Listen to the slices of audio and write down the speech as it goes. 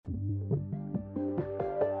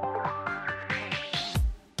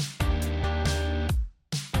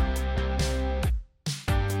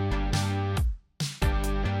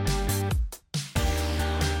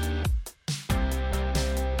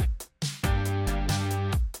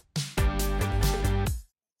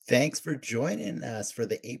Thanks for joining us for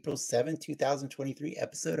the April 7th, 2023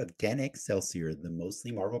 episode of Den Excelsior, the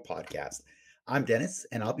Mostly Marvel podcast. I'm Dennis,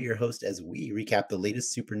 and I'll be your host as we recap the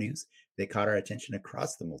latest super news that caught our attention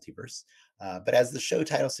across the multiverse. But as the show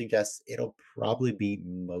title suggests, it'll probably be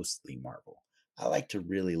mostly Marvel. I like to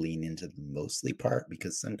really lean into the mostly part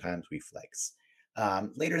because sometimes we flex.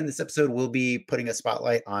 Later in this episode, we'll be putting a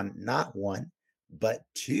spotlight on not one, but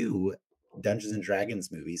two Dungeons and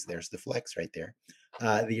Dragons movies. There's the flex right there,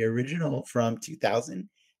 the original from 2000,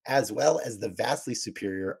 as well as the vastly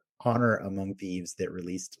superior Honor Among Thieves that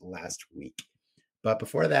released last week. But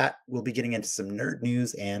before that, we'll be getting into some nerd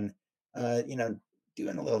news and,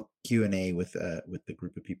 doing a little Q&A with the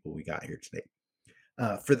group of people we got here today.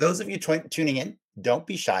 For those of you tuning in, don't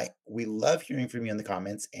be shy. We love hearing from you in the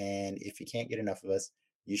comments. And if you can't get enough of us,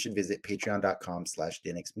 you should visit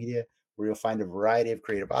patreon.com/DNXmedia, where you'll find a variety of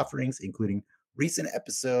creative offerings, including recent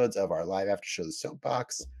episodes of our live after show, The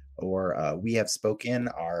Soapbox, or We Have Spoken,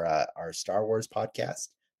 our Star Wars podcast,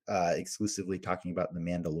 exclusively talking about The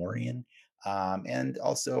Mandalorian, and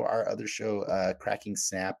also our other show, Cracking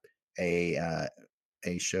Snap, a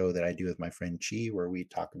show that I do with my friend Chi, where we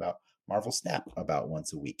talk about Marvel Snap about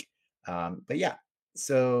once a week. But yeah,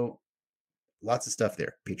 so lots of stuff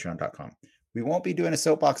there, patreon.com. We won't be doing a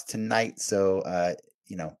soapbox tonight, so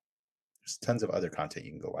there's tons of other content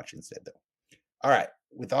you can go watch instead, though. All right,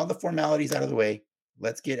 with all the formalities out of the way,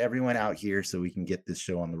 let's get everyone out here so we can get this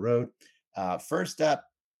show on the road. First up,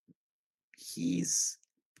 he's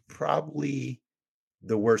probably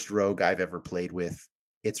the worst rogue I've ever played with.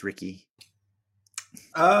 It's Ricky.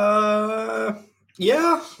 Yeah,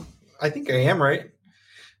 I think I am, right?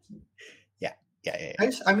 Yeah. I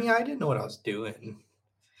didn't know what I was doing.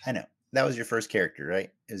 I know. That was your first character,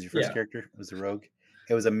 right? It was your first character? It was a rogue?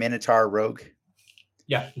 It was a Minotaur rogue?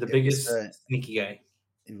 Yeah, the biggest sneaky guy.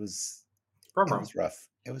 It was rough.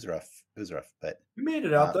 It was rough, but we made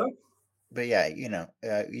it out though. But yeah, you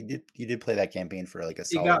did play that campaign for like a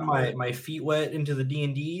solid. You got my feet wet into the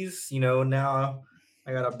D&Ds. Now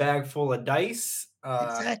I got a bag full of dice.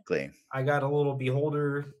 Exactly. I got a little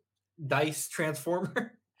beholder dice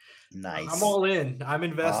transformer. Nice. I'm all in. I'm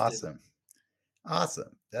invested. Awesome.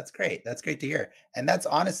 That's great. That's great to hear. And that's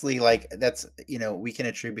honestly we can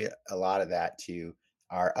attribute a lot of that to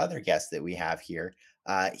our other guest that we have here.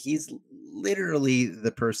 He's literally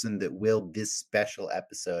the person that willed this special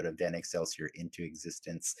episode of Den Excelsior into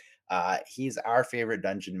existence. He's our favorite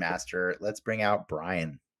dungeon master. Let's bring out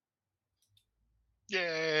Brian.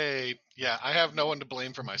 Yay. Yeah, I have no one to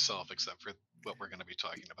blame for myself except for what we're going to be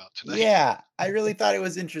talking about today. Yeah, I really thought it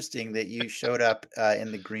was interesting that you showed up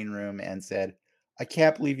in the green room and said, I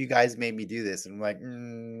can't believe you guys made me do this. And I'm like,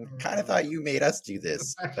 kind of thought you made us do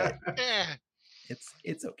this. But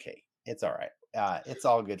it's okay. It's all right. It's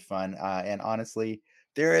all good fun. And honestly,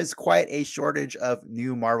 there is quite a shortage of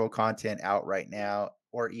new Marvel content out right now,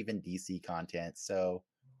 or even DC content. So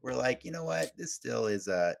we're like, you know what? This still is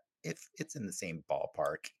it's in the same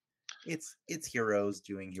ballpark. It's heroes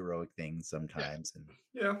doing heroic things sometimes.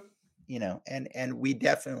 And we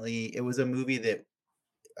definitely, it was a movie that,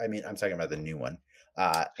 I'm talking about the new one.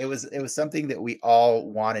 It was something that we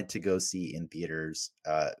all wanted to go see in theaters,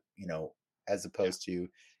 as opposed to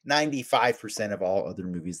 95% of all other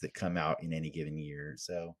movies that come out in any given year.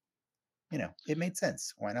 So, it made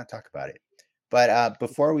sense. Why not talk about it? But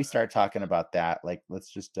before we start talking about that, let's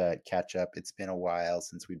just catch up. It's been a while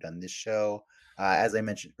since we've done this show. As I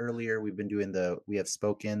mentioned earlier, we've been doing We Have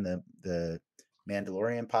Spoken, the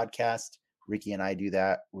Mandalorian podcast. Ricky and I do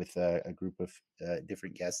that with a group of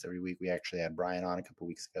different guests every week. We actually had Brian on a couple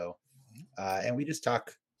weeks ago, and we just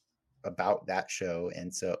talk about that show.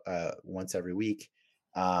 And so once every week,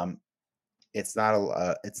 it's not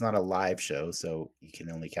a live show, so you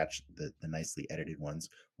can only catch the nicely edited ones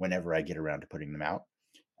whenever I get around to putting them out.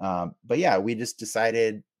 But yeah, we just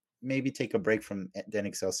decided maybe take a break from Den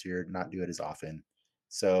Excelsior, not do it as often.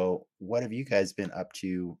 So what have you guys been up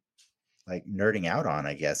to, like nerding out on,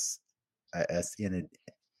 I guess,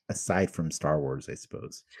 aside from Star Wars, I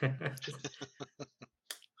suppose?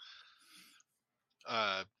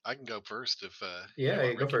 I can go first if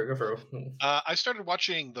go for it. I started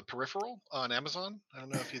watching The Peripheral on Amazon. I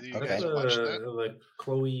don't know if you guys watched that. Like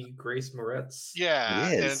Chloe Grace Moretz. Yeah,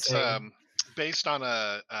 and it's based on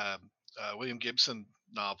a William Gibson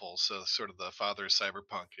novel, so sort of the father of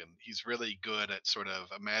cyberpunk, and he's really good at sort of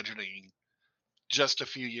imagining just a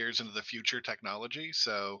few years into the future technology.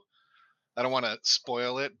 So I don't want to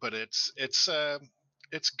spoil it, but it's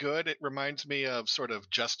good. It reminds me of sort of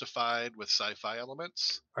Justified with sci-fi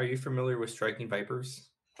elements. Are you familiar with Striking Vipers?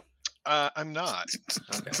 I'm not.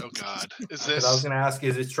 Okay. Oh God, is this? I was going to ask,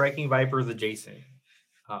 is it Striking Vipers adjacent?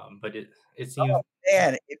 But it seems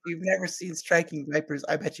Man, if you've never seen Striking Vipers,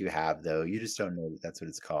 I bet you have though. You just don't know that that's what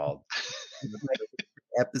it's called. It's like an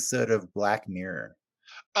episode of Black Mirror.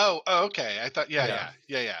 Oh, okay. I thought, yeah.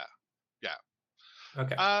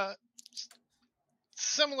 okay.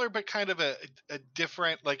 Similar, but kind of a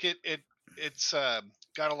different. Like it's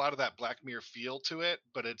got a lot of that Black Mirror feel to it,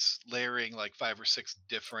 but it's layering like 5 or 6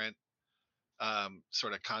 different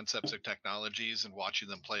sort of concepts or technologies and watching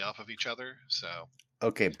them play off of each other. So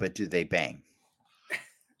Okay, but do they bang?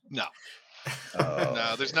 no, Oh,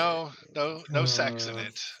 no, there's no sex in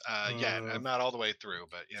it yet. I'm not all the way through,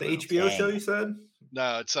 but you The know. HBO show Dang. you said?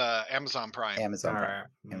 No, it's Amazon Prime. Amazon Prime. Alright.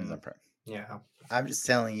 Amazon Prime. Yeah. I'm just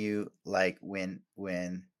telling you, like when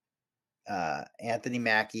Anthony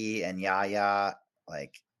Mackie and Yaya,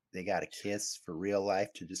 like they got a kiss for real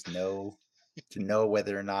life to just know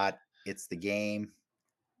whether or not it's the game.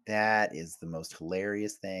 That is the most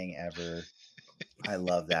hilarious thing ever. I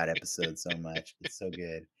love that episode so much. It's so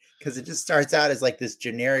good because it just starts out as like this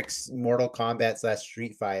generic Mortal Kombat /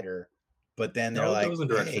 Street Fighter, but then they're No, like, those are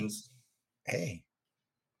directions. hey,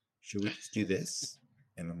 should we just do this?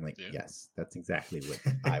 And I'm like, Yeah. yes, that's exactly what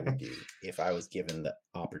I would do if I was given the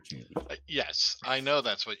opportunity. Yes, I know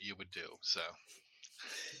that's what you would do. So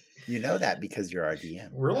You know that because you're our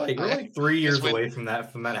DM. We're like 3 years when- away from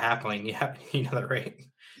that happening. Yeah, you know that, right?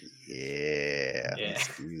 Yeah, Yeah.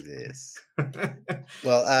 let's do this.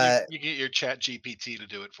 Well, you get your Chat GPT to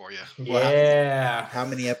do it for you. Yeah. how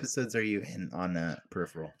many episodes are you in on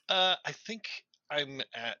Peripheral? I think I'm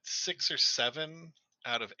at 6 or 7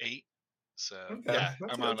 out of 8. So Okay, yeah,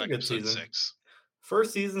 that's I'm a on good episode season. 6.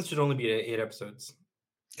 First season should only be 8 episodes,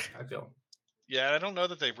 I feel. Yeah, I don't know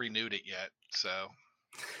that they've renewed it yet. So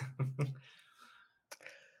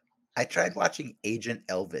I tried watching Agent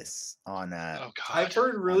Elvis on oh god, I've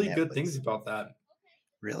heard really good Netflix. things about that.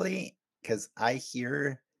 Really? Because I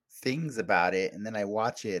hear things about it and then I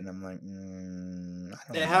watch it and I'm like, I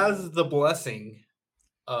don't It know. has the blessing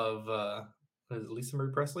of is it Lisa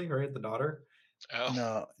Marie Presley, right? The daughter.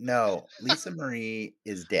 oh No. Lisa Marie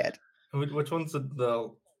is dead. Which one's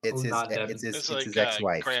the It's his. not dead? It's his. it's It's like his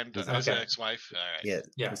ex-wife. his Okay. ex-wife. All right. Yeah,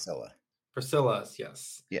 Yeah. Priscilla. Priscilla,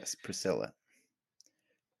 yes. Yes, Priscilla.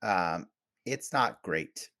 It's not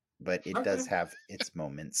great, but it does Okay. have its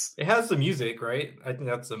moments. It has the music, right? I think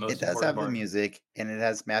that's the most It does important have the part. music, and it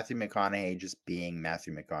has Matthew McConaughey just being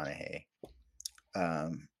Matthew McConaughey.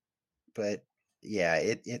 But yeah,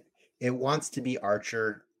 it wants to be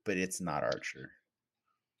Archer, but it's not Archer.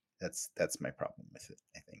 That's my problem with it,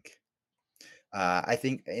 I think. I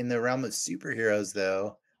think in the realm of superheroes,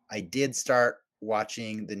 though, I did start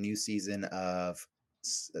watching the new season of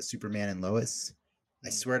Superman and Lois. I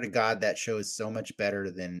swear to God, that show is so much better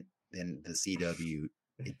than the CW.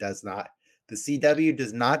 It does not. The CW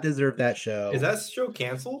does not deserve that show. Is that show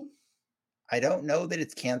canceled? I don't know that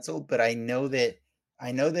it's canceled, but I know that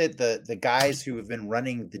the guys who have been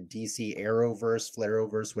running the DC Arrowverse,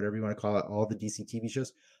 Flareoverse, whatever you want to call it, all the DC TV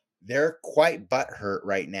shows, they're quite butthurt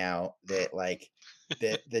right now that like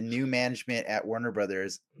the new management at Warner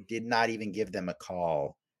Brothers did not even give them a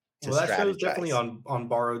call to Well, that show is strategize. definitely on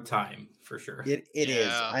borrowed time for sure. It is.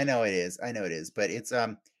 Yeah. I know it is. But it's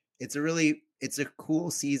a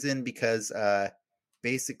cool season because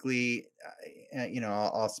basically,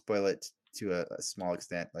 I'll spoil it to a small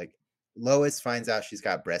extent. Like Lois finds out she's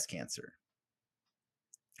got breast cancer,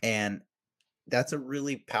 and that's a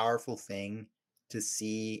really powerful thing to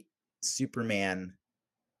see Superman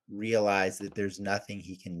realize that there's nothing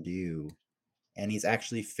he can do, and he's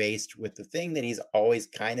actually faced with the thing that he's always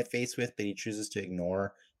kind of faced with, but he chooses to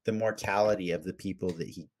ignore, the mortality of the people that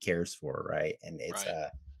he cares for, right? And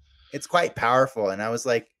it's quite powerful. And I was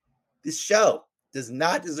like, this show does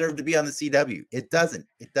not deserve to be on the CW. It doesn't.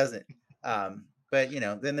 But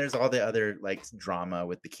then there's all the other like drama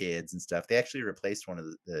with the kids and stuff. They actually replaced one of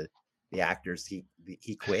the actors. He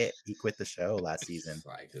quit. He quit the show last season.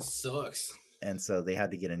 Like, this sucks. And so they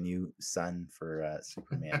had to get a new son for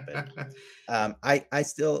Superman. But I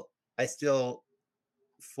still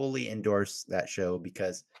fully endorse that show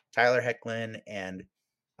because Tyler Hoechlin and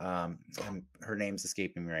her name's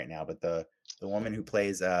escaping me right now, but the woman who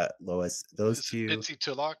plays Lois, those two, Bitsy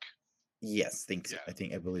Tulloch. yes, Yeah.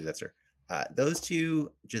 I believe that's her. Those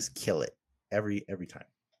two just kill it every time.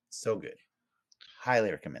 So good.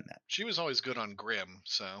 Highly recommend that. She was always good on Grimm.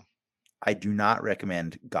 So I do not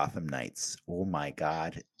recommend Gotham Knights. Oh my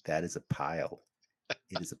God, that is a pile.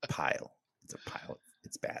 It is a pile. It's a pile.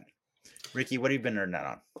 It's bad. Ricky, what have you been nerding out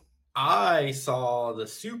on? I saw the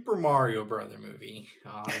Super Mario Brother movie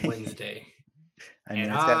on Wednesday. I mean,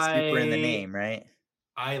 And it's got super in the name, right?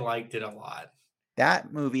 I liked it a lot.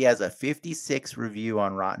 That movie has a 56 review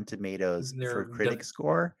on Rotten Tomatoes They're for critic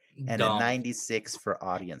score and a dumb. 96 for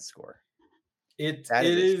audience score. It That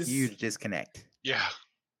is a is huge disconnect. Yeah.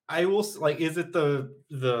 I will like. Is it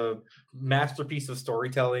the masterpiece of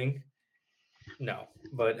storytelling? No,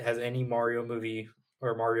 but has any Mario movie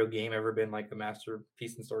or Mario game ever been like a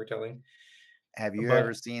masterpiece in storytelling? Have you But-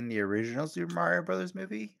 ever seen the original Super Mario Brothers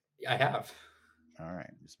movie? I have. All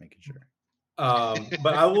right, just making sure.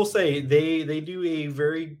 But I will say they do a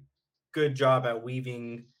very good job at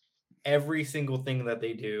weaving every single thing that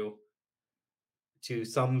they do to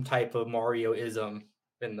some type of Mario-ism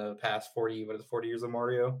in the past 40 years of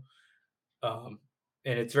Mario. And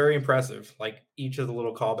it's very impressive, like each of the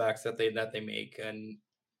little callbacks that they make and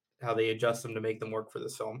how they adjust them to make them work for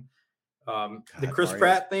this film. The Chris Mario's-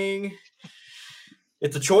 Pratt thing,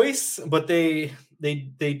 it's a choice, but they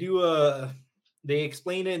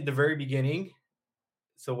explain it at the very beginning,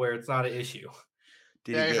 so where it's not an issue.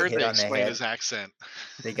 Did Yeah, he I get heard hit they on the explain head? his accent.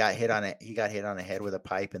 They got hit on it. He got hit on the head with a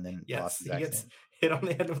pipe and then Yes, lost his he gets accent. hit on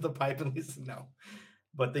the head with a pipe, and he says no,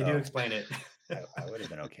 but they do Oh. explain it. I would have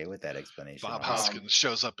been okay with that explanation. Bob honestly. Hoskins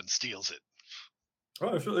shows up and steals it. Oh,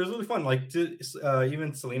 it was really fun. Like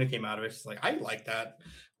even Selena came out of it. She's like, I like that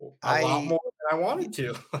a I- lot more than I wanted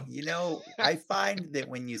to. You know, I find that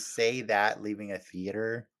when you say that leaving a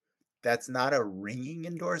theater, that's not a ringing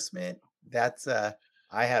endorsement. That's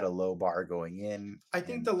I had a low bar going in. I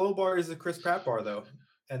think and the low bar is the Chris Pratt bar though,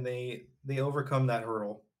 and they overcome that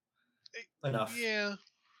hurdle enough. Yeah.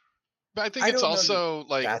 But I think I it's don't know also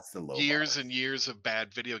like that's the low years bar. and years of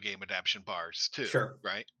bad video game adaptation bars too. Sure.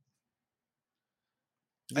 Right?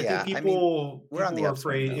 I Yeah, think I mean, people we're on the are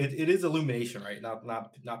upswing, afraid. though. It is Illumination, right? Not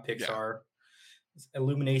Pixar. It's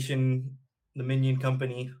Illumination, the Minion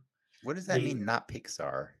Company. what does that they- mean? Not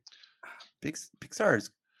Pixar. Pixar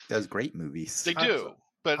does great movies. They I'm do, so-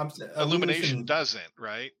 but I'm s- Illumination doesn't,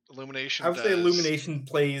 right? Illumination I would say does Illumination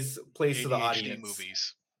plays to the ADHD audience.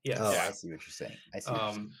 movies. Yes. Oh, Yeah. I see what you're saying. I see. What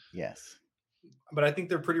you're saying. Yes. But I think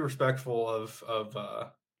they're pretty respectful of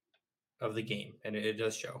the game, and it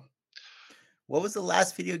does show. What was the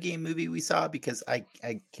last video game movie we saw? Because I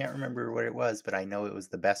can't remember what it was, but I know it was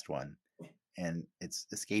the best one, and it's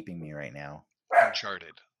escaping me right now.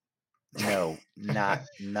 Uncharted. No, not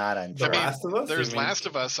The Uncharted. Last of Us. There's You mean- Last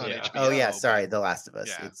of Us on yeah. HBO. Oh yeah, but- sorry, The Last of Us.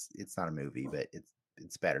 Yeah. It's not a movie, but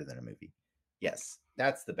it's better than a movie. Yes,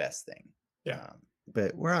 that's the best thing. Yeah.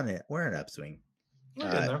 But we're on it. We're an upswing.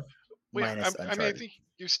 We're getting there. Well, Minus I mean, I Uncharted. think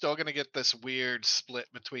you're still going to get this weird split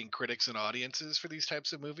between critics and audiences for these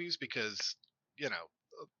types of movies because, you know,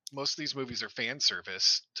 most of these movies are fan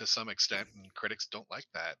service to some extent, and critics don't like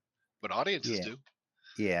that, but audiences Yeah. do.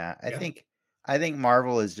 Yeah, Yeah. I think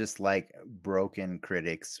Marvel is just like broken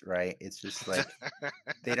critics, right? It's just like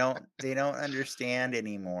they don't understand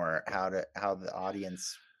anymore how the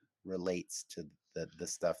audience relates to the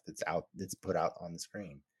stuff that's put out on the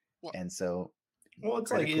screen. Well- And so Well,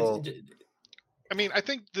 it's critical- like I mean, I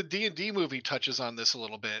think the D&D movie touches on this a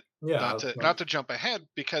little bit. yeah. Not to jump ahead,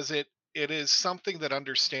 because it is something that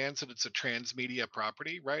understands that it's a transmedia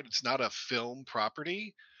property, right? It's not a film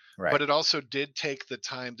property, right. but it also did take the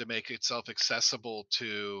time to make itself accessible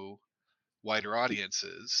to wider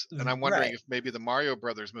audiences. And I'm wondering Right. if maybe the Mario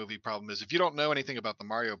Brothers movie problem is if you don't know anything about the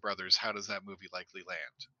Mario Brothers, how does that movie likely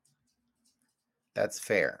land? That's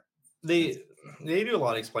fair. They do a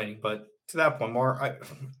lot of explaining, but to that point,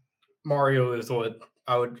 Mario is what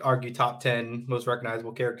I would argue top 10 most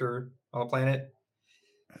recognizable character on the planet.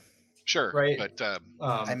 Sure, Right. but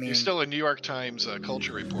I mean, you're still a New York Times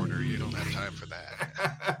culture reporter. You don't have time for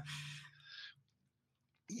that.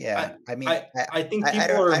 yeah. I mean, I think I people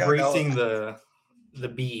don't- are I don't know. embracing the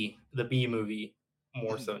B movie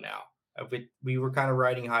more so now. We were kind of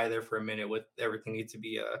riding high there for a minute with everything needs to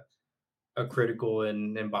be a critical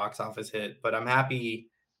and box office hit, but I'm happy.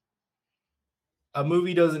 A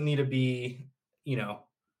movie doesn't need to be,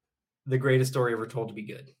 the greatest story ever told to be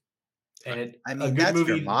good. And I a mean, good that's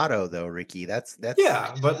movie, your motto, though, Ricky. That's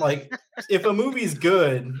yeah. But like, if a movie's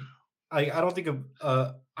good, I don't think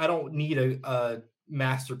I don't need a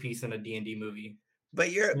masterpiece in a D&D movie.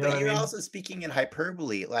 But you're You know what I mean? also speaking in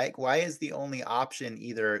hyperbole. Like, why is the only option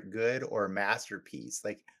either good or masterpiece?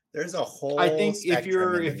 Like, there's a whole. I think if spectrum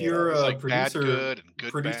you're in the if you're middle. a Like bad producer good and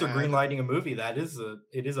good producer bad. greenlighting a movie,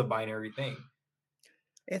 it is a binary thing.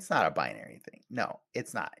 It's not a binary thing. No,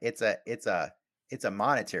 it's not. It's a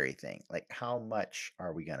monetary thing. Like, how much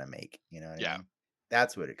are we gonna make? You know what Yeah. I mean?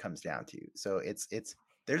 That's what it comes down to. So it's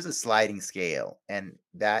there's a sliding scale, and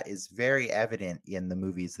that is very evident in the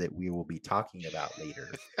movies that we will be talking about later,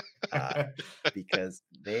 because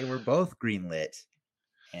they were both greenlit,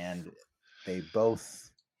 and they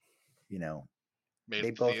both, made they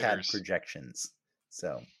it to both had theaters. projections.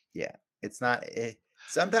 So yeah, it's not.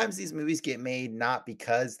 Sometimes these movies get made not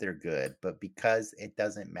because they're good, but because it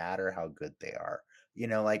doesn't matter how good they are. You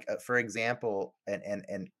know, like for example,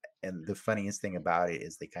 and the funniest thing about it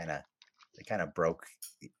is they kind of broke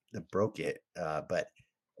it. But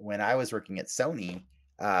when I was working at Sony,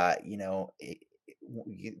 you know,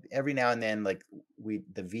 every now and then, like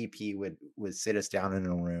the VP would sit us down in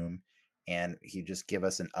a room, and he'd just give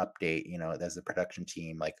us an update. You know, as a production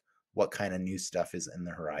team, like what kind of new stuff is in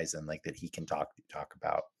the horizon, like that he can talk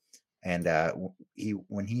about. And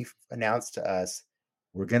when he announced to us,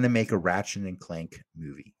 we're going to make a Ratchet and Clank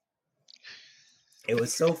movie. It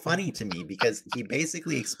was so funny to me because he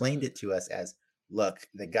basically explained it to us as, look,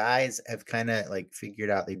 the guys have kind of like figured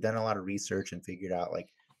out, they've done a lot of research and figured out like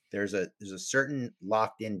there's a certain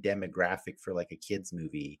locked in demographic for like a kids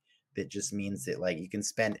movie that just means that like you can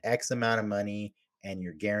spend X amount of money and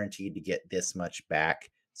you're guaranteed to get this much back.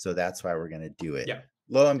 So that's why we're going to do it. Yeah.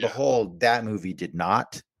 Lo and behold, that movie did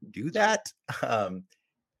not do that.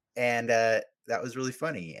 And that was really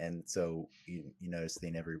funny. And so you notice they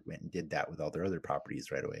never went and did that with all their other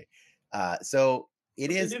properties right away. So it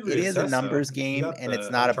is a numbers game, and it's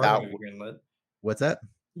not about what's that?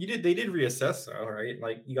 They did reassess though, right?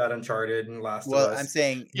 Like you got Uncharted and Last of Us. I'm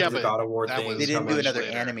saying but God of War thing. They didn't do another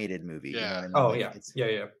animated movie. Yeah. You know what I mean? Oh,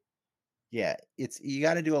 yeah. It's you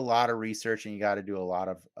got to do a lot of research, and you got to do a lot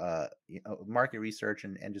of market research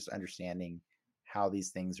and just understanding how these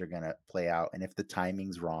things are going to play out, and if the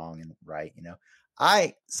timing's wrong and right. You know,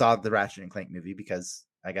 I saw the Ratchet and Clank movie because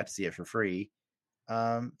I got to see it for free.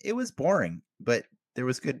 It was boring, but there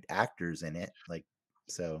was good actors in it, like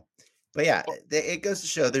so. But yeah, it goes to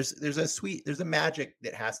show there's a magic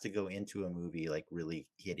that has to go into a movie, like really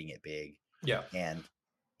hitting it big. Yeah, and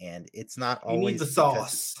it's not always. You need the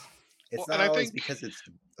sauce. It's not always because it's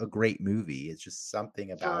a great movie. It's just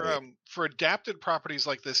something about it. For adapted properties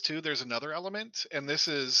like this too, there's another element, and this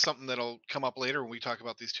is something that'll come up later when we talk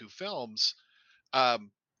about these two films.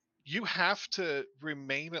 You have to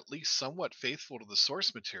remain at least somewhat faithful to the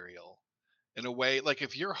source material in a way. Like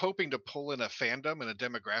if you're hoping to pull in a fandom and a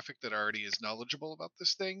demographic that already is knowledgeable about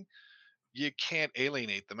this thing, you can't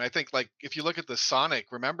alienate them. I think like if you look at the Sonic,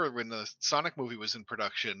 remember when the Sonic movie was in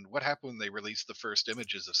production, what happened when they released the first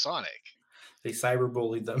images of Sonic? They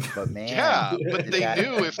cyberbullied them. But man, yeah, but they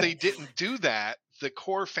knew if they didn't do that, the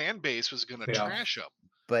core fan base was going to trash them.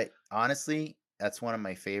 But honestly, that's one of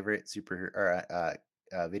my favorite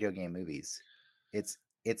video game movies. It's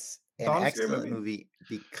an excellent movie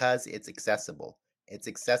because it's accessible. It's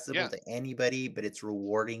accessible to anybody, but it's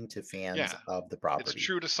rewarding to fans of the property. It's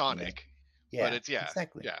true to Sonic. Yeah, but it's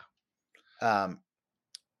exactly. Yeah.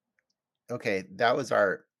 Okay, that was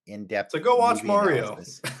our in-depth. So go watch Mario.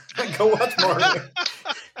 Go watch Mario.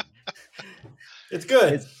 It's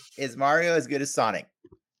good. Is Mario as good as Sonic?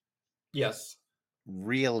 Yes.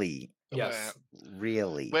 Really? Yes.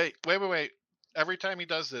 Really? Wait. Every time he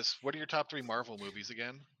does this, what are your top 3 Marvel movies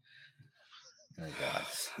again? Oh my God.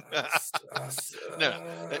 No,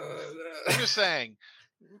 I'm just saying.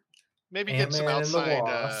 Maybe get some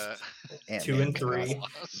outside 2 and 3.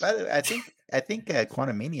 By the way, I think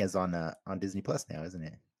Quantumania is on Disney Plus now, isn't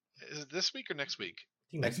it? Is it this week or next week?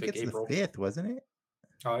 I think it's April. the 5th, wasn't it?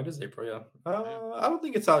 Oh, it is April. Yeah. I don't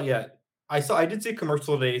think it's out yet. I did see a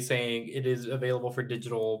commercial today saying it is available for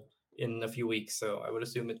digital in a few weeks, so I would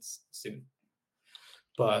assume it's soon.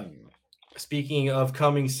 But speaking of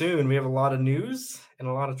coming soon, we have a lot of news and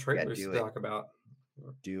a lot of trailers to talk about.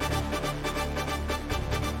 Do it.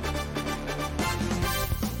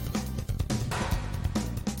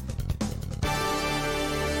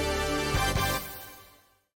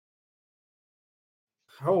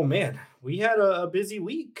 Oh man, we had a busy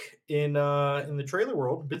week in the trailer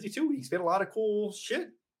world. Busy 2 weeks. We had a lot of cool shit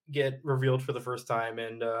get revealed for the first time,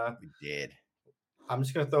 and we did. I'm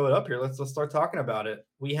just gonna throw it up here. Let's start talking about it.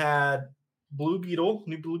 We had new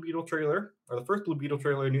Blue Beetle trailer, or the first Blue Beetle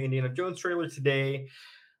trailer, new Indiana Jones trailer today,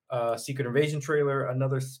 Secret Invasion trailer,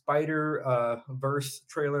 another Spider Verse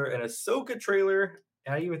trailer, and a Ahsoka trailer.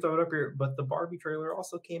 And I didn't even throw it up here, but the Barbie trailer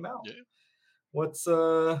also came out. Yeah. What's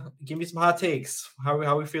give me some hot takes. How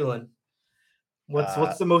are we feeling?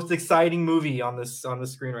 What's the most exciting movie on the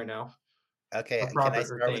screen right now? Okay, can I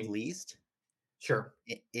start with least? Sure.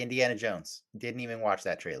 Indiana Jones. Didn't even watch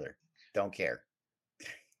that trailer. Don't care.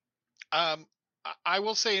 I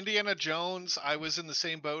will say Indiana Jones, I was in the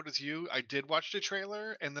same boat as you. I did watch the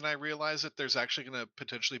trailer, and then I realized that there's actually going to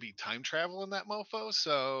potentially be time travel in that mofo,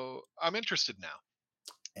 so I'm interested now.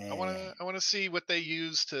 I want to see what they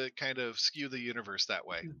use to kind of skew the universe that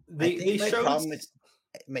way. My problem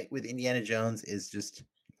with Indiana Jones is just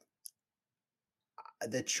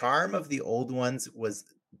the charm of the old ones was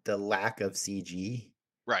the lack of CG,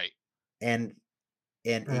 Right. and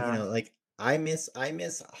like I miss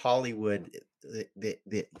Hollywood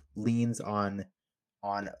that leans on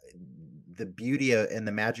the beauty and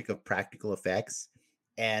the magic of practical effects.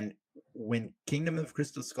 And when Kingdom of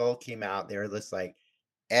Crystal Skull came out, they were just like,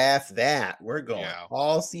 F that, we're going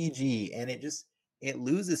all CG, and it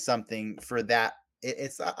loses something for that.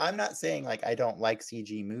 I'm not saying like I don't like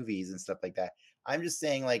CG movies and stuff like that. I'm just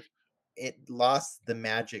saying like it lost the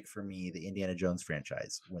magic for me, the Indiana Jones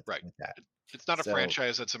franchise with that. It's not a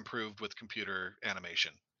franchise that's improved with computer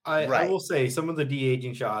animation. I will say some of the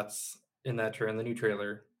de-aging shots in that the new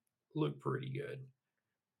trailer look pretty good.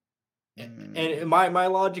 And my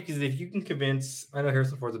logic is if you can convince, I know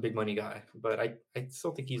Harrison Ford's a big money guy, but I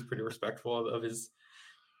still think he's pretty respectful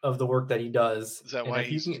of the work that he does. Is that why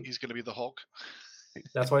he's going to be the Hulk?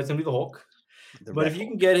 That's why it's going to be the Hulk. But if you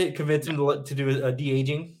can convince him to do a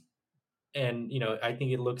de-aging, and I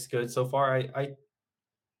think it looks good so far.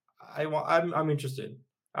 I'm interested.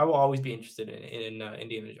 I will always be interested in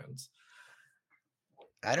Indiana Jones.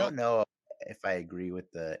 I don't know if I agree with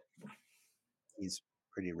he's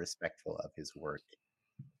pretty respectful of his work.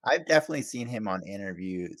 I've definitely seen him on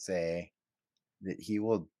interview say that he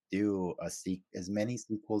will do as many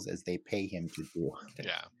sequels as they pay him to do.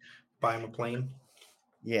 Yeah. Buy him a plane.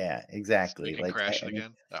 Yeah, exactly. Like crash it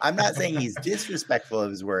again. No. I'm not saying he's disrespectful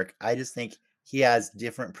of his work. I just think he has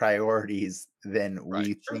different priorities than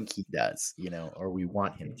we think he does, or we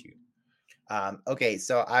want him to. Okay,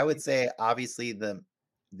 so I would say obviously the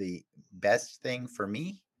best thing for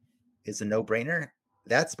me is a no-brainer.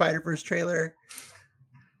 That Spider-Verse trailer,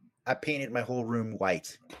 I painted my whole room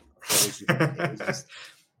white.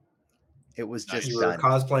 It was just you were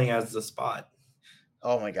cosplaying as the Spot.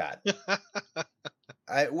 Oh my god.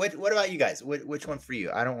 What about you guys? Which one for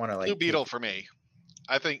you? I don't want to Blue Beetle for me.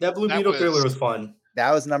 I think that Blue Beetle trailer was fun.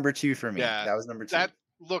 That was number 2 for me. Yeah, that was number 2. That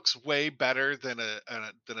looks way better than a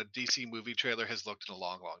DC movie trailer has looked in a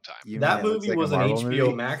long, long time. That movie was an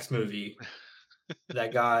HBO Max movie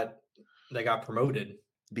that got promoted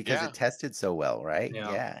because it tested so well, right?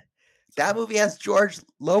 Yeah. That movie has George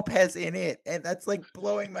Lopez in it, and that's like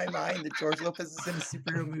blowing my mind that George Lopez is in a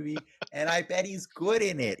superhero movie, and I bet he's good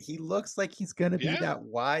in it. He looks like he's gonna be that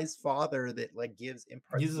wise father that like gives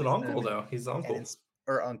imparts. He's an uncle though. He's an uncle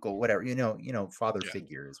or uncle, whatever. Father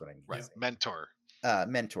figure is what I mean. Right. Mentor.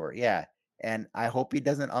 Mentor. Yeah, and I hope he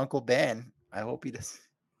doesn't Uncle Ben. I hope he does.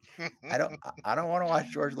 I don't want to watch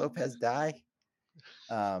George Lopez die.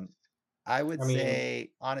 I would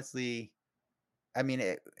say honestly, I'm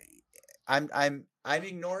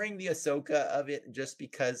ignoring the Ahsoka of it just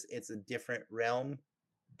because it's a different realm,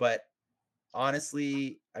 but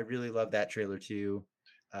honestly, I really love that trailer too.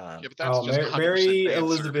 But that's just Mary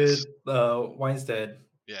Elizabeth Winstead.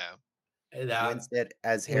 Yeah, Winstead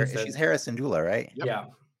as she's Hera Syndulla, right?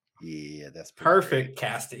 Yep. Yeah, that's perfect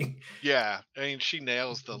casting. Yeah, I mean she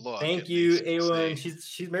nails the look. Thank you, Ewan.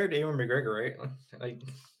 She's married to Ewan McGregor, right? Like,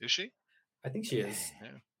 is she? I think she is.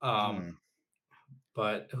 Yeah.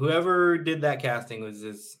 But whoever did that casting was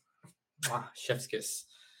just chef's kiss.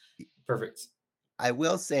 Perfect. I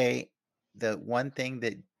will say the one thing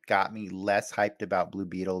that got me less hyped about Blue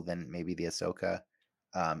Beetle than maybe the Ahsoka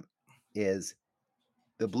is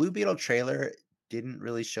the Blue Beetle trailer didn't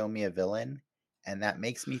really show me a villain, and that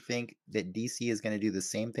makes me think that DC is going to do the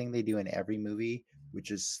same thing they do in every movie,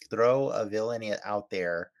 which is throw a villain out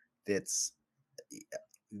there that's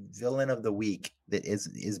villain of the week that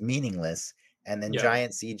is meaningless, and then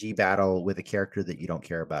giant CG battle with a character that you don't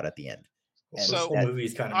care about at the end. And so the movie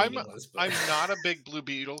is kind of meaningless. I'm not a big Blue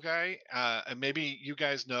Beetle guy, and maybe you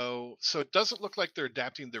guys know. So it doesn't look like they're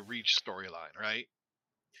adapting the Reach storyline, right?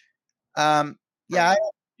 Yeah.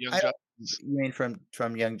 Young Justice. You mean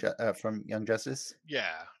from Young Justice?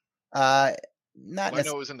 Yeah. Not. Well, I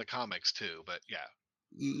know it was in the comics too, but yeah.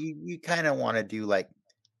 You kind of want to do like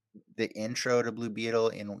the intro to Blue Beetle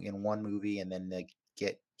in one movie, and then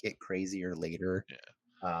get crazier later.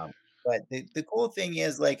 Yeah. But the cool thing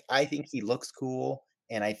is, like, I think he looks cool,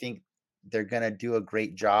 and I think they're gonna do a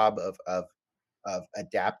great job of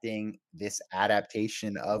adapting this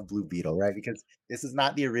adaptation of Blue Beetle, right? Because this is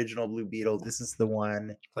not the original Blue Beetle. This is the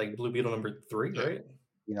one like Blue Beetle number 3, right?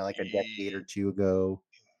 Like a decade or two ago.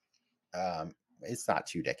 It's not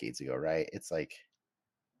 2 decades ago, right? It's like.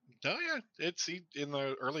 Oh yeah, it's in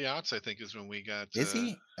the early aughts. I think is when we got. Is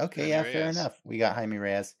he okay? Yeah, fair enough. We got Jaime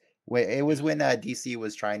Reyes. It was when DC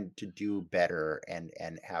was trying to do better and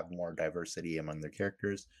have more diversity among their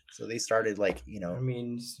characters, so they started like I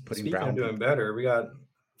mean, putting speaking of doing better, we got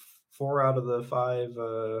 4 out of the 5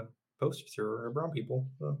 posters here are brown people.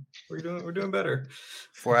 So we're doing better.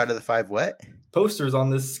 4 out of the 5 what? Posters on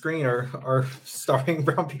this screen are starring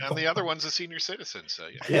brown people. And the other one's a senior citizen, so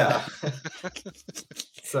yeah.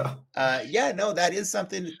 So no, that is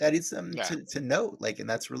something to note, like, and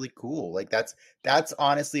that's really cool. Like that's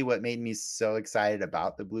honestly what made me so excited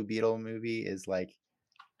about the Blue Beetle movie is like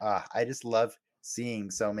I just love seeing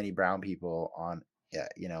so many brown people on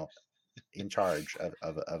in charge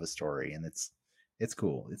of a story, and it's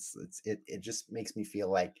cool. It just makes me feel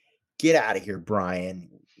like, get out of here, Brian.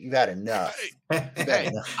 You've had enough. Hey,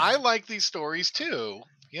 I like these stories too.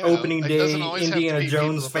 Opening day, Indiana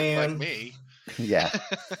Jones fan. Like me. Yeah.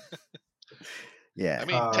 Yeah. I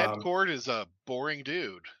mean, Ted Kord is a boring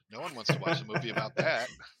dude. No one wants to watch a movie about that.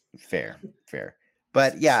 Fair.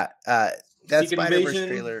 But yeah, that Spider-Verse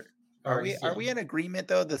trailer. Are we in agreement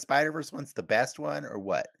though? The Spider-Verse one's the best one, or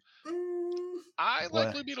what? I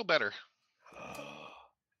like Blue Beetle better.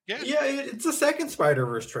 Yeah, it's the second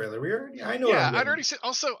Spider-Verse trailer. I know. Yeah, I'd already said.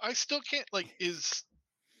 Also, I still can't is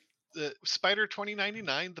the Spider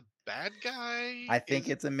 2099 the bad guy? I think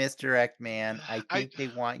it's a misdirect, man. I think they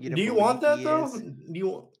want you to. Do you want that though? Do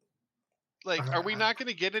you? Are we not going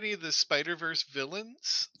to get any of the Spider-Verse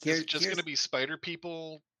villains? Is it just going to be Spider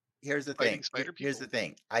people? Here's the thing. Here's the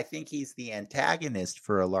thing. I think he's the antagonist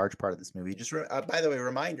for a large part of this movie. Just by the way,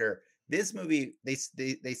 reminder: this movie they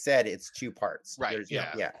said it's 2 parts. Right.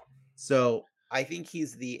 Yeah. So I think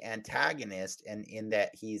he's the antagonist, and in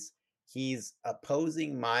that he's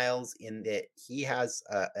opposing Miles in that he has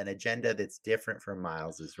an agenda that's different from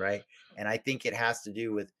Miles's, right? And I think it has to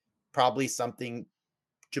do with probably something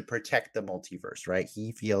to protect the multiverse, right?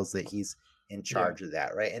 He feels that he's in charge of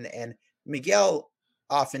that, right? And Miguel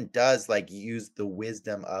often does use the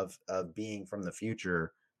wisdom of being from the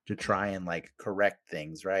future to try and correct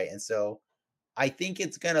things, right? And so I think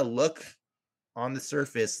it's gonna look on the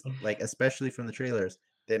surface, especially from the trailers,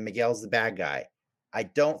 that Miguel's the bad guy. I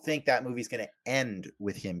don't think that movie's gonna end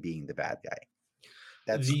with him being the bad guy.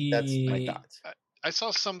 That's my thoughts. I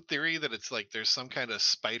saw some theory that it's there's some kind of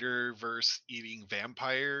Spider-Verse eating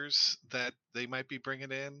vampires that they might be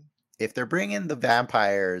bringing in. If they're bringing the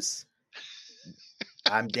vampires,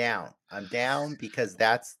 I'm down. I'm down because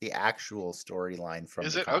that's the actual storyline from.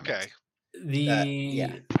 Is the it comics. okay?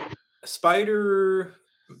 The Spider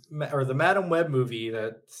or the Madam Web movie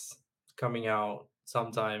that's coming out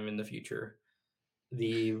sometime in the future.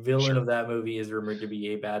 The villain of that movie is rumored to be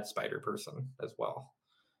a bad spider person as well.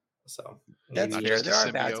 So that's fair. There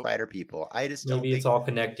are bad spider people. I just don't think it's all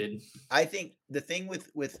connected. I think the thing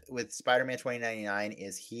with Spider-Man 2099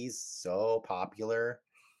 is he's so popular.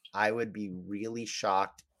 I would be really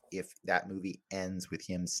shocked if that movie ends with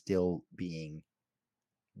him still being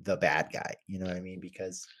the bad guy. You know what I mean?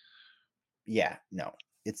 Because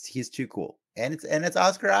he's too cool, and it's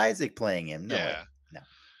Oscar Isaac playing him. No.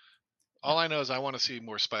 All I know is I want to see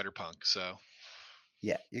more Spider-Punk. So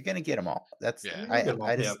yeah, you're gonna get them all. That's I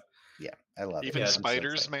love even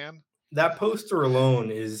spiders, man. That poster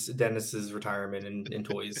alone is Dennis's retirement in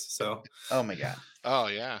toys. So oh my god. Oh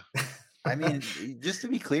yeah. I mean, just to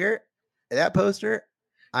be clear, that poster,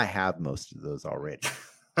 I have most of those already.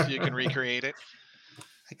 So you can recreate it.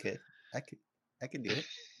 I could do it.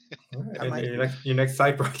 Right. Your next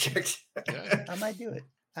side project. I might do it.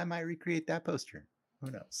 I might recreate that poster. Who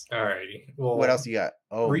knows? All righty. Well, what else you got?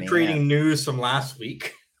 Oh, recreating news from last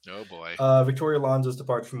week. Oh boy. Victoria Alonso's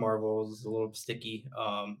departure from Marvel is a little sticky.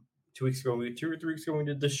 2 weeks ago, 2 or 3 weeks ago, we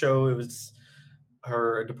did the show. It was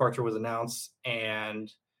her departure was announced,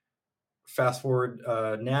 and fast forward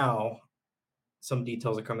now, some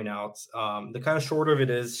details are coming out. The kind of short of it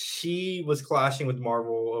is she was clashing with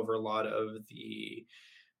Marvel over a lot of the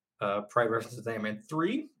pride references to Ant-Man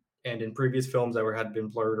 3. And in previous films that had been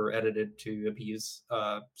blurred or edited to appease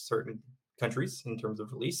certain countries in terms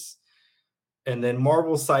of release. And then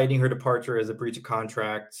Marvel citing her departure as a breach of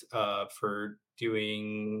contract for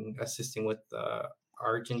assisting with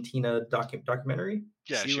Argentina documentary.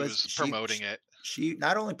 Yeah, she was promoting it. She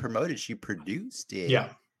not only promoted, she produced it. Yeah.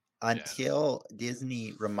 Until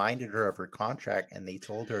Disney reminded her of her contract, and they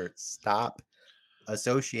told her stop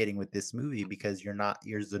associating with this movie because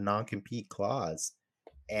there's a non-compete clause.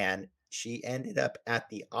 And she ended up at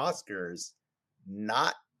the Oscars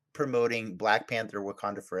not promoting Black Panther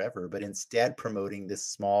Wakanda Forever, but instead promoting this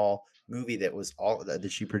small movie that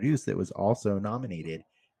she produced that was also nominated.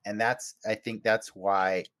 And I think that's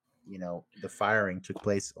why, the firing took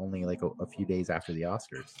place only a few days after the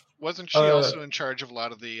Oscars. Wasn't she also in charge of a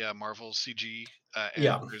lot of the Marvel CG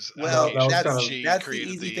actors? Well, that's the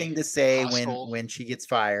easy thing to say when she gets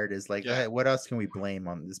fired is hey, what else can we blame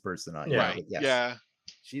on this person on? Right. Yes. Yeah.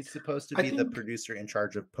 She's supposed to I be the think- producer in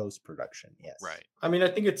charge of post-production. Yes. Right. I mean, I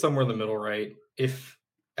think it's somewhere in the middle, right? If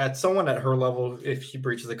at someone at her level, if she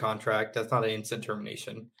breaches a contract, that's not an instant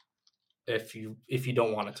termination. If you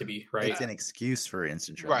don't want it to be, right? It's an excuse for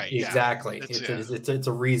instant Right, termination. yeah. Exactly. It's- It's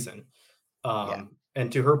a reason. Yeah.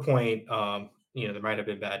 And to her point, there might have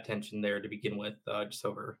been bad tension there to begin with, just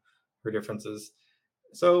over her differences.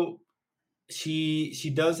 So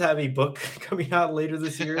she does have a book coming out later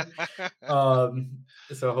this year.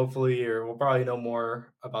 So hopefully, or we'll probably know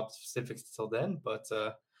more about the specifics until then. But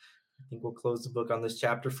I think we'll close the book on this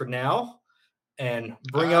chapter for now and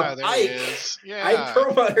bring up there he Ike. is. Yeah. Ike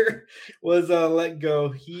Perlmutter was let go.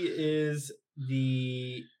 He is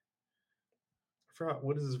the I forgot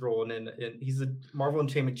what is his role in he's the Marvel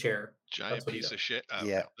Entertainment Chair. Giant That's what he piece does. of shit. Oh,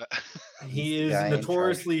 Yeah. no. He the is guy in charge.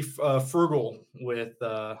 notoriously frugal with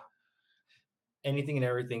anything and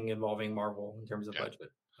everything involving Marvel in terms of Yeah. budget.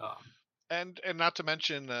 And not to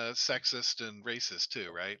mention sexist and racist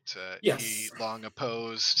too, right? Yes. He long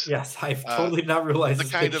opposed Yes, I've totally not realized the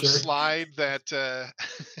this kind picture. of slide that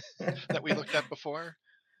that we looked at before.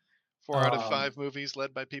 4 out of 5 movies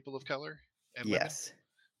led by people of color and women. Yes.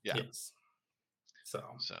 Yeah. Yes. So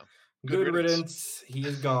Good good riddance. He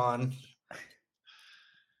is gone.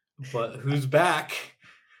 But who's back?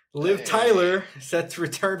 Liv Hey. Tyler set to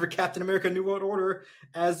return for Captain America: New World Order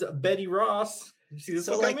as Betty Ross. You see this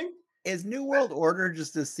So, one like, coming? Is New World Order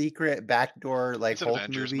just a secret backdoor It's an Hulk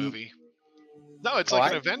Avengers movie? movie. No, it's Oh,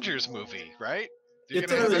 like an I- Avengers movie, right? You're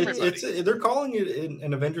It's, gonna have a, everybody. it's they're calling it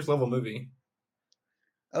an Avengers level movie.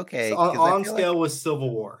 Okay. So 'cause on I feel scale like, with Civil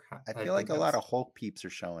War. I feel like a lot of Hulk peeps are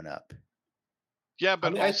showing up. Yeah,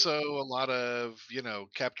 but mean, also a lot of,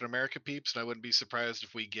 Captain America peeps, and I wouldn't be surprised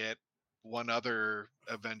if we get one other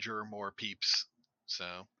Avenger or more peeps.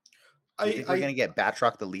 So, Do you think we're gonna get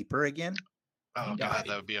Batroc the Leaper again? oh He god, died.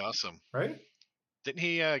 that would be awesome. right? Didn't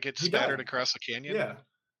he get He spattered died. across a canyon Yeah.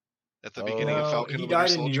 at the beginning of Oh. Falcon He and the Winter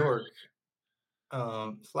died in New Soldier?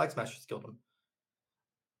 York. Flag Smashers killed him.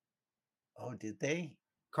 Oh, did they?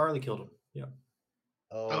 Carly killed him. Yeah.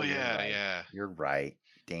 Oh you're yeah, right. yeah. You're right.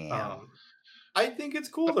 Damn. I think it's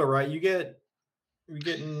cool though, right? You're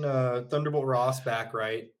getting Thunderbolt Ross back,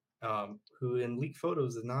 right? Who in leaked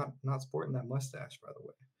photos is not sporting that mustache, by the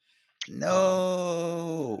way.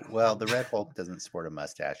 No. Well, the Red Hulk doesn't sport a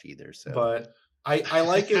mustache either. So, But I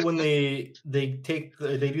like it when they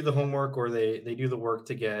do the homework or they do the work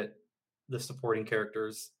to get the supporting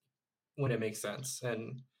characters when it makes sense.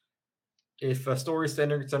 And if a story's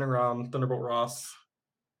centered around Thunderbolt Ross,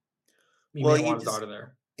 you Well, may you want his just- daughter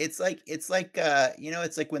there. it's like it's like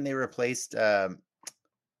when they replaced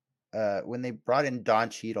when they brought in Don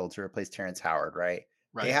Cheadle to replace Terrence Howard, right?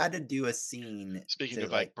 Right. They had to do a scene. Speaking to,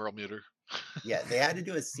 of Ike Perlmutter. yeah, they had to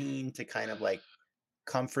do a scene to kind of like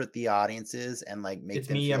comfort the audiences and like make It's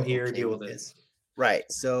them me, feel I'm here, okay deal with with it. this. Right.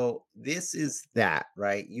 So this is that,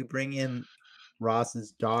 right? You bring in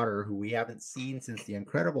Ross's daughter, who we haven't seen since The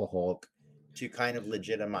Incredible Hulk, to kind of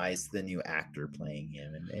legitimize the new actor playing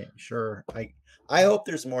him. And sure, I hope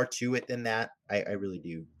there's more to it than that. I really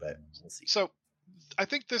do, but we'll see. So I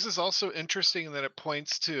think this is also interesting that it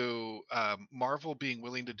points to Marvel being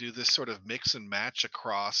willing to do this sort of mix and match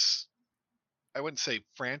across, I wouldn't say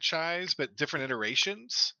franchise, but different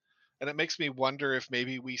iterations. And it makes me wonder if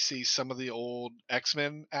maybe we see some of the old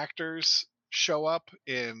X-Men actors show up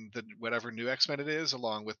in the whatever new X-Men it is,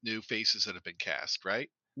 along with new faces that have been cast, right?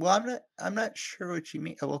 Well, I'm not sure what you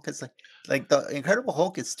mean. Well, because like the Incredible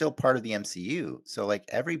Hulk is still part of the MCU, so like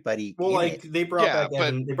everybody. Well, in like it- they brought Yeah, back but-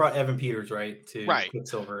 Evan. They brought Evan Peters, right, to Right.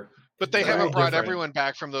 Quicksilver. But they It's a haven't little brought different. everyone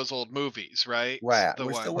back from those old movies, right? right, The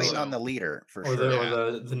we're still ones, waiting on so- the leader for or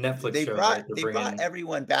sure. the Netflix they show. brought right, they brought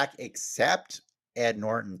everyone back except Ed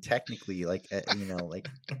Norton, technically, like like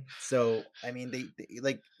so. I mean, they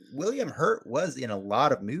like William Hurt was in a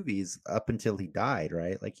lot of movies up until he died,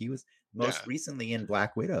 right? Like he was most recently in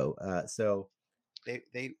Black Widow. So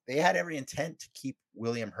they had every intent to keep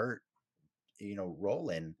William Hurt,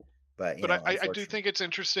 rolling. But I do think it's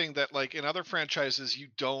interesting that like in other franchises you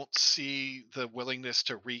don't see the willingness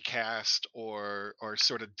to recast or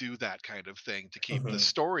sort of do that kind of thing to keep the Mhm.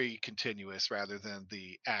 story continuous rather than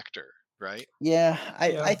the actor, right? Yeah,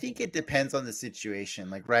 Yeah. I think it depends on the situation.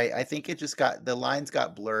 Like, right, I think it just the lines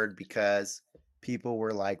got blurred because people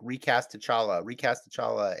were like recast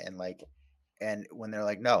T'Challa, and when they're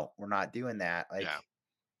like, no, we're not doing that. Like, Yeah.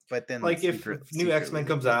 but then Like if new X Men secretly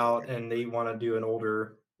comes they did out it. and they want to do an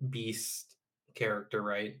older Beast character,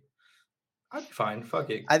 right? I'd be fine. Fuck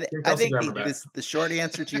it. I Get think Kelsey Grammer back. the short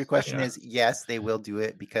answer to your question Yeah. is yes, they will do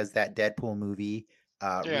it because that Deadpool movie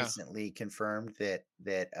Yeah. recently confirmed that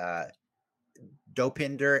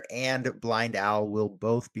Dopinder and Blind Owl will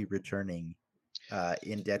both be returning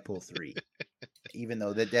in Deadpool 3, even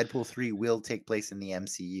though the Deadpool 3 will take place in the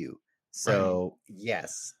MCU. So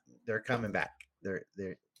yes, they're coming back. They're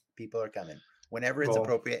people are coming whenever it's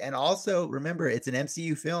appropriate. And also remember, it's an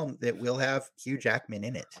MCU film that will have Hugh Jackman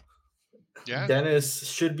in it. Yeah. Dennis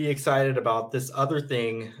should be excited about this other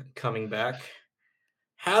thing coming back.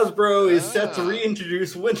 Hasbro is set to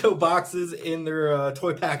reintroduce window boxes in their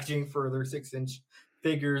toy packaging for their 6-inch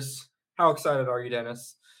figures. How excited are you,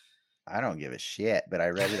 Dennis? I don't give a shit, but I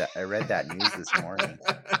read it. I read that news this morning.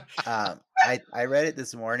 I read it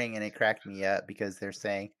this morning and it cracked me up because they're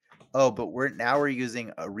saying, "Oh, but we're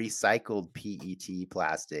using a recycled PET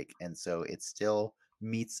plastic, and so it still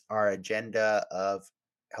meets our agenda of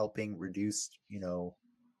helping reduce,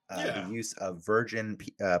 the use of virgin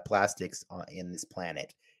plastics in this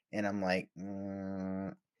planet." And I'm like,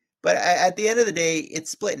 but at the end of the day, it's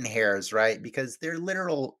splitting hairs, right? Because their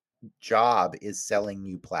literal job is selling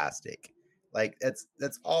new plastic. Like that's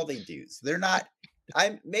all they do. So they're not.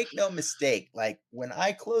 I make no mistake. Like when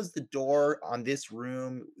I close the door on this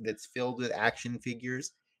room that's filled with action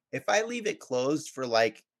figures, if I leave it closed for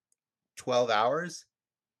like 12 hours,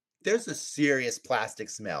 there's a serious plastic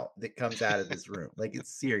smell that comes out of this room. Like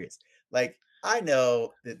it's serious. Like I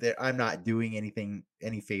know that I'm not doing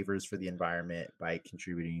any favors for the environment by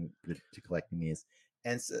contributing to collecting these,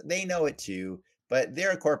 and so they know it too. But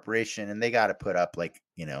they're a corporation, and they got to put up like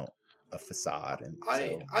a facade. And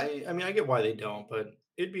I mean, I get why they don't, but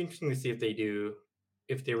it'd be interesting to see if they do,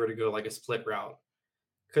 if they were to go like a split route.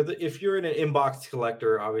 Because if you're an inbox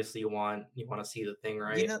collector, obviously you want to see the thing,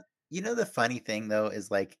 right? The funny thing though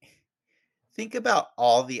is like, think about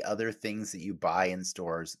all the other things that you buy in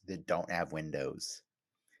stores that don't have windows.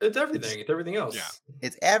 It's everything. It's everything else. Yeah.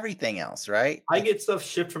 It's everything else, right? I get stuff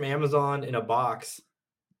shipped from Amazon in a box.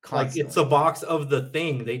 Constantly. Like it's a box of the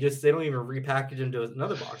thing. They don't even repackage into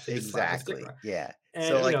another box. They exactly. Yeah. And,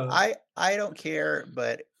 so like I don't care,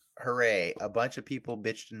 but hooray, a bunch of people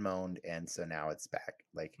bitched and moaned, and so now it's back.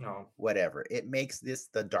 Like whatever. It makes this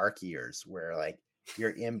the dark years where like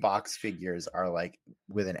your inbox figures are like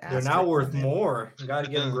with an asterisk. They're now worth more. You got to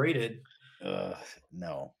get them graded.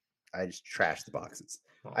 No, I just trash the boxes.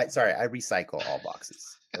 I recycle all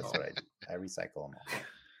boxes. That's what I do. I recycle them all.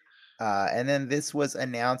 And then this was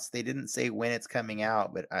announced. They didn't say when it's coming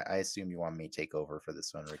out, but I assume you want me to take over for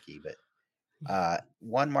this one, Ricky. But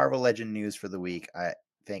one Marvel Legend news for the week.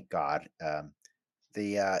 Thank God.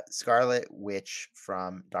 The Scarlet Witch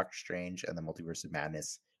from Doctor Strange and the Multiverse of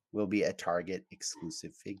Madness will be a Target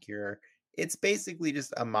exclusive figure. It's basically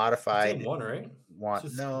just a modified same one, right?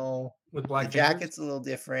 No, with black. The jacket's a little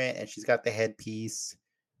different, and she's got the headpiece.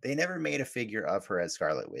 They never made a figure of her as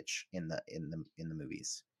Scarlet Witch in the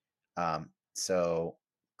movies. So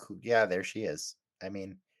yeah, there she is. I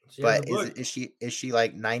mean, but is she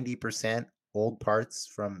like 90% old parts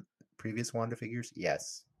from previous Wanda figures?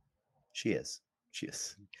 Yes, she is.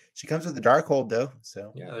 She comes with the Darkhold though,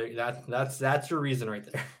 so yeah, that's your reason right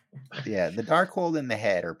there. Yeah, the Darkhold and the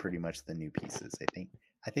head are pretty much the new pieces.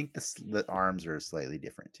 I think the arms are slightly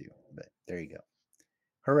different too, but there you go.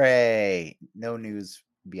 Hooray! No news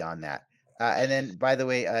beyond that. And then, by the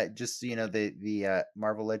way, just so you know, the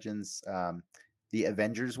Marvel Legends, the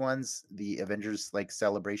Avengers ones, the Avengers like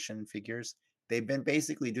celebration figures, they've been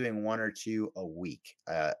basically doing 1 or 2 a week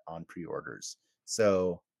on pre-orders.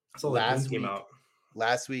 So last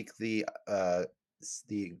week the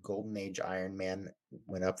Golden Age Iron Man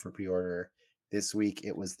went up for pre-order. This week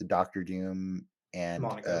it was the Doctor Doom and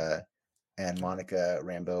Monica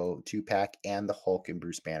Rambeau 2-pack and the Hulk and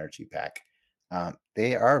Bruce Banner 2-pack.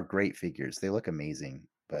 They are great figures. They look amazing,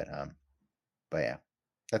 but yeah,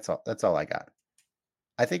 that's all I got.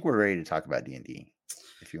 I think we're ready to talk about D&D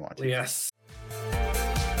if you want to. Yes.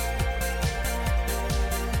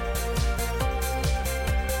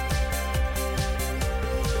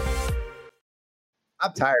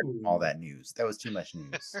 I'm tired of all that news. That was too much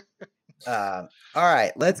news. All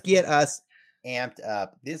right, let's get us amped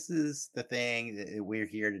up. This is the thing that we're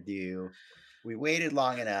here to do. We waited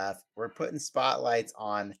long enough. We're putting spotlights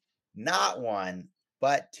on not 1,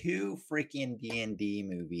 but 2 freaking D&D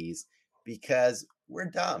movies because we're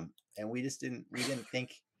dumb and we didn't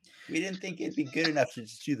think it'd be good enough to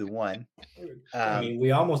just do the 1. I mean,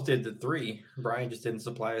 we almost did the 3. Brian just didn't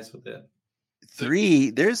supply us with it.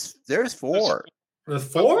 3? There's 4.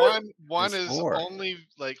 There's 4? One is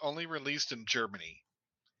only released in Germany.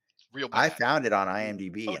 Real bad. I found it on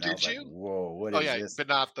IMDb. Oh, and did I was you? Like, whoa, what is this? But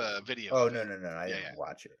not the video. Oh, no. I didn't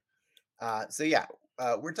watch it. So yeah,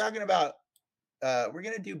 we're talking about, we're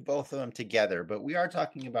going to do both of them together, but we are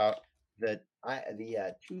talking about the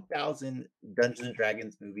 2000 Dungeons and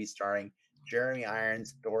Dragons movie starring Jeremy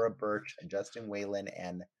Irons, Thora Birch, Justin Whalen,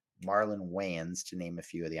 and Marlon Wayans, to name a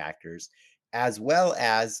few of the actors, as well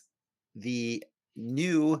as the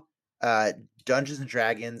new Dungeons and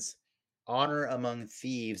Dragons Honor Among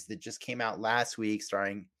Thieves that just came out last week,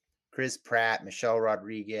 starring Chris Pratt, Michelle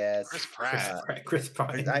Rodriguez, Chris Pratt. Chris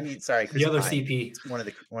Pine. I mean, sorry, Chris the other Pine. CP. One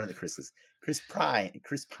of the Chris's. Chris Pine.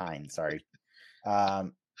 Sorry.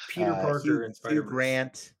 Peter Parker and Hugh Spider-Verse.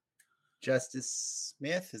 Grant, Justice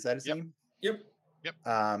Smith. Is that his name? Yep.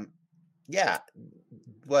 Yeah.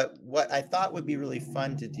 What I thought would be really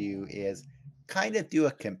fun to do is kind of do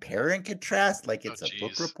a compare and contrast, like it's a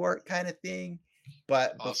book report kind of thing.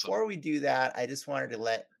 But before we do that, I just wanted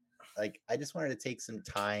to take some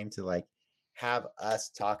time to have us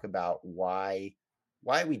talk about why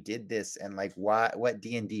we did this and what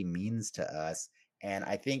D&D means to us. And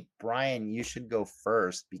I think, Brian, you should go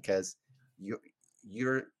first because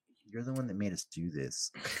you're the one that made us do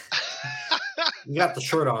this. You got the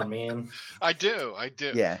shirt on, man. I do.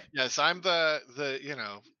 Yeah. Yes, I'm the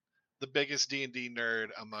biggest D&D nerd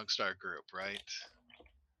amongst our group, right?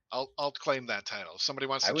 I'll claim that title. If somebody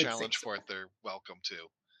wants to challenge for it, they're welcome to.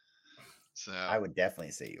 So I would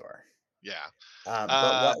definitely say you are. Yeah.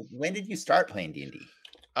 But when did you start playing D&D?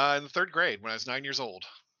 In the 3rd grade, when I was 9 years old.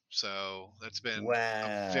 So that's been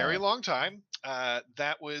a very long time.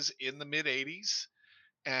 That was in the mid 80s.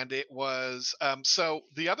 And it was so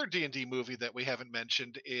the other D&D movie that we haven't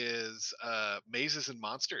mentioned is Mazes and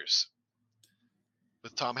Monsters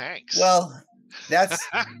with Tom Hanks. Well, that's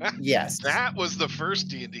yes. That was the first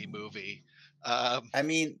D&D movie. I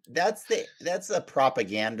mean, that's a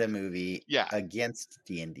propaganda movie against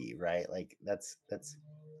D&D, right? Like that's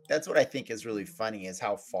what I think is really funny is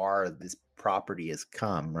how far this property has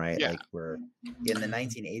come, right? Yeah. Like we're in the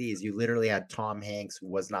 1980s, you literally had Tom Hanks, who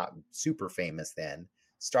was not super famous then,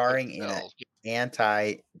 starring in an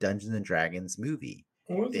anti Dungeons and Dragons movie.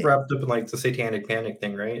 Well, it was wrapped up in the Satanic Panic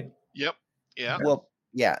thing, right? Yep. Yeah. Well,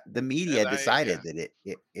 yeah, the media decided that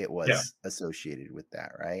it was associated with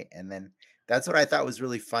that, right? And then that's what I thought was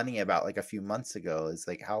really funny about a few months ago is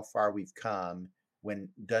how far we've come when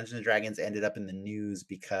Dungeons and Dragons ended up in the news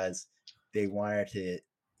because they wanted to,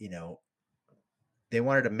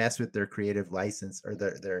 mess with their creative license or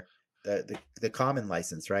the common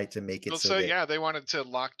license, right? To make it they wanted to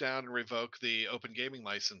lock down and revoke the open gaming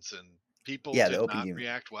license, and people did not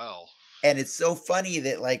react well. And it's so funny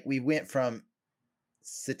that we went from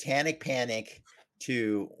Satanic Panic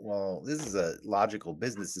to, well, this is a logical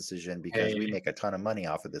business decision because we make a ton of money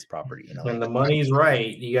off of this property. When the money's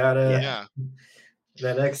right, you gotta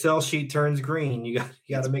that Excel sheet turns green. You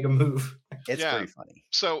gotta make a move. It's pretty funny.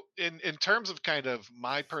 So in terms of kind of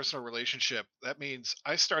my personal relationship, that means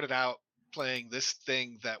I started out playing this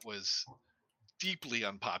thing that was deeply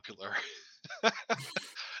unpopular.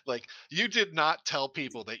 You did not tell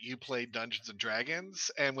people that you played Dungeons and Dragons,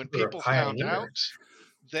 and when people found out,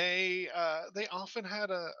 they often had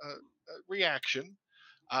a reaction.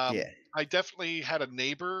 I definitely had a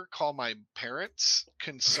neighbor call my parents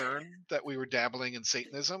concerned that we were dabbling in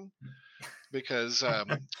Satanism because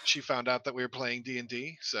she found out that we were playing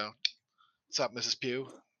D&D. So, what's up, Mrs. Pugh?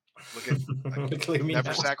 Look at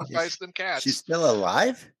never sacrifice them cats. She's still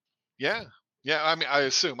alive? Yeah. Yeah, I mean, I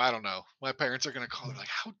assume. I don't know. My parents are going to call her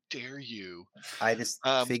how dare you? I just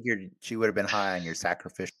figured she would have been high on your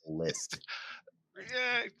sacrificial list.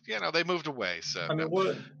 Yeah, they moved away. So I mean,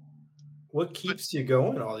 what keeps you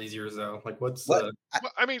going all these years, though? What's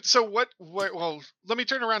I mean, so what? Well, let me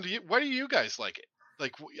turn around to you. Why do you guys like it?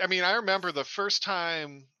 I mean, I remember the first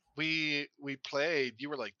time we played,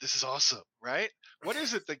 you were like, "This is awesome," right? What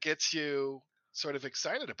is it that gets you sort of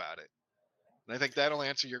excited about it? And I think that'll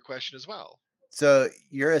answer your question as well. So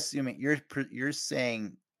you're assuming you're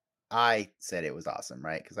saying I said it was awesome,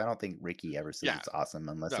 right? Because I don't think Ricky ever says it's awesome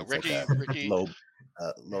unless it's Ricky,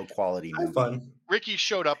 low quality movie. Fun. Ricky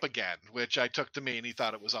showed up again, which I took to mean he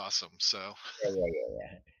thought it was awesome. So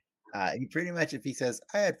he pretty much, if he says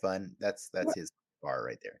I had fun, that's his bar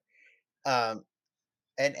right there.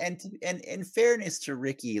 And in fairness to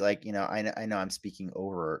Ricky, I know I'm speaking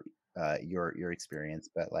over your experience,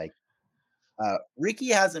 but Ricky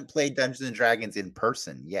hasn't played Dungeons and Dragons in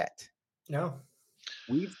person yet. No.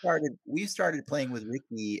 We've started playing with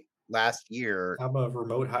Ricky last year. How about a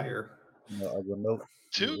remote hire? A remote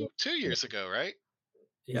 2 years ago, right?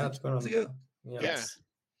 Yeah, it's been ago. Yes.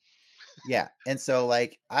 Yeah. And so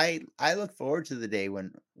I look forward to the day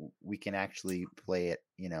when we can actually play it,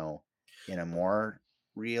 in a more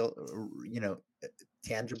real,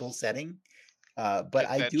 tangible setting. But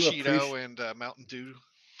I do Cheeto and Mountain Dew.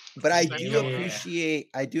 But I Same do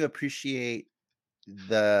here. appreciate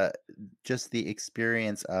the just the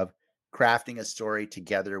experience of crafting a story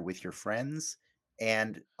together with your friends,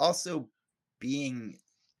 and also being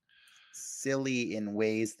silly in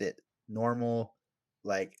ways that normal,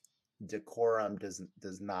 like, decorum does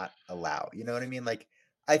not allow. You know what I mean? Like,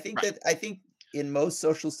 Right. I think in most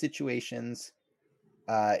social situations,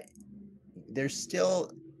 uh there's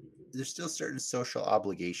still certain social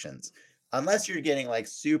obligations, unless you're getting like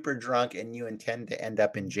super drunk and you intend to end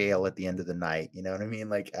up in jail at the end of the night. You know what I mean?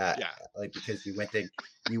 Yeah. Like because you went to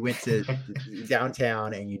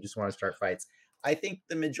downtown and you just want to start fights. I think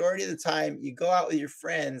the majority of the time you go out with your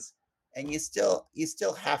friends, and you still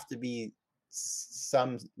have to be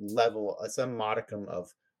some level, some modicum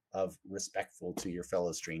of respectful to your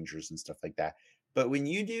fellow strangers and stuff like that. But when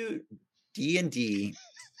you do D&D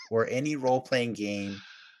or any role-playing game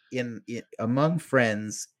in among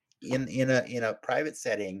friends in a private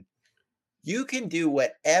setting, you can do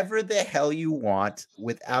whatever the hell you want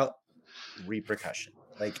without repercussion.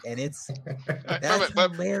 Like, and that's But A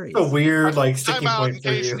hilarious. weird like time sticking out in point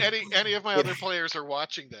for case you. any of my Im- other players are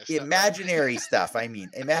watching this. Imaginary stuff. I mean,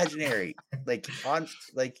 imaginary, like on,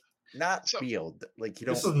 like not So real. Like you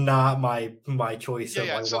This don't. is not my choice yeah, of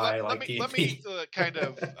yeah. like So why I let like me D&D. kind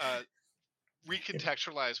of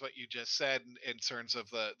recontextualize what you just said in terms of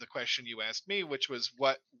the question you asked me, which was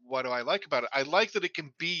what do I like about it? I like that it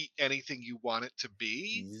can be anything you want it to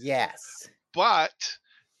be, Yes. but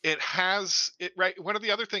it has it right. One of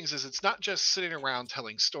the other things is it's not just sitting around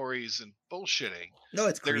telling stories and bullshitting. No,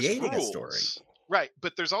 it's There's creating a story. rules, right?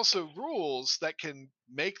 But there's also rules that can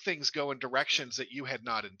make things go in directions that you had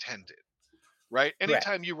not intended, right? Correct.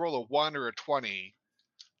 Anytime you roll a 1 or a 20,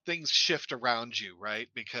 things shift around you, right?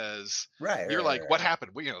 Because Right. you're Right. like, Right. what Right.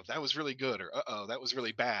 happened? Well, that was really good, or that was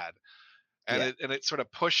really bad. And Yeah. it sort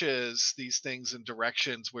of pushes these things in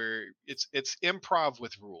directions where it's improv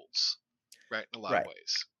with rules, right? In a lot of Right.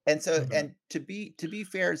 ways. And so, Mhm. and to be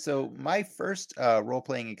fair, so my first role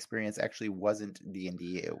playing experience actually wasn't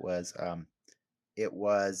D&D. It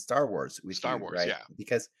was Star Wars with Star you, Wars, right? yeah.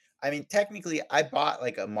 Because I mean, technically, I bought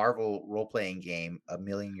like a Marvel role playing game a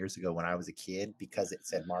million years ago when I was a kid because it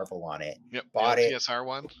said Marvel on it. Yep, the Bought old it, TSR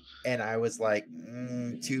one. and I was like,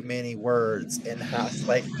 too many words, and I was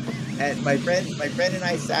like, and my friend and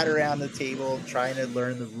I sat around the table trying to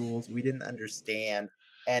learn the rules. We didn't understand,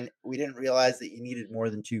 and we didn't realize that you needed more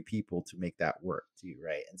than two people to make that work too,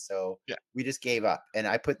 right? And so Yeah. we just gave up, and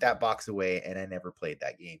I put that box away, and I never played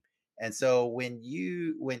that game. And so when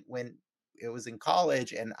it was in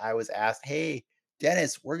college, and I was asked, "Hey,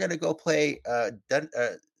 Dennis, we're gonna go play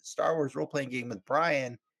Star Wars role playing game with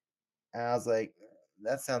Brian," and I was like,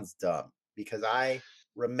 that sounds dumb, because I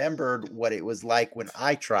remembered what it was like when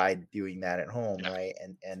I tried doing that at home, Yeah. right?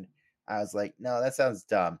 And I was like, no, that sounds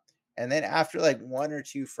dumb. And then after like one or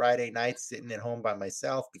two Friday nights sitting at home by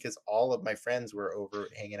myself, because all of my friends were over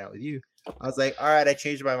hanging out with you, I was like, all right, I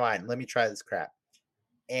changed my mind. Let me try this crap.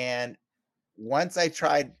 And once I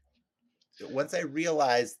tried, once I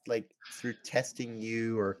realized, like through testing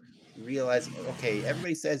you or realizing, okay,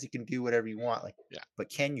 everybody says you can do whatever you want, like, Yeah. but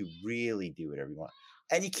can you really do whatever you want?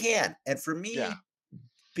 And you can. And for Yeah. me,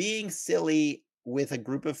 being silly with a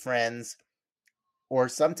group of friends, or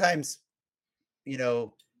sometimes,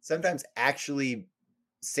 sometimes actually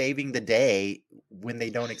saving the day when they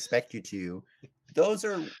don't expect you to, those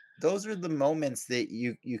are the moments that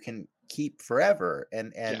you can keep forever.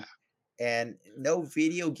 Yeah. And no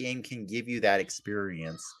video game can give you that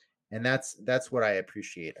experience. And that's what I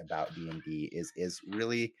appreciate about D&D is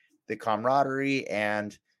really the camaraderie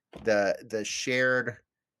and the shared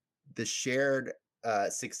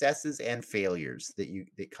successes and failures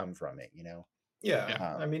that come from it, Yeah,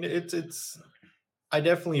 Yeah. I mean it's I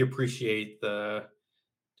definitely appreciate I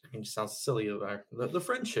mean, it sounds silly, the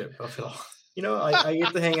friendship of it all. I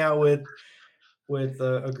get to hang out with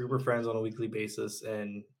a group of friends on a weekly basis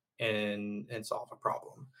and solve a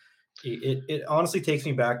problem. It honestly takes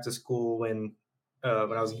me back to school when I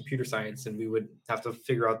was in computer science and we would have to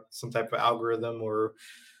figure out some type of algorithm or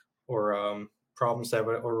problem set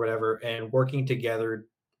or whatever, and working together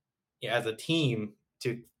as a team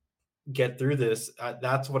to get through this.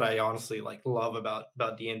 That's what I honestly like love about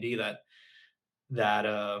D&D, that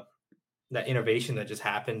that innovation that just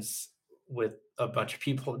happens with a bunch of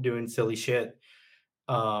people doing silly shit.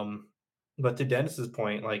 But to Dennis's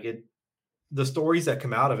point, like the stories that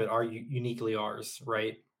come out of it are uniquely ours,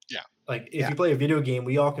 right? Yeah. Like if Yeah. you play a video game,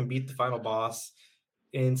 we all can beat the final boss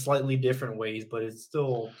in slightly different ways, but it's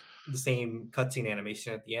still the same cutscene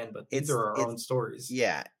animation at the end. But these are our own stories.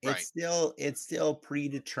 Yeah, Right. it's still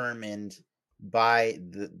predetermined by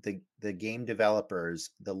the game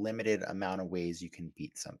developers the limited amount of ways you can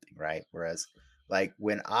beat something, right? Whereas like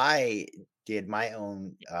when I did my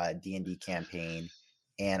own D&D campaign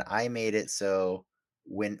and I made it so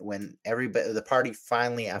when everybody the party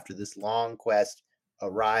finally after this long quest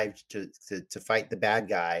arrived to fight the bad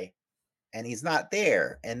guy and he's not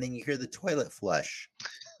there and then you hear the toilet flush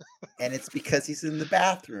and it's because he's in the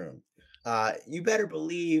bathroom. You better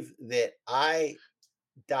believe that I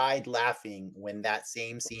died laughing when that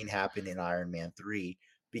same scene happened in Iron Man 3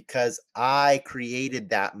 because I created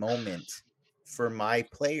that moment for my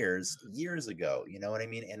players years ago. You know what I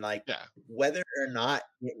mean? And like Yeah. whether or not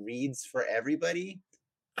it reads for everybody,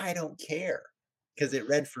 I don't care because it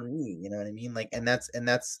read for me. You know what I mean? Like, and that's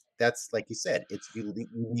like you said, it's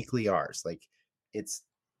uniquely ours. Like, it's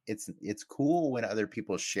it's cool when other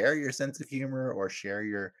people share your sense of humor or share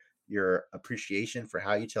your appreciation for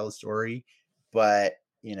how you tell a story, but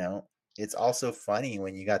you know, it's also funny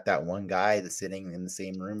when you got that one guy that's sitting in the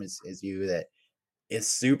same room as you that is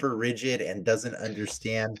super rigid and doesn't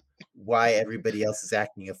understand why everybody else is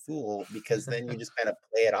acting a fool because then you just kind of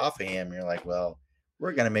play it off of him. You're like, well,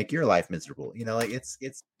 we're gonna make your life miserable. You know, like it's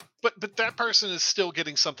But that person is still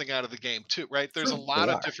getting something out of the game too, right? There's a true. lot They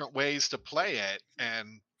of are. different ways to play it,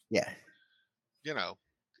 and Yeah, you know,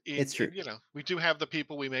 it's true. you know, we do have the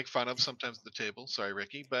people we make fun of sometimes at the table. Sorry,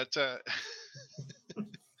 Ricky, but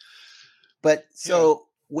But you know, so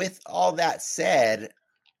with all that said,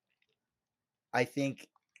 I think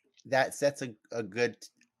that sets a good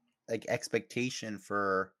like expectation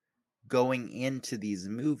for going into these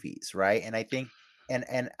movies, right? And I think and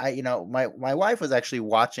I you know my wife was actually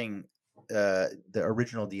watching the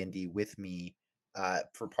original D&D with me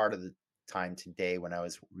for part of the time today when I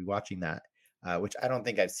was rewatching that, which I don't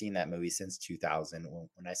think I've seen that movie since 2000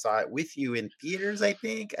 when I saw it with you in theaters. I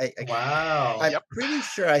think Wow. I'm yep. pretty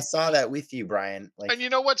sure I saw that with you, Brian. Like And you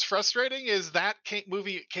know what's frustrating is that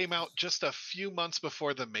movie came out just a few months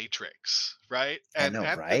before The Matrix, right? I And know,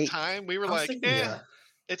 at the right? time, we were I was like, thinking, yeah,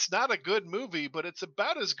 it's not a good movie, but it's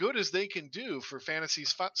about as good as they can do for fantasy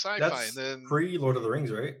sci-fi. And that's then, pre Lord of the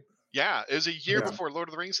Rings, right? yeah, it was a year Yeah. before Lord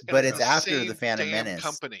of the Rings, and But it's it's the Yeah. after the same Phantom damn Menace.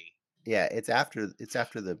 company. Yeah, it's after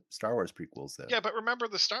the Star Wars prequels though. Yeah, but remember,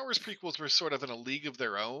 the Star Wars prequels were sort of in a league of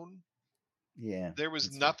their own. Yeah, There was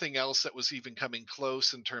that's fair. nothing else that was even coming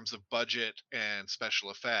close in terms of budget and special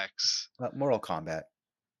effects. Mortal Kombat.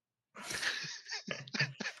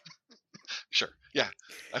 Sure, yeah,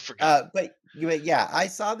 I forgot. But yeah, I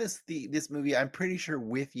saw this movie. I'm pretty sure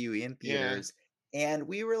with you in Yeah, theaters, and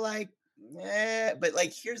we were like, eh. But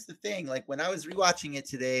like, here's the thing: like when I was rewatching it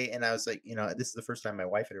today, and I was like, you know, this is the first time my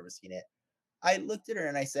wife had ever seen it. I looked at her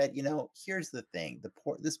and I said, you know, here's the thing: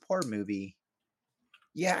 this poor movie.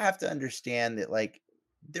 You have to understand that like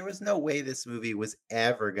there was no way this movie was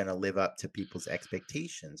ever going to live up to people's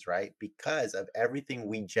expectations, right? Because of everything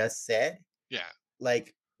we just said. yeah,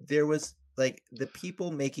 Like there was like the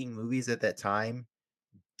people making movies at that time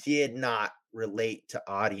did not relate to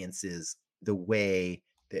audiences the way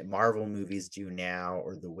that Marvel movies do now,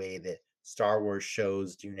 or the way that Star Wars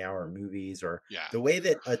shows do now, or movies, or yeah. the way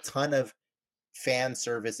that a ton of fan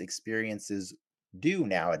service experiences do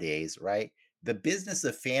nowadays, right? The business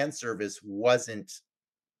of fan service wasn't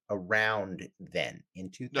around then.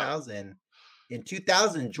 In No,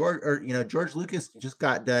 2000, George Lucas just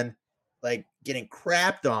got done like getting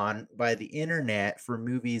crapped on by the internet for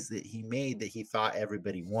movies that he made that he thought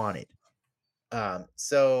everybody wanted.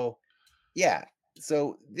 So yeah,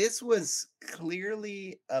 so this was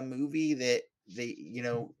clearly a movie that they, you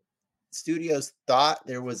know, studios thought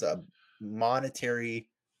there was a monetary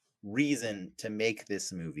reason to make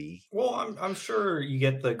this movie. Well, I'm sure you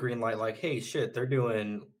get the green light, like, hey, shit, they're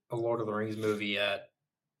doing a Lord of the Rings movie at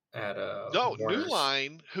no. New Warner's.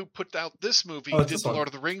 Line, who put out this movie, Oh, it's did this the one. Lord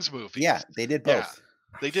of the Rings movies. Yeah, they did Yeah, both.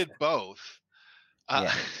 they did both.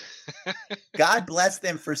 Yeah. God bless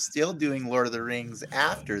them for still doing Lord of the Rings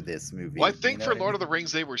after this movie. Well, I You think know for what I Lord mean? of the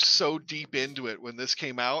Rings, they were so deep into it when this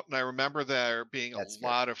came out, and I remember there being That's a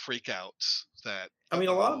fair. lot of freakouts that. I mean,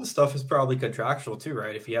 a lot of the stuff is probably contractual too,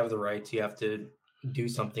 right? If you have the rights, you have to do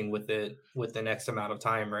something with it within X amount of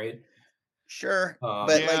time, right? Sure,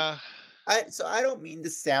 but like Yeah, I don't mean to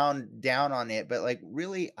sound down on it, but like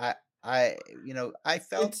really I you know, I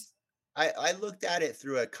felt It's I looked at it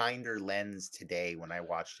through a kinder lens today when I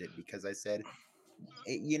watched it because I said,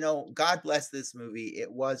 you know, God bless this movie.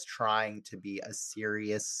 It was trying to be a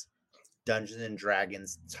serious Dungeons and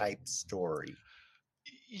Dragons type story.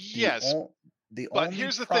 The yes, o- the but only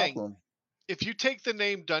here's the thing. problem, If you take the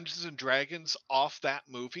name Dungeons and Dragons off that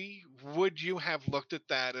movie, would you have looked at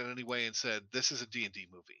that in any way and said, this is a D&D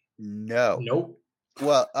movie? no. nope.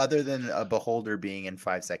 Well, other than a beholder being in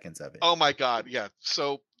 5 seconds of it. Oh my god, yeah,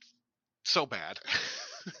 so bad.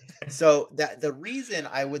 So that the reason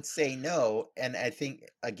I would say no, and I think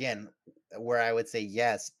again where I would say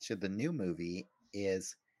yes to the new movie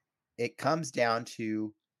is it comes down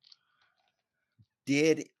to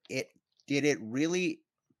did it really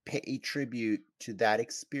pay tribute to that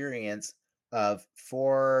experience of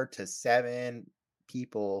 4 to 7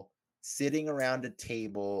 people sitting around a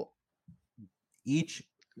table, each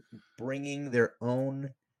bringing their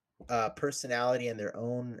own personality and their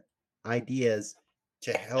own ideas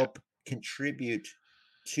to help contribute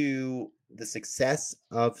to the success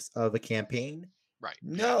of a campaign? Right.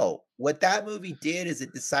 No. What that movie did is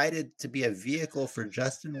it decided to be a vehicle for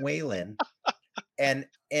Justin Whalen. And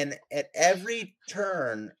at every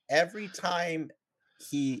turn, every time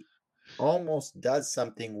he almost does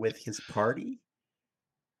something with his party,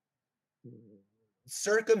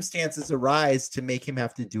 circumstances arise to make him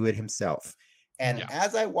have to do it himself. And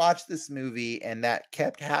as I watched this movie and that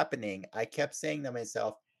kept happening, I kept saying to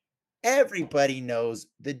myself, everybody knows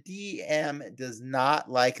the DM does not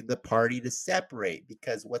like the party to separate,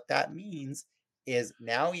 because what that means is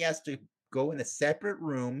now he has to go in a separate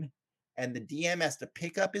room and the DM has to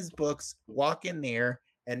pick up his books, walk in there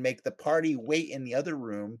and make the party wait in the other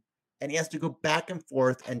room. And he has to go back and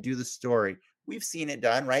forth and do the story. We've seen it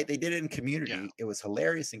done, right? They did it in Community. Yeah. It was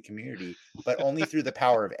hilarious in Community, but only through the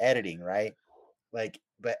power of editing, right? Like,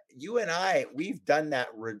 but you and I, we've done that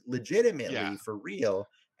legitimately for real.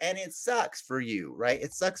 And it sucks for you, right?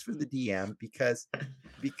 It sucks for the DM because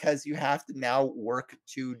you have to now work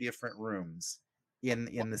 2 different rooms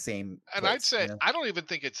in the same And place, I'd say you know? I don't even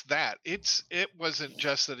think it's that. It wasn't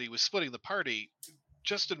just that he was splitting the party.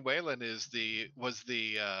 Justin Whalen was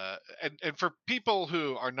the and for people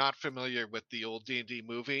who are not familiar with the old D&D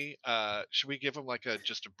movie, should we give them like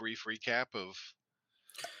just a brief recap of?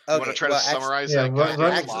 You want to try to summarize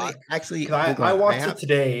that? Actually, I watched it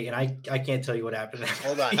today, and I can't tell you what happened.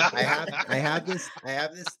 Hold on, I have this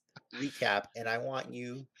recap, and I want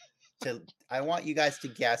you guys to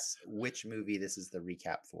guess which movie this is the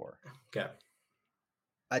recap for. Okay.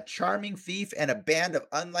 A charming thief and a band of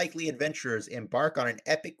unlikely adventurers embark on an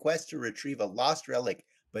epic quest to retrieve a lost relic,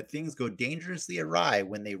 but things go dangerously awry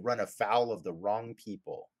when they run afoul of the wrong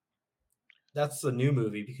people. That's the new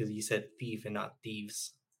movie because you said thief and not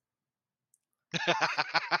thieves.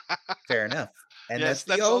 Fair enough. And yes,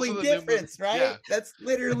 that's the only difference, right? Yeah. That's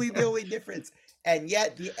literally the only difference. And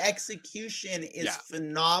yet the execution is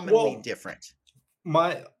phenomenally different.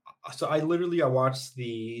 So I watched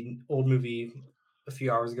the old movie a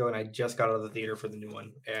few hours ago, and I just got out of the theater for the new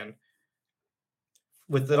one. And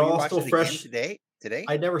with it all still fresh today?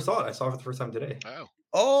 I never saw it. I saw it for the first time today.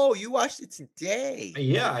 Oh, you watched it today?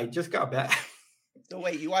 Yeah, I just got back. So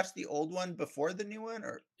wait, you watched the old one before the new one,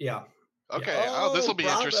 or? Yeah. Okay. Oh, this will be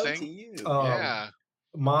interesting. Yeah.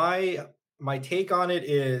 My take on it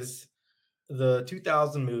is the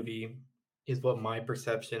 2000 movie is what my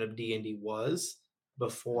perception of D&D was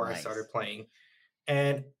before I started playing.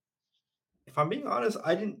 And if I'm being honest,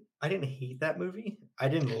 I didn't hate that movie. I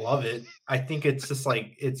didn't love it. I think it's just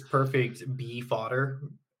like it's perfect B fodder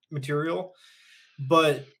material.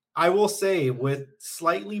 But I will say with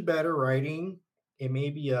slightly better writing, it may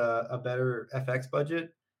be a better FX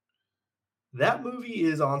budget. That movie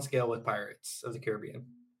is on scale with Pirates of the Caribbean.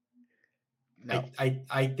 No.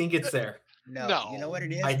 I think it's there. No, you know what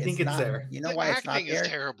it is? I think it's there. You know why it's not there? Is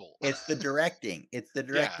terrible. It's the directing.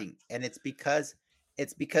 And it's because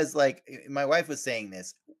like my wife was saying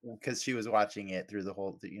this because she was watching it through the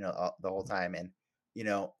whole time, and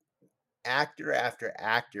actor after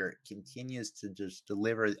actor continues to just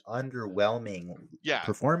deliver underwhelming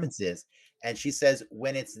performances. And she says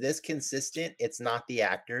when it's this consistent, it's not the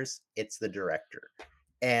actors, it's the director.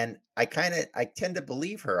 And I tend to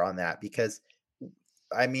believe her on that, because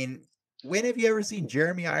I mean, when have you ever seen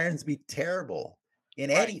Jeremy Irons be terrible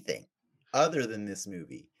in anything other than this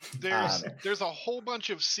movie? There's a whole bunch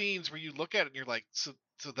of scenes where you look at it and you're like, so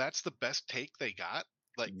that's the best take they got?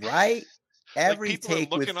 Like, right? Every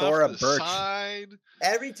take with Thora Birch.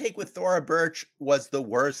 Every take with Thora Birch was the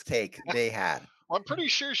worst take they had. Well, I'm pretty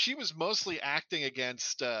sure she was mostly acting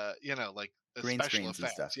against like green special screens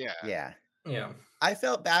effects. And stuff. Yeah. I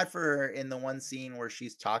felt bad for her in the one scene where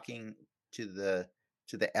she's talking to the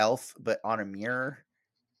elf, but on a mirror.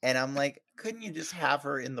 And I'm like, couldn't you just have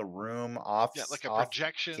her in the room off like a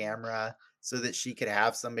projection camera so that she could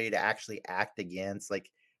have somebody to actually act against? Like,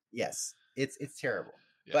 yes, it's terrible.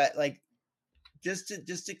 Yeah. But like, just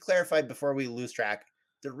to clarify before we lose track,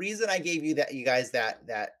 the reason I gave you that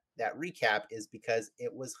recap is because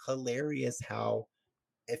it was hilarious how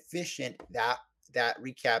efficient that that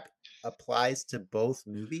recap applies to both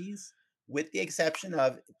movies, with the exception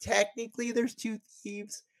of technically there's two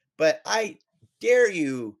thieves, but I dare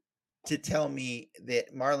you to tell me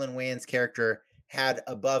that Marlon Wayans' character had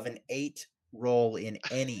above an 8 roll in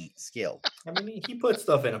any skill. I mean, he put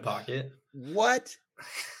stuff in a pocket. What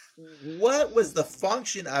was the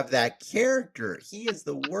function of that character? He is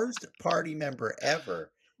the worst party member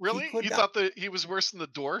ever. Really? You thought that he was worse than the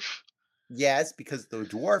dwarf? Yes, because the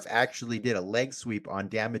dwarf actually did a leg sweep on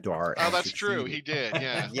Damodar. Oh, that's true. He did,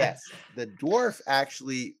 yeah. Yes, the dwarf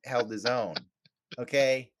actually held his own.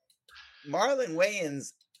 Okay, Marlon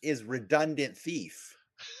Wayans is redundant thief.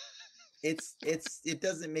 It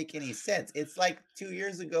doesn't make any sense. It's like 2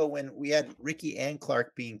 years ago when we had Ricky and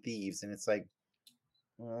Clark being thieves, and it's like,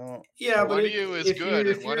 well, yeah, one of you is good,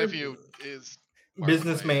 and one of you is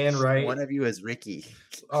businessman, right? One of you is Ricky.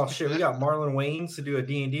 Oh shit, we got Marlon Wayans to do a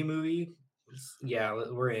D&D movie. Yeah,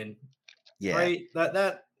 we're in. Yeah, right.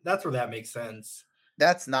 That's where that makes sense.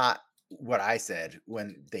 That's not what I said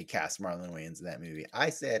when they cast Marlon Wayans in that movie. I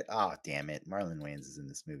said, "Oh, damn it, Marlon Wayans is in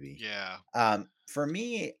this movie." Yeah. For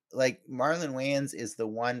me, like Marlon Wayans is the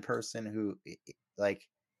one person who, like,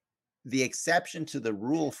 the exception to the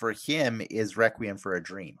rule for him is Requiem for a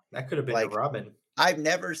Dream. That could have been like, Robin. I've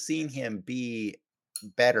never seen him be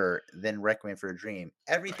better than Requiem for a Dream.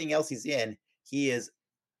 Everything else he's in, he is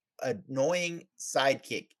annoying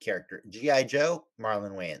sidekick character. G.I. Joe,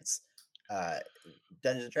 Marlon Wayans.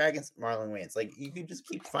 Dungeons and Dragons, Marlon Wayans. Like, you can just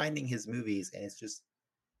keep finding his movies, and it's just.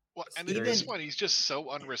 Well, and in this one, he's just so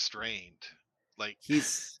unrestrained. Like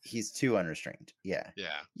he's too unrestrained. Yeah.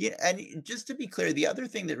 And just to be clear, the other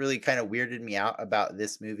thing that really kind of weirded me out about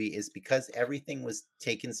this movie is because everything was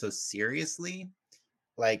taken so seriously.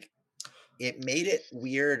 Like, it made it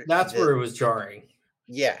weird. That's where it was jarring.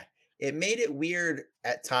 Yeah, it made it weird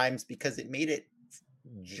at times because it made it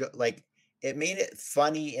it made it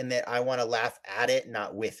funny in that I want to laugh at it,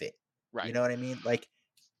 not with it. Right. You know what I mean? Like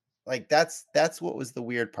that's what was the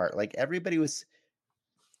weird part. Like,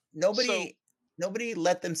 nobody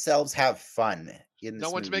let themselves have fun in this. No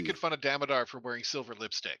one's movie. making fun of Damodar for wearing silver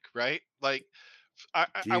lipstick, right? Like,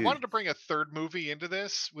 I wanted to bring a third movie into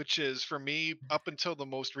this, which is, for me, up until the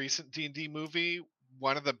most recent D&D movie,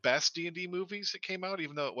 one of the best D&D movies that came out,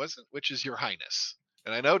 even though it wasn't, which is Your Highness.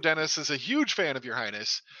 And I know Dennis is a huge fan of Your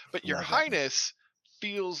Highness, but Your Highness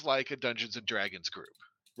feels like a Dungeons and Dragons group,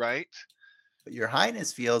 right? But Your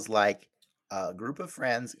Highness feels like a group of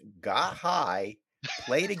friends got high,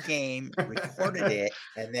 played a game, recorded it,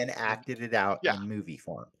 and then acted it out in movie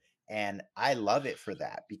form. And I love it for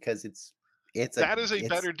that, because it's a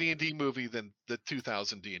better D&D movie than the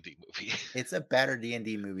 2000 D&D movie. It's a better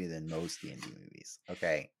D&D movie than most D&D movies.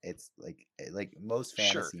 Okay, it's like most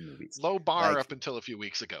fantasy movies. Low bar up until a few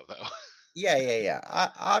weeks ago, though. Yeah.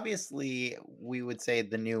 Obviously, we would say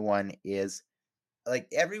the new one is, like,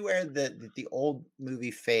 everywhere the old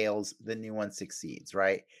movie fails, the new one succeeds,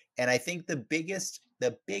 right? And I think the biggest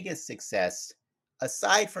success,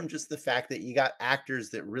 aside from just the fact that you got actors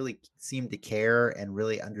that really seemed to care and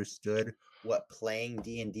really understood what playing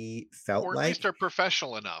D&D felt like, or at least are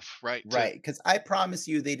professional enough, right? Right, because I promise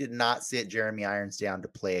you, they did not sit Jeremy Irons down to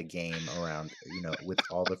play a game around, with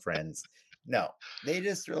all the friends. No, they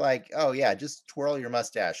just were like, "Oh yeah, just twirl your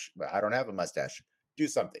mustache." But I don't have a mustache. Do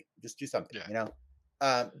something. Just do something.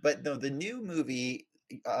 But no, the new movie,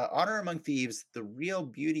 Honor Among Thieves, the real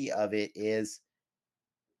beauty of it is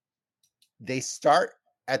they start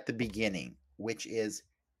at the beginning, which is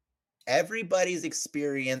everybody's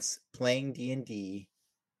experience playing D&D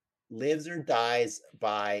lives or dies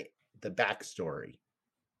by the backstory.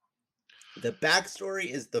 The backstory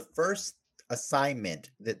is the first assignment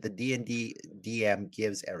that the D&D DM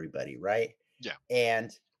gives everybody, right? Yeah.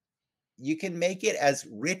 And you can make it as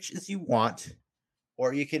rich as you want,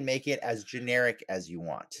 or you can make it as generic as you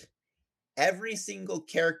want. Every single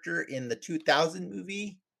character in the 2000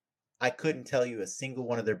 movie, I couldn't tell you a single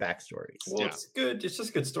one of their backstories. Well, it's good. It's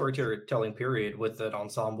just good storytelling, period, with an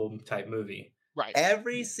ensemble type movie. Right.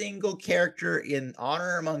 Every single character in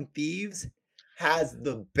Honor Among Thieves has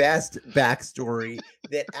the best backstory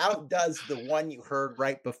that outdoes the one you heard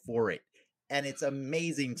right before it. And it's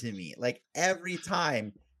amazing to me. Like, every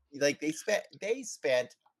time, like, they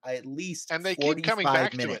spent at least, and they keep coming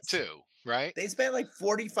back minutes to it too, right? They spent like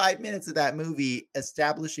 45 minutes of that movie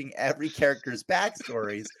establishing every character's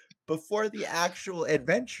backstories before the actual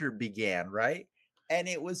adventure began, right? And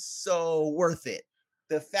it was so worth it.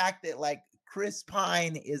 The fact that, like, Chris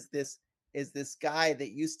Pine is this guy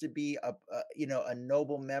that used to be a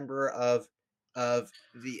noble member of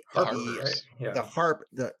the Harp, right? the Harp,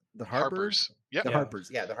 the The Harpers? Yep. The Yeah. Harpers.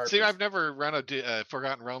 Yeah, the Harpers. See, I've never run a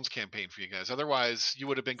Forgotten Realms campaign for you guys. Otherwise, you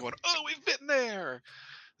would have been going, "Oh, we've been there."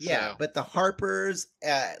 Yeah, So, but the Harpers,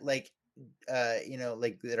 like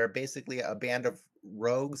that are basically a band of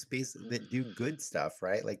rogues, that do good stuff,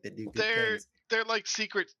 right? Like that do good things. they're like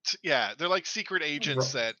secret. Yeah, they're like secret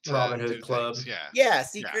agents that Robin Hood do Club. things. Yeah. Yeah,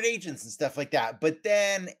 secret agents and stuff like that. But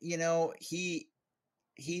then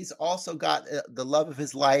he's also got the love of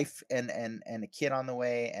his life and a kid on the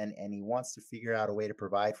way, and he wants to figure out a way to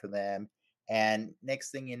provide for them. And next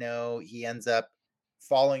thing you know, he ends up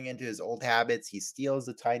falling into his old habits. He steals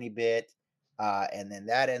a tiny bit, and then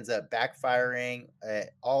that ends up backfiring,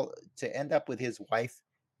 all to end up with his wife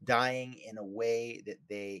dying in a way that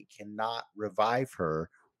they cannot revive her.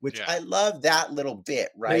 Which I love that little bit,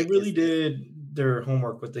 right? They really did their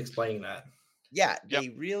homework with explaining that. Yeah, they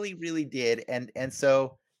really, really did, and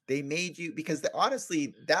so they made you, because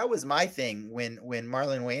honestly, that was my thing when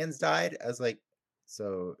Marlon Wayans died. I was like,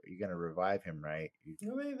 so you're gonna revive him, right?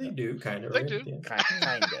 They do kind of. They right? do. Yeah.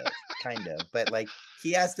 kind of, but like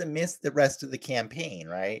he has to miss the rest of the campaign,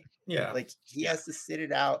 right? Yeah, like he has to sit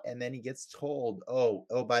it out, and then he gets told, oh,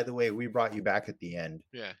 by the way, we brought you back at the end.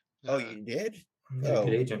 Yeah. Oh, you did?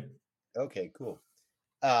 Good agent. Okay, cool.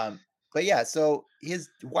 But yeah, so his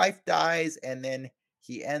wife dies, and then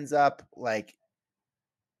he ends up like,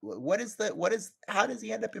 how does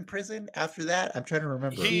he end up in prison after that? I'm trying to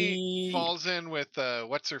remember. He falls in with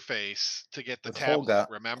what's her face to get the With tablet. Holga.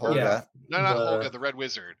 Remember? Holga. No, not Holga, the Red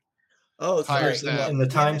Wizard. Oh, sorry. Hires them. In the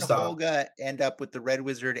time and stop. Holga end up with the Red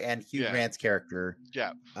Wizard and Hugh Grant's character.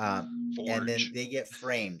 Yeah. And then they get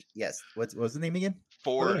framed. Yes. What's the name again?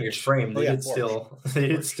 Forge. It's framed. They did still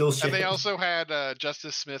shit. And they also had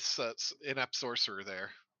Justice Smith's inept sorcerer there.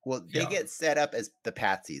 Well, they get set up as the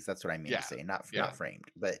patsies. That's what I mean to say. Not framed,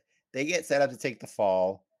 but they get set up to take the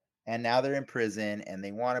fall, and now they're in prison and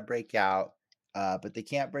they want to break out, but they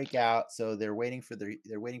can't break out. So they're waiting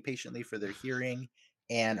patiently for their hearing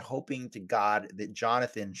and hoping to God that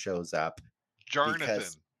Jonathan shows up.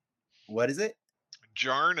 Jarnathan. What is it?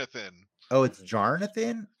 Jarnathan. Oh, it's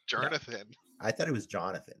Jarnathan? Jarnathan. No. I thought it was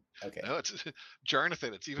Jonathan. Okay. No, it's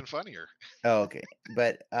Jarnathan. It's even funnier. Oh, okay.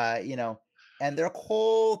 But, and their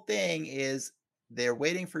whole thing is they're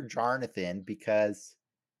waiting for Jarnathan because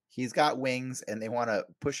he's got wings and they want to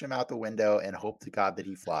push him out the window and hope to God that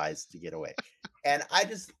he flies to get away. And I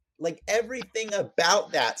just like everything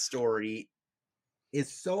about that story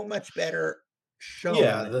is so much better shown.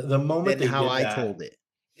 Yeah, the moment than how I told it.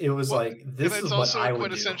 It was like, this is what I would do. It's also a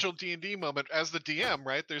quintessential D&D moment. As the DM,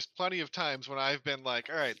 right, there's plenty of times when I've been like,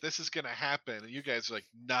 all right, this is going to happen. And you guys are like,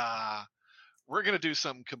 nah, we're going to do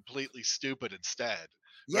something completely stupid instead.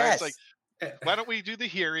 Yes. Right? It's like, why don't we do the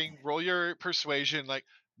hearing, roll your persuasion? Like,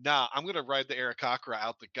 nah, I'm going to ride the Aarakocra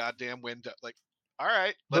out the goddamn window. Like, all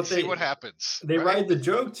right, let's see what happens. They ride the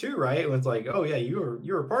joke too, right? It was like, oh yeah, you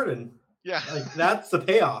were pardoned. Yeah, like that's the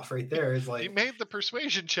payoff right there. It's like he made the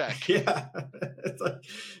persuasion check. Yeah, it's like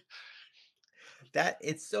that.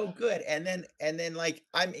 It's so good, and then like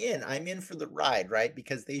I'm in for the ride, right?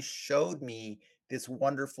 Because they showed me this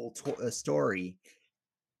wonderful story,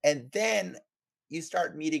 and then you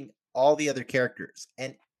start meeting all the other characters,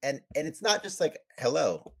 and it's not just like,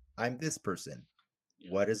 hello, I'm this person.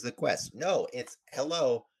 What is the quest? No, it's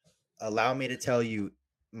hello, allow me to tell you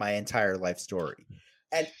my entire life story.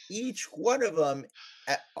 And each one of them,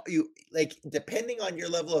 you like, depending on your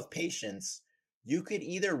level of patience, you could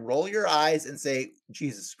either roll your eyes and say,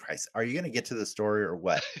 Jesus Christ, are you going to get to the story or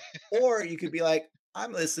what? Or you could be like,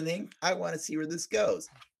 I'm listening. I want to see where this goes.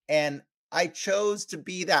 And I chose to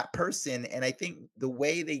be that person. And I think the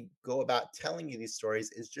way they go about telling you these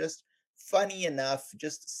stories is just funny enough,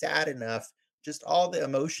 just sad enough, just all the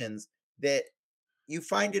emotions that you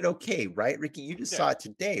find it okay, right? Ricky, you just saw it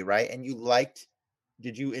today, right? And you liked.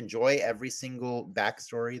 Did you enjoy every single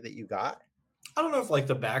backstory that you got? I don't know if like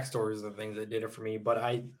the backstories are the things that did it for me, but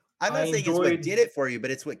I'm not saying it's what did it for you, but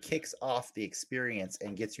it's what kicks off the experience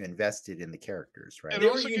and gets you invested in the characters, right? And it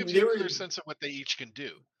also gives you a clear sense of what they each can do.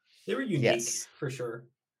 They were unique for sure.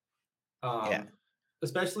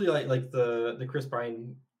 Especially like the Chris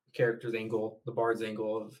Pine character's angle, the Bard's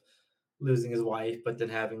angle of losing his wife, but then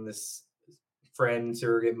having this friend,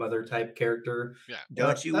 surrogate mother type character. Yeah.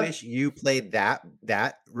 Don't you wish you played that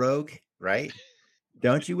rogue, right?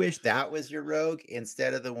 Don't you wish that was your rogue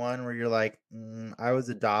instead of the one where you're like, I was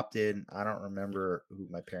adopted. I don't remember who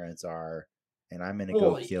my parents are, and I'm gonna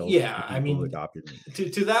go kill the people who adopted me.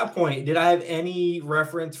 To that point, did I have any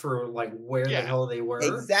reference for like where the hell they were?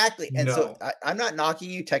 Exactly. And so I'm not knocking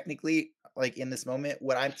you technically, like in this moment.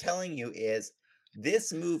 What I'm telling you is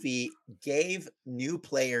this movie gave new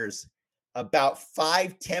players about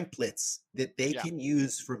 5 templates that they Yeah. can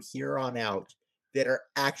use from here on out that are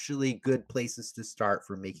actually good places to start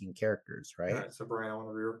for making characters, All right? right, so Brian, I want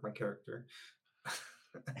to rework my character.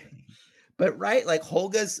 But right, like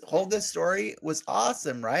Holga's story was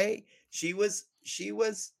awesome, right? She's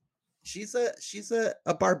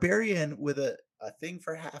a barbarian with a thing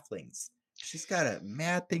for halflings. She's got a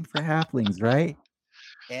mad thing for halflings, right?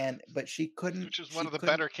 But she Which is one of the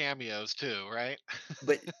couldn't better cameos too, right?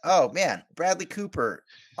 but oh man, Bradley Cooper,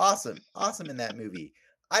 awesome in that movie.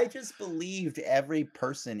 I just believed every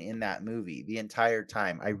person in that movie the entire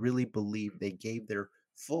time. I really believed they gave their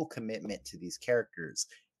full commitment to these characters.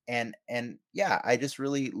 And yeah, I just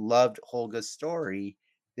really loved Holga's story.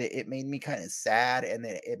 That it made me kind of sad, and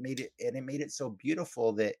that it made it so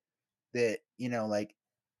beautiful that like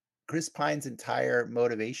Chris Pine's entire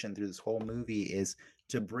motivation through this whole movie is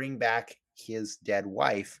to bring back his dead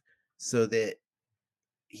wife, so that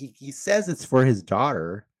he says it's for his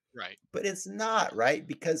daughter, Right. but it's not, right?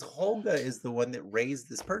 Because Holga is the one that raised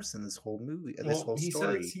this person, this whole movie, this whole he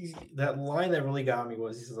story. says that line that really got me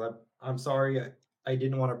was he says, "I'm sorry, I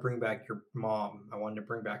didn't want to bring back your mom. I wanted to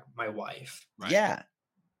bring back my wife." Right. Yeah,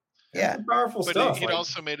 That's some powerful But stuff. he'd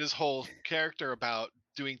also made his whole character about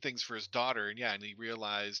doing things for his daughter, and he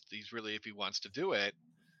realized he's really, if he wants to do it,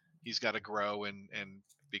 he's got to grow and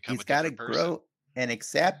become he's a got to different person. grow and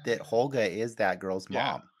accept that Holga is that girl's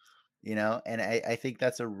Yeah. mom. And I think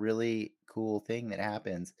that's a really cool thing that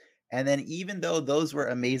happens. And then even though those were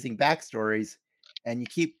amazing backstories, and you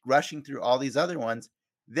keep rushing through all these other ones,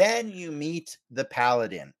 then you meet the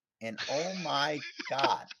Paladin, and oh my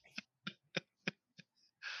god,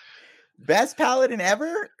 best Paladin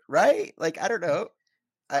ever, right? Like I don't know,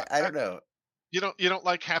 I don't know. You don't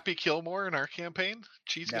like Happy Gilmore in our campaign?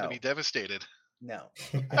 She's going to No. be devastated. No,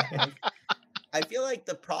 I feel like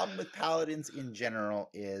the problem with Paladins in general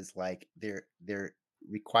is like they're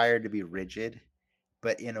required to be rigid,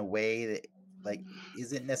 but in a way that like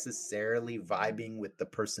isn't necessarily vibing with the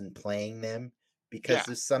person playing them, because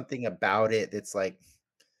there's something about it that's like,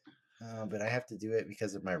 oh, but I have to do it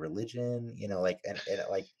because of my religion, like and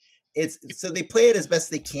like it's so they play it as best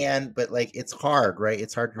they can, but like it's hard, right?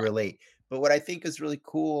 It's hard to relate. But what I think is really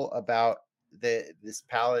cool about this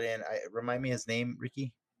Paladin, remind me his name,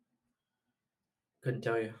 Ricky. Couldn't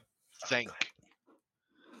tell you. Xenk.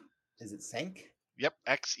 Is it Xenk? Yep,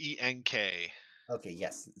 Xenk. Okay,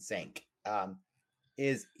 yes, Xenk.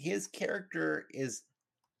 Is his character is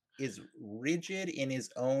rigid in his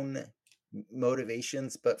own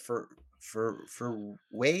motivations, but for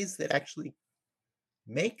ways that actually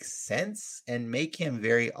make sense and make him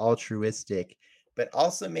very altruistic, but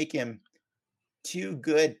also make him too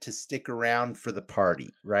good to stick around for the party,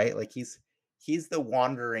 right? Like he's the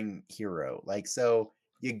wandering hero. Like, so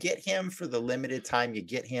you get him for the limited time you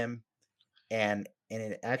get him, and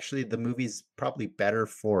it actually, the movie's probably better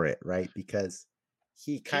for it, right? Because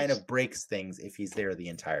he kind of breaks things if he's there the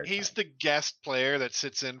entire time. He's the guest player that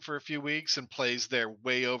sits in for a few weeks and plays their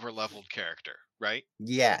way over leveled character, right?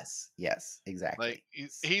 Yes, exactly. Like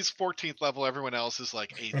he's 14th level, everyone else is like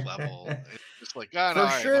 8th level. It's just like, oh, For no, all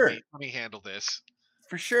right, sure. let me handle this.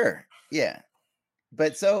 For sure. Yeah.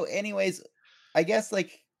 But so anyways, I guess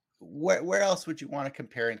like where else would you want to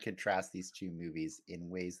compare and contrast these two movies in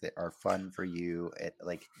ways that are fun for you?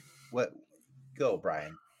 Like what go,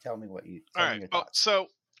 Brian. Tell me what you All right. your Well, thoughts. so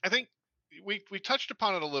I think we touched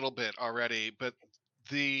upon it a little bit already, but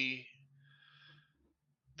the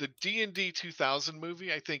D&D 2000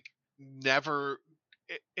 movie, I think, never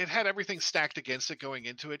it had everything stacked against it going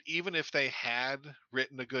into it. Even if they had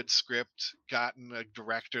written a good script, gotten a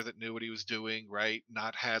director that knew what he was doing, right,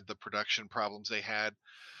 not had the production problems they had,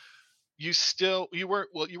 you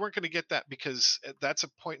weren't going to get that, because that's a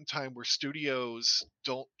point in time where studios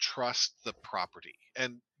don't trust the property.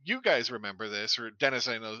 And you guys remember this, or Dennis,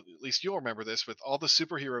 I know at least you'll remember this, with all the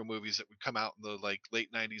superhero movies that would come out in the like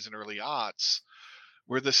late 90s and early aughts,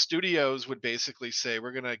 where the studios would basically say,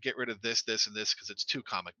 we're going to get rid of this, this, and this because it's too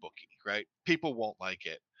comic booky, right? People won't like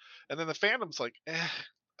it. And then the fandom's like,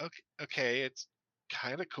 okay, it's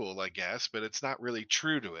kind of cool, I guess, but it's not really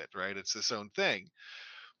true to it, right? It's its own thing.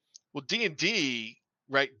 Well, D&D,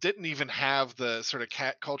 right, didn't even have the sort of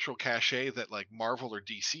cultural cachet that like Marvel or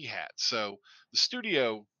DC had. So the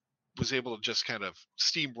studio was able to just kind of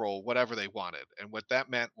steamroll whatever they wanted. And what that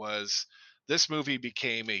meant was this movie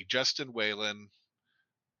became a Justin Whalen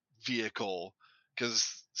vehicle,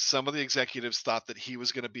 because some of the executives thought that he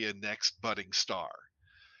was going to be a next budding star.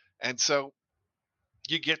 And so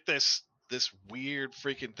you get this weird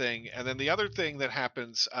freaking thing. And then the other thing that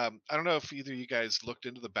happens, I don't know if either of you guys looked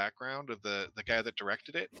into the background of the guy that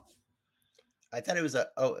directed it. I thought it was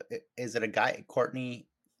is it a guy, Courtney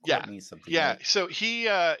Yeah. something? Yeah. Right? So he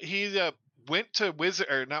went to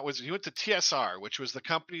he went to TSR, which was the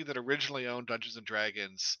company that originally owned Dungeons and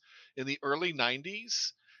Dragons in the early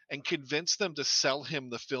 90s, and convinced them to sell him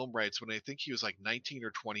the film rights when I think he was like 19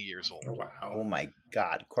 or 20 years old. Oh, wow. Oh my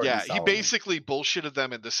God, Courtney Yeah, Solomon. he basically bullshitted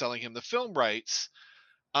them into selling him the film rights.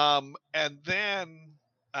 And then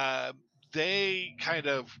they kind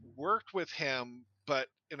of worked with him, but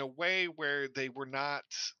in a way where they were not,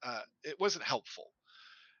 it wasn't helpful.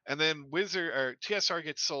 And then TSR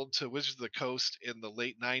gets sold to Wizards of the Coast in the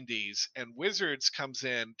late 90s, and Wizards comes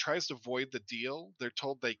in, tries to void the deal. They're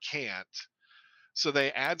told they can't. So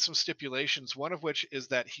they add some stipulations, one of which is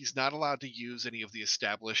that he's not allowed to use any of the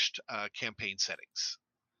established campaign settings.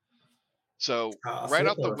 So right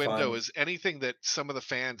out the window is anything that some of the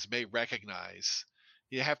fans may recognize.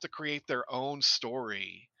 You have to create their own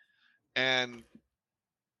story, and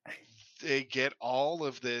they get all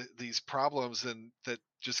of these problems and that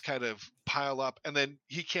just kind of pile up. And then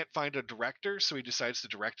he can't find a director, so he decides to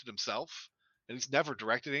direct it himself. And he's never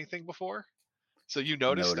directed anything before, so you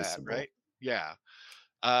notice that, right? Yeah.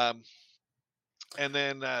 And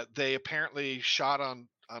then they apparently shot on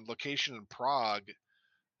location in Prague,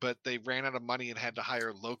 but they ran out of money and had to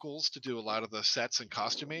hire locals to do a lot of the sets and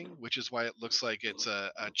costuming, which is why it looks like it's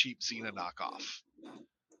a cheap Xena knockoff,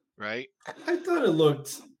 right? I thought it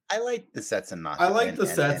looked. I like the sets and knockoff. I like the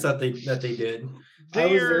sets that they did. I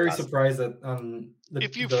was very surprised that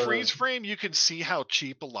if you freeze frame, you can see how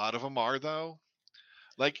cheap a lot of them are, though.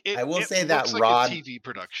 Like I will say that like rod, a TV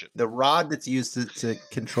production, the rod that's used to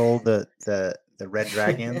control the red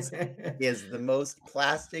dragons is the most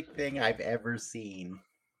plastic thing I've ever seen.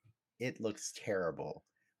 It looks terrible,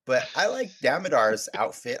 but I like Damodar's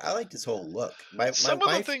outfit. I like his whole look. Some of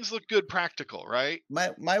the things look good practical, right?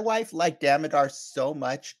 My wife liked Damodar so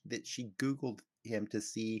much that she Googled him to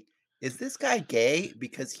see, is this guy gay?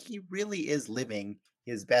 Because he really is living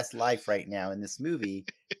his best life right now in this movie.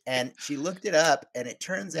 And she looked it up, and it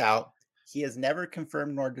turns out he has never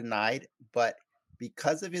confirmed nor denied, but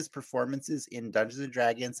because of his performances in Dungeons and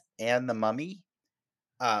Dragons and The Mummy,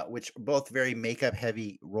 which are both very makeup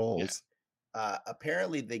heavy roles,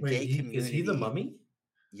 apparently the gay community. Is he the Mummy?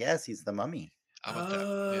 Yes, he's the Mummy.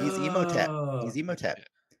 He's Imhotep. He's Imhotep.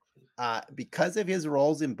 Because of his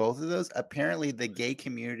roles in both of those, apparently the gay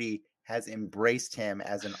community has embraced him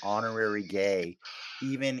as an honorary gay,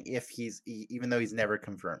 even though he's never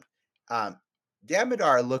confirmed.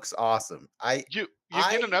 Damodar looks awesome. You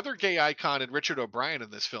get another gay icon in Richard O'Brien in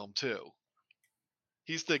this film too.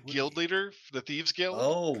 He's the guild leader, the Thieves Guild.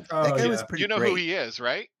 Oh, that guy was pretty. You know great. who he is,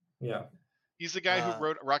 right? Yeah. He's the guy who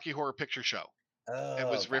wrote Rocky Horror Picture Show. It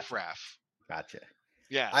was Riff Raff. Gotcha.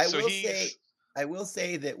 Yeah. I will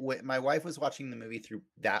say that when my wife was watching the movie through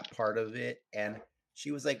that part of it, and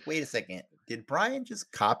she was like, wait a second, did Brian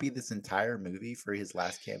just copy this entire movie for his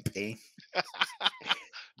last campaign?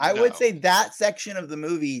 I would say that section of the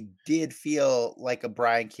movie did feel like a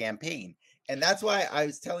Brian campaign. And that's why I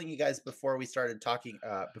was telling you guys before we started talking,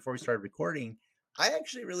 before we started recording, I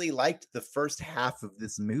actually really liked the first half of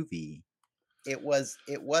this movie. It was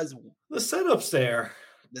the setup's there.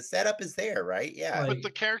 The setup is there, right? Yeah. But the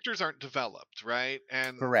characters aren't developed, right?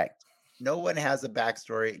 And correct. No one has a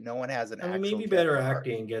backstory. No one has an actual. Maybe better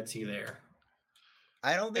acting gets you there.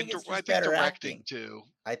 I don't think it's just better acting too.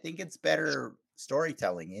 I think it's better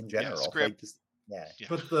storytelling in general. Yeah, script. Yeah.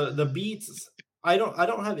 But the beats, I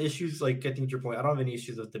don't have issues, like, getting to your point. I don't have any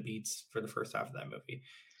issues with the beats for the first half of that movie.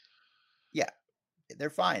 Yeah, they're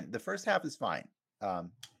fine. The first half is fine.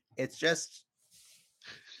 It's just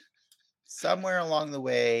somewhere along the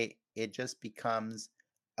way, it just becomes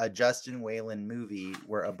a Justin Whalen movie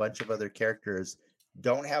where a bunch of other characters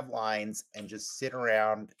don't have lines and just sit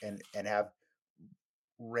around and have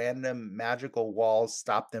random magical walls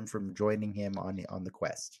stop them from joining him on the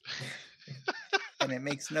quest. And it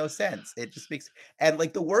makes no sense. It just makes, and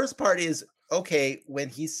like the worst part is, okay, when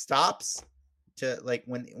he stops to, like,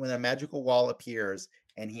 when a magical wall appears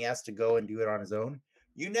and he has to go and do it on his own,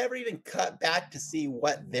 you never even cut back to see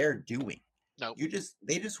what they're doing. No,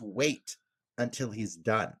 they just wait until he's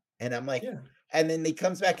done. And I'm like, and then he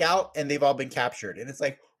comes back out and they've all been captured. And it's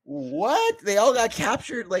like, what? They all got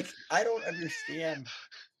captured? Like, I don't understand.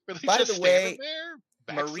 By the way,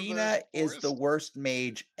 Marina is the worst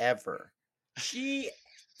mage ever. She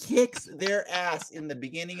kicks their ass in the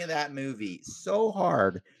beginning of that movie so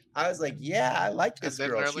hard. I was like, yeah, I like this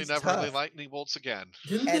girl. And then never really lightning bolts again.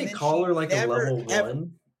 Didn't they call her like a level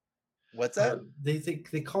 1? What's that?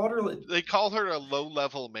 They called her. They call her a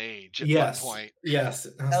low-level mage at one point. Yes,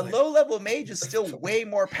 a low-level mage is still way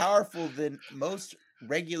more powerful than most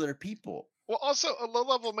regular people. Well, also a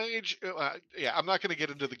low-level mage. Yeah, I'm not going to get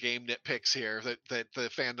into the game nitpicks here that the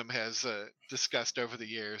fandom has discussed over the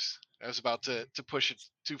years. I was about to push it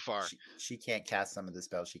too far. She can't cast some of the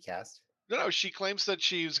spells she cast. No, she claims that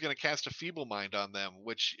she was going to cast a Feeble Mind on them,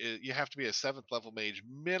 which you have to be a 7th level mage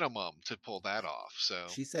minimum to pull that off. So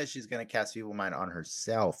she says she's going to cast Feeble Mind on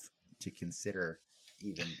herself to consider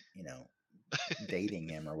even, dating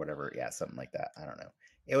him or whatever. Yeah, something like that. I don't know.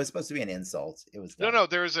 It was supposed to be an insult. It was dumb. No.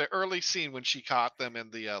 There was an early scene when she caught them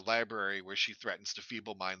in the library where she threatens to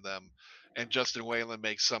Feeble Mind them, and Justin Whalen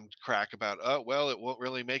makes some crack about, oh well, it won't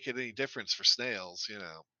really make it any difference for snails,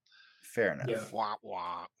 Fair enough. Yeah. Wah,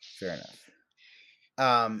 wah. Fair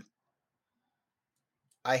enough.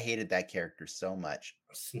 I hated that character so much.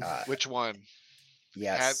 Which one?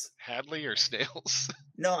 Yes. Hadley or Snails?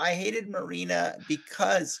 No, I hated Marina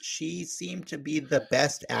because she seemed to be the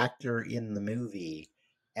best actor in the movie,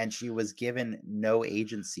 and she was given no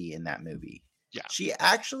agency in that movie. Yeah. She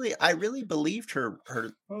actually, I really believed her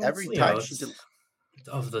Well, every it's, time know, she did.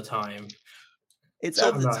 Of the time. It's So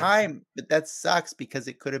of the nice. time, but that sucks because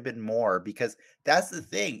it could have been more. Because that's the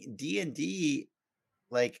thing, D&D,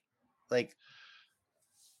 like,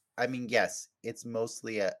 I mean, yes, it's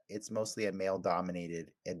mostly a male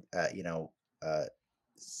dominated,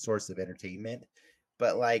 source of entertainment,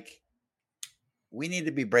 but like, we need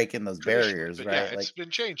to be breaking those barriers, But right? yeah, like, it's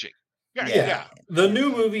been changing. Yeah. Yeah. The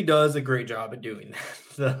new movie does a great job at doing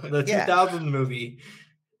that. The Yeah. 2000 movie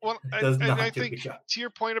Well, does and not I do a think good job. to your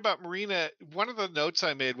point about Marina, one of the notes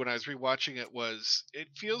I made when I was rewatching it was it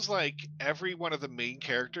feels like every one of the main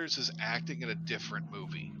characters is acting in a different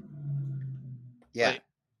movie. Yeah.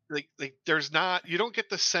 Like there's not, you don't get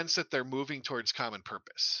the sense that they're moving towards common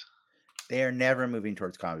purpose. They are never moving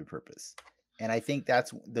towards common purpose. And I think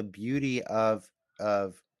that's the beauty of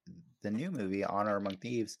the new movie, Honor Among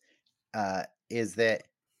Thieves, is that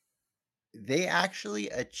they actually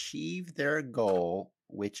achieve their goal,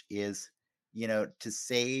 which is, to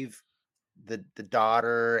save the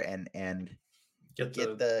daughter and get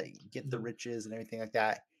the riches and everything like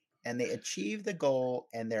that. And they achieve the goal,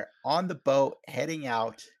 and they're on the boat heading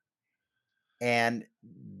out. And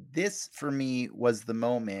this, for me, was the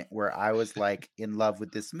moment where I was like in love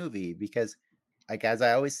with this movie, because, like, as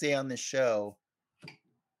I always say on this show,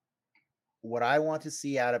 what I want to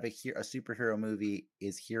see out of a superhero movie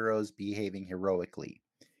is heroes behaving heroically.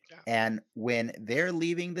 Yeah. And when they're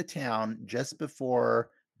leaving the town just before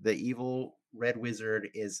the evil red wizard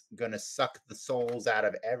is going to suck the souls out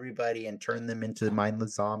of everybody and turn them into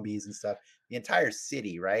mindless zombies and stuff, the entire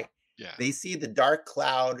city, right? Yeah. They see the dark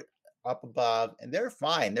cloud up above, and they're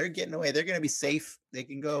fine. They're getting away. They're going to be safe. They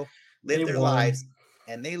can go live their lives.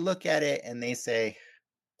 And they look at it and they say,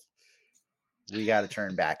 we got to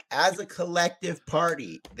turn back. As a collective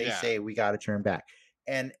party, they say, we got to turn back.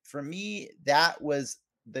 And for me, that was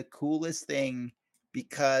the coolest thing,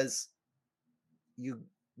 because you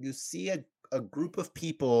see a group of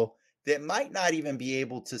people that might not even be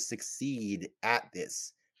able to succeed at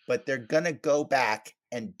this, but they're going to go back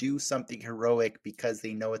and do something heroic because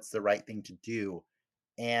they know it's the right thing to do.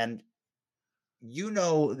 And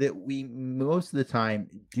that we most of the time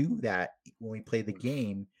do that when we play the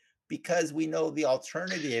game, because we know the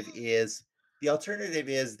alternative is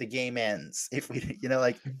the game ends. If we,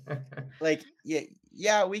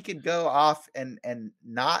 we could go off and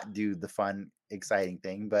not do the fun, exciting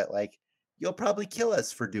thing, but like, you'll probably kill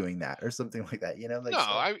us for doing that or something like that.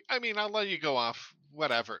 I mean, I'll let you go off,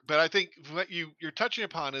 whatever. But I think what you're touching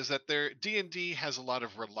upon is that D&D has a lot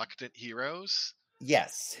of reluctant heroes.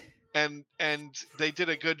 Yes. And they did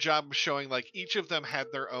a good job of showing, like, each of them had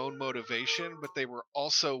their own motivation, but they were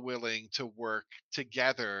also willing to work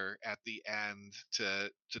together at the end to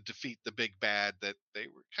defeat the big bad that they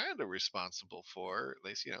were kind of responsible for, at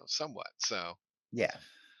least, somewhat. So yeah,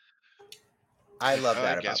 I love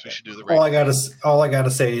that. I guess we should do the right. All I gotta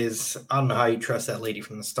say is, I don't know how you trust that lady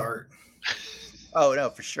from the start. Oh no,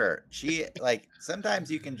 for sure. She, like,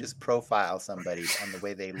 sometimes you can just profile somebody on the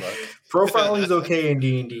way they look. Profiling is okay in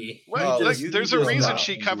D&D. Well, there's a reason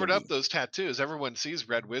she covered up those tattoos. Everyone sees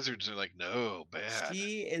red wizards and they're like, no, bad.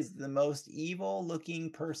 She is the most evil looking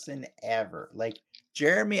person ever. Like,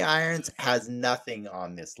 Jeremy Irons has nothing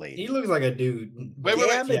on this lady. He looks like a dude.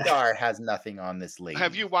 Damodar has nothing on this lady.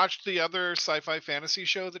 Have you watched the other sci-fi fantasy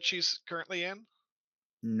show that she's currently in?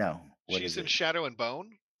 No. She's in Shadow and Bone.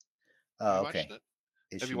 Oh, okay.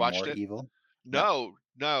 Have you watched it? Evil? No,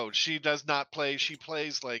 she does not play. She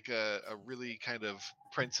plays like a really kind of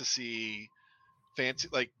princessy, fancy,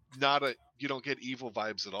 like, you don't get evil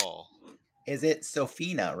vibes at all. Is it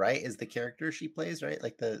Sophina, right? Is the character she plays, right?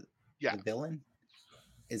 Like the villain?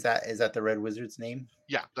 Is that the Red Wizard's name?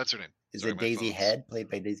 Yeah, that's her name. Is Sorry, it my Daisy phone's- Head, played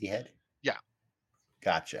by Daisy Head? Yeah.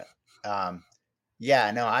 Gotcha.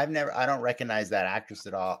 Yeah, no, I don't recognize that actress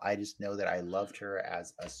at all. I just know that I loved her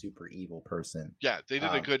as a super evil person. Yeah, they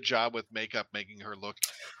did a good job with makeup, making her look.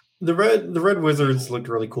 The Red Wizards looked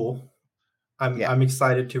really cool. I'm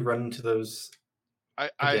excited to run into those.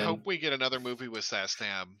 I hope we get another movie with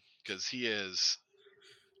Sastam because he is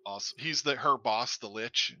awesome. He's her boss, the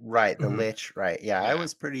Lich. Right, the Lich. Right. Yeah, Yeah.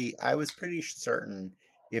 I was pretty certain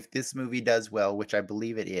if this movie does well, which I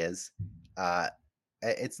believe it is,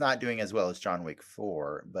 it's not doing as well as John Wick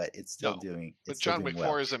 4, but it's still doing. But John Wick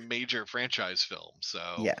 4 is a major franchise film, so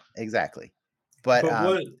yeah, exactly. But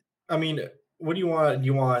what do you want? Do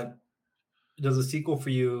you want? Does a sequel for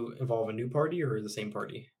you involve a new party or the same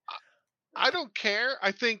party? I don't care.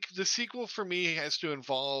 I think the sequel for me has to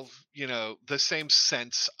involve, the same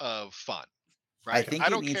sense of fun, right? I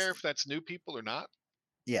don't care if that's new people or not.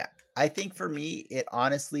 Yeah, I think for me, it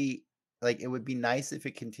honestly, like, it would be nice if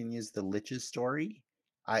it continues the Lich's story.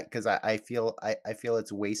 Because I feel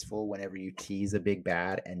it's wasteful whenever you tease a big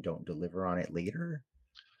bad and don't deliver on it later.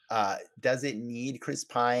 Does it need Chris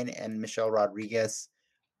Pine and Michelle Rodriguez?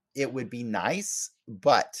 It would be nice,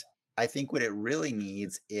 but I think what it really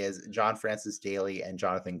needs is John Francis Daley and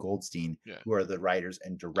Jonathan Goldstein, who are the writers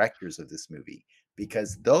and directors of this movie,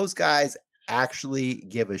 because those guys actually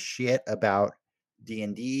give a shit about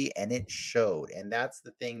D&D, and it showed. And that's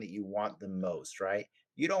the thing that you want the most, right?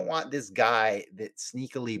 You don't want this guy that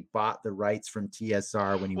sneakily bought the rights from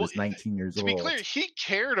TSR when he was 19 years old. To be clear, he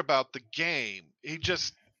cared about the game. He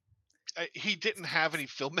didn't have any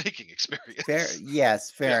filmmaking experience.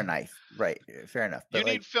 Fair enough. Right. Fair enough. But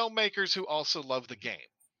you need filmmakers who also love the game,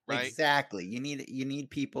 right? Exactly. You need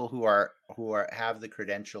people who have the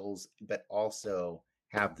credentials, but also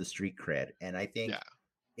have the street cred. And I think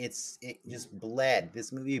it just bled.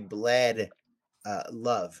 This movie bled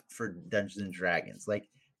love for Dungeons and Dragons. Like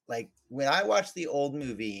when I watched the old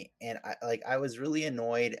movie, and I was really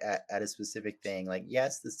annoyed at a specific thing. Like,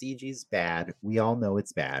 yes, the CG is bad. We all know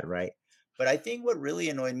it's bad, right? But I think what really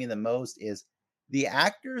annoyed me the most is the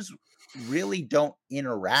actors really don't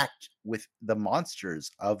interact with the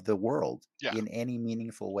monsters of the world in any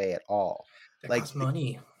meaningful way at all. That costs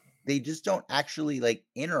money. They just don't actually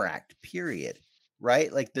interact, period.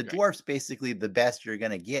 Right? Like the dwarf's basically the best you're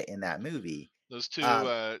gonna get in that movie. Those two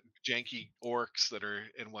janky orcs that are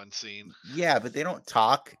in one scene. Yeah, but they don't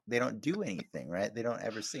talk. They don't do anything, right? They don't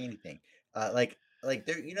ever say anything. Like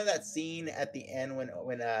there, that scene at the end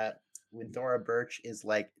when Thora Birch is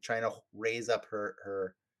trying to raise up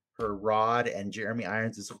her rod, and Jeremy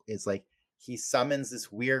Irons is like, he summons this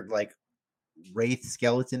weird wraith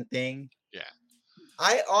skeleton thing. Yeah.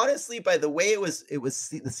 I honestly, by the way the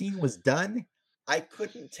scene was done, I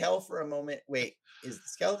couldn't tell for a moment. Wait, is the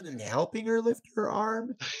skeleton helping her lift her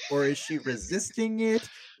arm, or is she resisting it?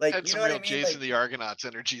 Had some real Jason the Argonauts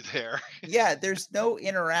energy there. Yeah, there's no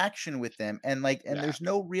interaction with them, and there's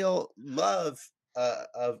no real love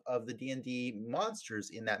of the D&D monsters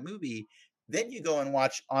in that movie. Then you go and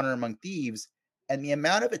watch Honor Among Thieves, and the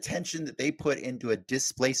amount of attention that they put into a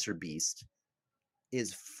displacer beast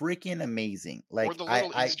is freaking amazing. Or the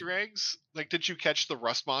little Easter eggs. Did you catch the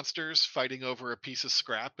rust monsters fighting over a piece of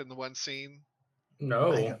scrap in the one scene?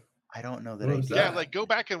 No, I don't know that I did. Yeah, go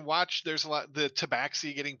back and watch. There's a lot. The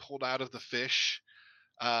tabaxi getting pulled out of the fish,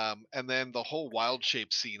 and then the whole wild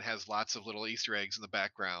shape scene has lots of little Easter eggs in the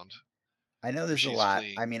background. I know there's a lot.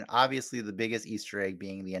 I mean, obviously, the biggest Easter egg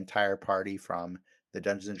being the entire party from the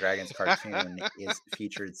Dungeons and Dragons cartoon is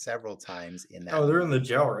featured several times in that. Oh, they're in the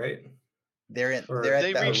jail, right? They're at the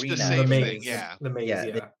arena. The same thing. The maze.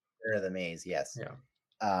 They're the maze. Yes.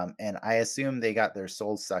 Yeah. And I assume they got their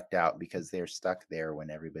souls sucked out because they're stuck there when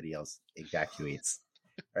everybody else evacuates,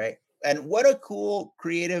 right? And what a cool,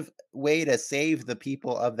 creative way to save the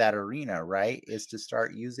people of that arena, right? Is to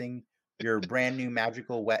start using your brand new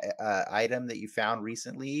magical item that you found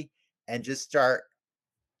recently, and just start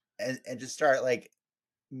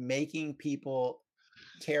making people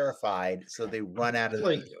terrified, so they run out of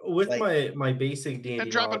my basic D&D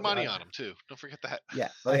and dropping money on them too. Don't forget that. Yeah,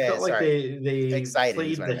 I felt like they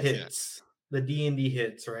played the hits, the D&D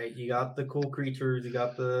hits, right? You got the cool creatures, you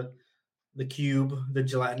got the cube, the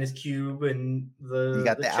gelatinous cube, and you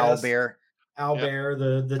got the owlbear. Owlbear,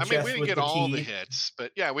 the I mean, we didn't get all the hits,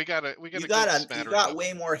 but yeah, we got you got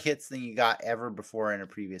way more hits than you got ever before in a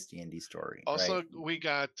previous D&D story. Also, right? We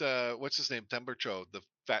got what's his name, Tembercho, the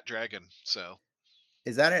fat dragon. So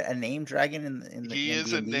is that a name dragon in the? He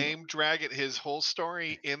is a name dragon. His whole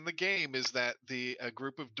story in the game is that a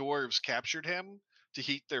group of dwarves captured him, to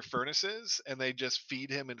heat their furnaces, and they just feed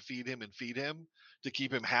him and feed him and feed him to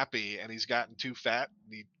keep him happy, and he's gotten too fat,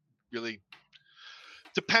 and he really,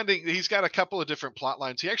 he's got a couple of different plot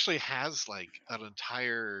lines. He actually has like an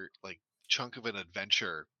entire like chunk of an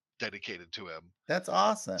adventure dedicated to him. That's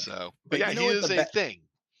awesome. So, But yeah, you know he what is the a thing.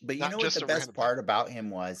 But you not know what just the a best random part about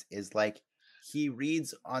him is like he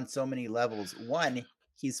reads on so many levels. One,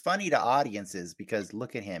 he's funny to audiences because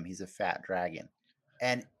look at him, he's a fat dragon.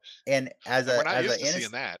 And as And we're a not as used a to seeing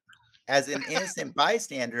innocent that. as an innocent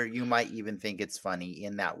bystander, you might even think it's funny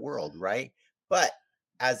in that world, right? But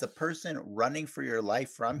as a person running for your life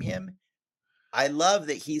from him, I love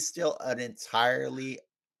that he's still an entirely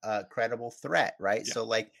credible threat, right? Yeah. So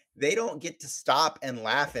like they don't get to stop and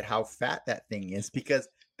laugh at how fat that thing is because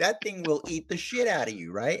that thing will eat the shit out of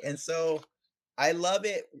you, right? And so I love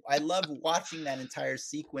it. I love watching that entire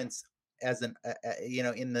sequence as an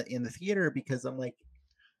in the theater because I'm like,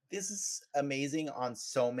 this is amazing on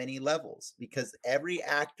so many levels because every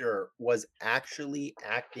actor was actually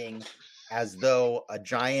acting as though a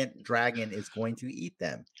giant dragon is going to eat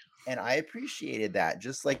them. And I appreciated that.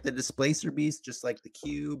 Just like the Displacer Beast, just like the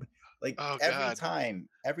Cube, like Oh every God.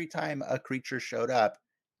 time a creature showed up,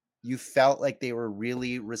 you felt like they were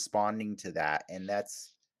really responding to that. And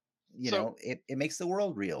that's, So, it makes the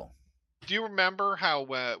world real. do you remember how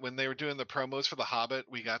when they were doing the promos for The Hobbit,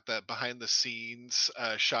 we got the behind the scenes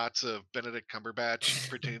shots of Benedict Cumberbatch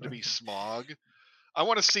pretending to be Smaug? I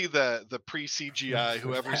want to see the pre CGI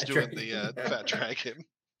whoever's Fat doing dragon. the fat dragon.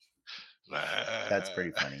 That's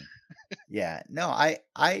pretty funny. Yeah. No,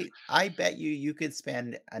 I bet you could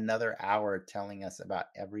spend another hour telling us about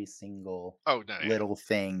every single Oh no, yeah. little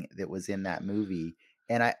thing that was in that movie.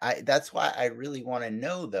 And I that's why I really want to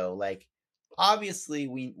know though, like obviously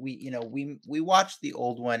we watched the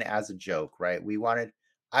old one as a joke, right?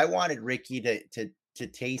 I wanted Ricky to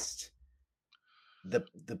taste the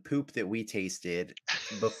poop that we tasted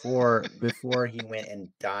before he went and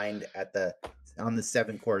dined on the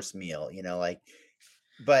 7-course meal,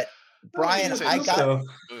 but Brian, say I this got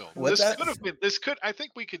what's this that? could have been. This could. I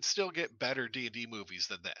think we could still get better D&D movies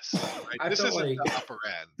than this. Right? I This felt isn't like the upper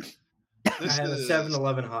end. This I had a is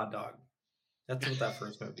 7-Eleven hot dog. That's what that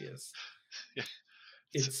first movie is. Yeah.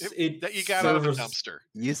 It's that you got out of a service- dumpster.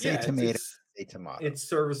 You say Yeah, tomato, it's- say tomato. It's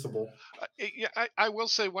serviceable. I will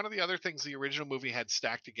say one of the other things the original movie had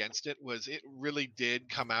stacked against it was it really did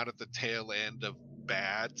come out at the tail end of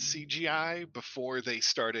bad CGI before they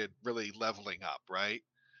started really leveling up, right?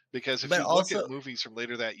 Because if But you also- look at movies from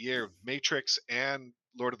later that year, Matrix and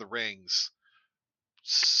Lord of the Rings,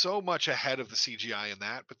 so much ahead of the CGI in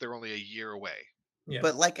that, but they're only a year away. Yeah.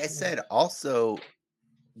 But like I said, also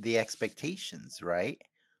the expectations, right?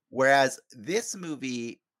 Whereas this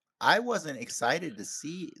movie, I wasn't excited to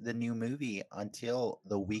see the new movie until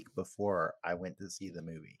the week before I went to see the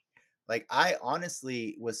movie. Like I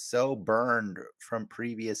honestly was so burned from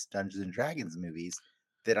previous Dungeons and Dragons movies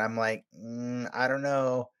that I'm like, I don't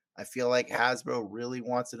know. I feel like Hasbro really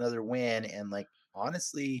wants another win, and like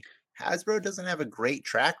honestly, Hasbro doesn't have a great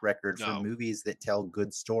track record for No. movies that tell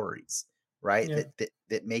good stories, right? Yeah.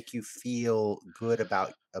 That make you feel good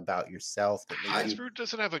about yourself. That make you Hasbro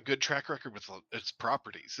doesn't have a good track record with its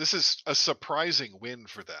properties. This is a surprising win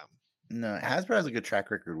for them. No, Hasbro has a good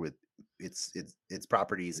track record with its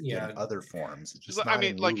properties Yeah. in other forms. Just I not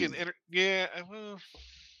mean, like in movies.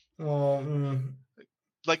 Well,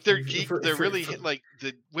 like they're For- really for- like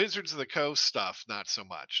the Wizards of the Coast stuff, not so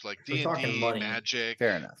much. Like We're talking D&D, money. Magic,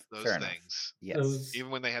 Fair enough. those Fair enough. things. Yes, those-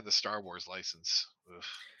 Even when they had the Star Wars license, ugh.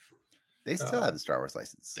 they still have the Star Wars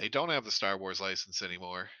license. They don't have the Star Wars license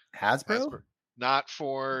anymore. Hasbro? Not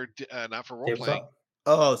for role playing. tabletop.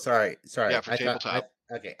 Oh, sorry. Yeah, for tabletop.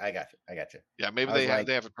 Okay, I got you. Yeah, maybe I was they like-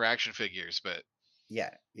 have it for action figures, but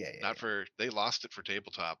Yeah. not for. They lost it for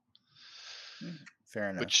tabletop,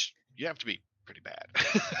 Fair enough. which you have to be pretty bad.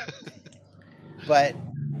 But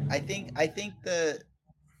I think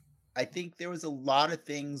there was a lot of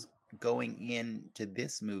things going into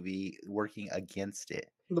this movie working against it.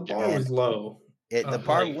 The bar And was low. The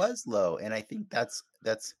bar like- was low, and I think that's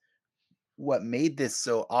what made this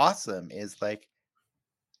so awesome. Is like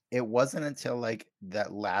it wasn't until like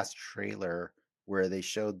that last trailer where they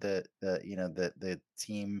showed the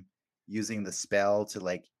team using the spell to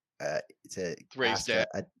like to Raise ask dead.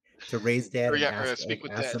 to raise dead Or and yeah, or ask, speak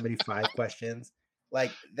with ask dead. somebody 5 questions.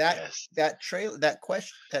 Like that Yes. that trailer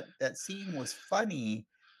that scene was funny,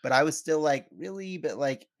 but I was still like, really? But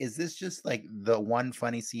like, is this just like the one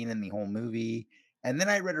funny scene in the whole movie? And then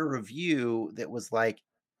I read a review that was like,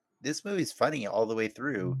 this movie's funny all the way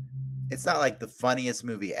through. It's not like the funniest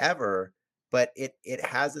movie ever, but it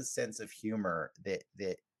has a sense of humor that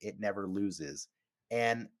it never loses.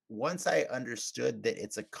 And once I understood that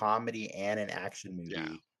it's a comedy and an action movie,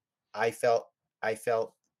 Yeah. I felt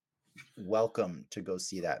welcome to go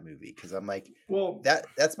see that movie, because I'm like, Well,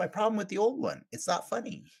 that's my problem with the old one. It's not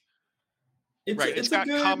funny. Right. It's it's a got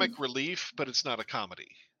good comic relief, but it's not a comedy.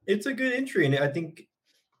 it's a good entry, and I think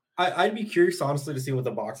I'd be curious honestly to see what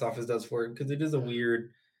the box office does for it, because it is a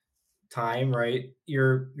weird time, right?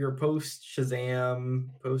 You're post Shazam,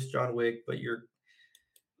 post John Wick, but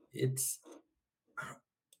it's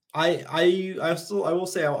I will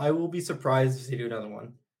say I will be surprised if they do another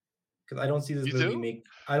one, because I don't see this You movie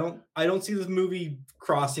do? I don't see this movie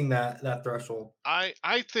crossing that threshold. I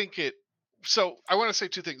think it. So I want to say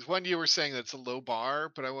two things. One, you were saying that it's a low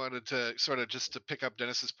bar, but I wanted to sort of just to pick up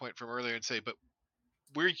Dennis's point from earlier and say, but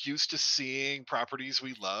we're used to seeing properties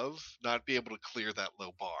we love not be able to clear that low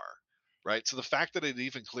bar, right? So the fact that it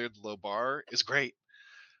even cleared the low bar is great.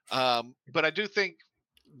 But I do think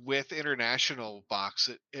with international box,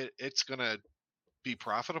 it's going to be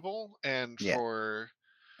profitable. And Yeah.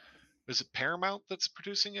 is it Paramount that's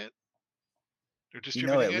producing it? They're You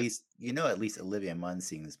know, distributing at least Olivia Munn's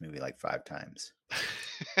seen this movie like 5 times.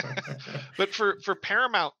 But for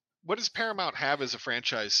Paramount, what does Paramount have as a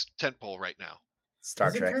franchise tentpole right now? Star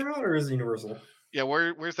Is it Trek. Paramount or is it Universal? Yeah,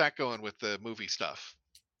 where's that going with the movie stuff?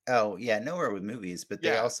 Oh yeah, nowhere with movies, but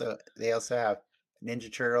they also have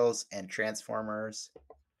Ninja Turtles and Transformers,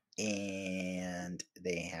 and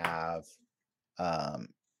they have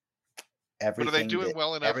everything. But are they doing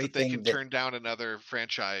well enough that they can that- turn down another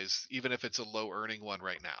franchise, even if it's a low earning one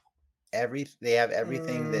right now? They have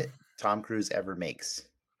everything that Tom Cruise ever makes.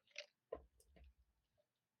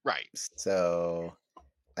 Right. So,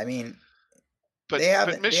 I mean, but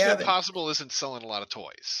Mission Impossible isn't selling a lot of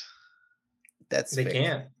toys. That's they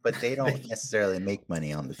can't, but they don't necessarily make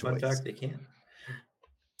money on the toys. Fun fact, they can't.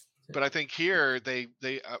 But I think here they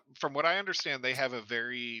from what I understand, they have a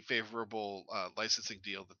very favorable licensing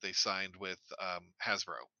deal that they signed with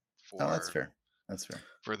Hasbro. That's fair. That's fair.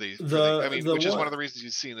 Which is one of the reasons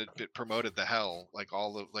you've seen it promoted the hell, like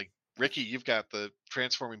all the like Ricky, you've got the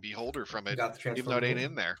transforming beholder from it, even though it ain't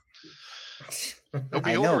in there. No beholder,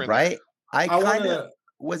 I know, right? I kind of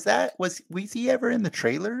was he ever in the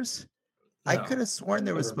trailers? No, I could have sworn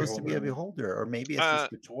there was supposed to be a beholder, or maybe it's just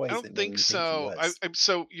the toys. I don't think so.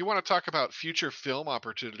 So you want to talk about future film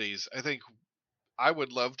opportunities? I think I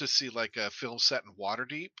would love to see like a film set in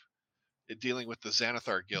Waterdeep, dealing with the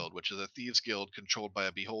Xanathar Guild, which is a thieves guild controlled by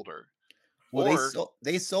a beholder. Well,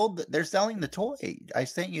 they're selling the toy. I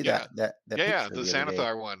sent you that picture the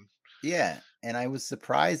Xanathar one. Yeah, and I was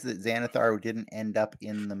surprised that Xanathar didn't end up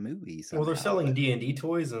in the movie somehow. Well, they're selling D&D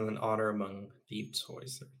toys and then Honor Among Thieves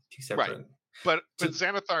toys. They're two separate. Right. But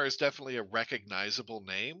Xanathar is definitely a recognizable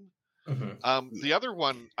name. Mm-hmm. The other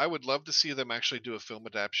one, I would love to see them actually do a film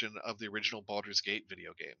adaptation of the original Baldur's Gate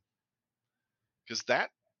video game, because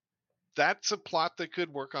that's a plot that could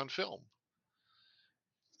work on film.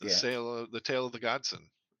 The Tale of the Godson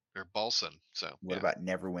or Balson. So what about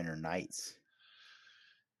Neverwinter Nights?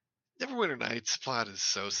 Neverwinter Nights plot is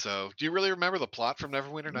so. Do you really remember the plot from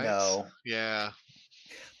Neverwinter Nights? No. Yeah.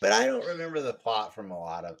 But I don't remember the plot from a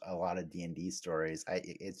lot of D&D stories.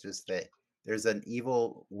 It's just that there's an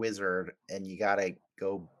evil wizard, and you gotta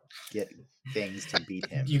go get things to beat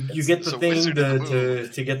him. you get the thing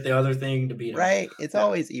to get the other thing to beat him. Right? It's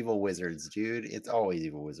always evil wizards, dude. It's always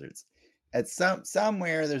evil wizards. At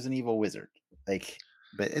somewhere there's an evil wizard.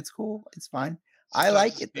 But it's cool. It's fine. I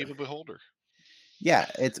like it. Evil beholder. Yeah,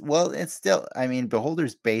 it's still. I mean,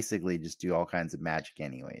 beholders basically just do all kinds of magic,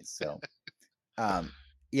 anyways. So.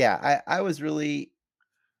 Yeah, I was really,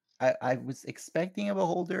 I was expecting a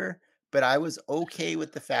beholder, but I was okay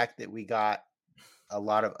with the fact that we got a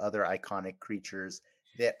lot of other iconic creatures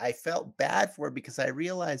that I felt bad for, because I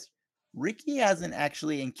realized Ricky hasn't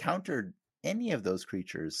actually encountered any of those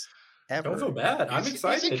creatures ever. Don't feel bad. I'm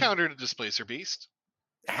excited. He's encountered a Displacer Beast.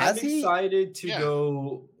 I'm excited to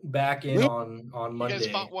go back in on Monday. You guys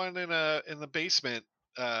fought one in the basement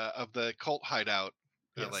of the cult hideout.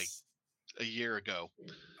 Yes. A year ago.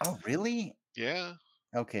 Oh, really? Yeah.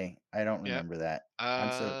 Okay, I don't remember that.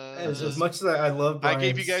 As much as I love Brian's... I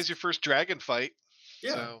gave you guys your first dragon fight.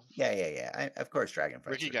 Yeah. So. Yeah. Of course, dragon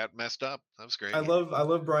fight. Ricky got messed up. That was great. I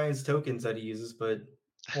love Brian's tokens that he uses, but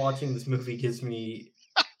watching this movie gives me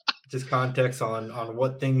just context on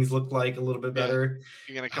what things look like a little bit better.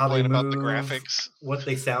 You're gonna complain about the graphics, what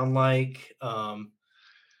they sound like. No,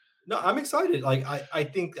 I'm excited. Like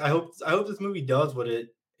I hope this movie does what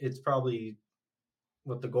it's probably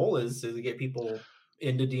what the goal is to get people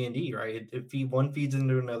into D&D, right? One feeds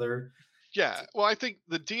into another. Yeah. Well, I think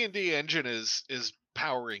the D&D engine is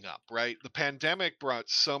powering up, right? The pandemic brought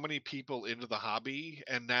so many people into the hobby,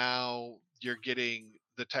 and now you're getting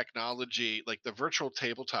the technology, like the virtual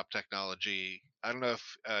tabletop technology. I don't know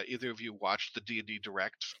if either of you watched the D&D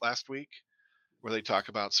Direct last week, where they talk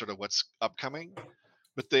about sort of what's upcoming,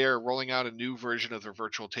 but they are rolling out a new version of their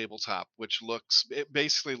virtual tabletop, which it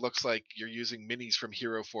basically looks like you're using minis from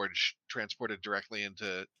Hero Forge transported directly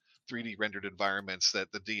into 3D rendered environments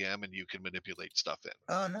that the DM and you can manipulate stuff in.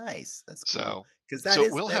 Oh, nice. That's cool. So, Because so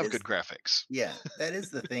it will have good graphics. yeah, that is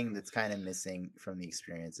the thing that's kind of missing from the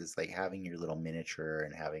experience, is like having your little miniature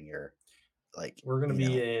and having your We're gonna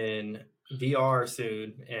be in VR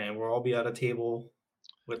soon, and we'll all be at a table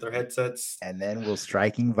with our headsets, and then we'll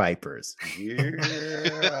striking vipers.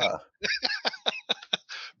 Yeah.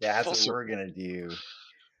 That's what we're gonna do.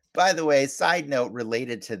 By the way, side note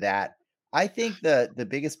related to that, I think the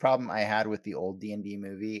biggest problem I had with the old D&D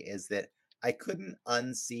movie is that I couldn't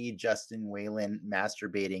unsee Justin Whalen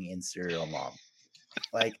masturbating in Serial Mom.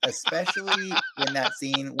 Like, especially in that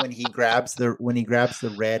scene when he grabs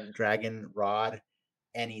the red dragon rod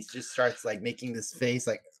and he just starts like making this face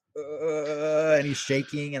like and he's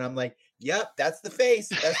shaking, and I'm like, yep, that's the face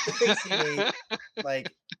he made.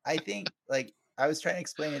 Like, I think, like, I was trying to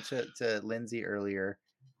explain it to Lindsay earlier,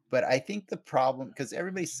 but I think the problem, because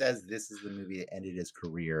everybody says this is the movie that ended his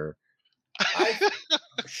career.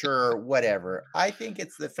 Sure, whatever. I think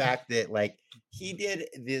it's the fact that, like, he did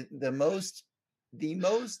the most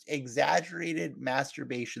exaggerated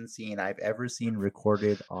masturbation scene I've ever seen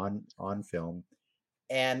recorded on film.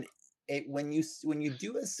 And when you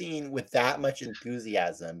do a scene with that much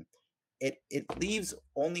enthusiasm, it leaves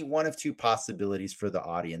only one of two possibilities for the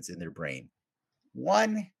audience in their brain.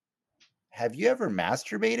 One, have you ever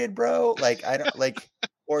masturbated, bro? Like, I don't like.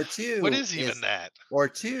 Or two, what is even that? Or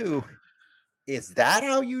two, is that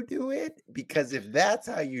how you do it? Because if that's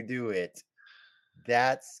how you do it,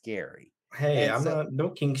 that's scary. Hey, no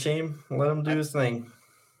kink shame. Let him do his thing.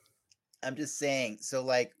 I'm just saying. So,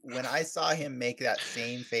 like, when I saw him make that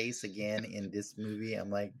same face again in this movie,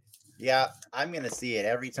 I'm like, yeah, I'm gonna see it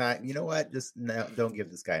every time. You know what? Just no, don't give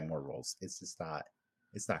this guy more roles. It's just not.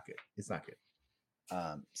 It's not good. It's not good.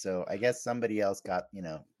 So I guess somebody else got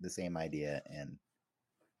the same idea, and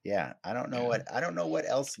yeah, I don't know what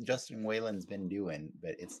else Justin Whalen's been doing,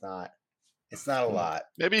 but it's not a lot.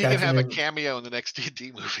 Maybe he can have a cameo in the next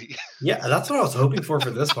D&D movie. Yeah, that's what I was hoping for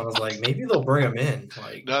this one. I was like, maybe they'll bring him in.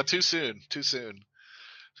 Like, no, too soon.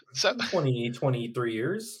 So 23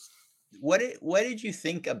 years. What did you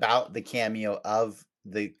think about the cameo of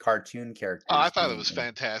the cartoon characters? Oh, I thought it was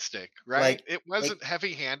fantastic. Right? Like, it wasn't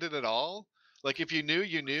heavy-handed at all. Like, if you knew,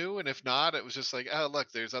 you knew, and if not, it was just like, oh,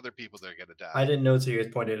 look, there's other people that are gonna die. I didn't know until you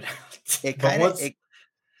guys pointed it out. It kind of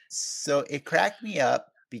so it cracked me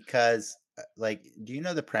up because, like, do you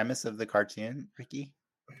know the premise of the cartoon, Ricky?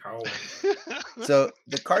 Oh. So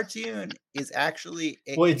the cartoon is actually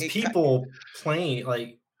it's people playing,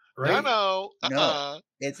 like, right? No.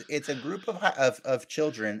 It's a group of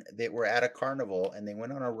children that were at a carnival, and they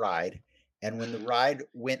went on a ride, and when the ride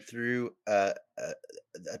went through a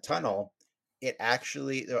tunnel, it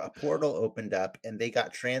actually, a portal opened up, and they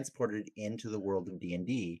got transported into the world of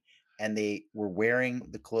D&D, and they were wearing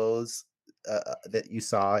the clothes that you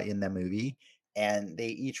saw in the movie, and they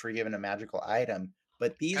each were given a magical item.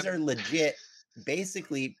 But these are legit,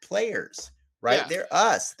 basically, players, right? Yeah. They're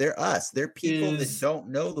us. They're people that don't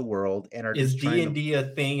know the world and are. Is D&D a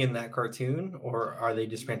thing in that cartoon, or are they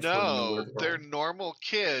just No, they're normal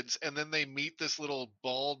kids, and then they meet this little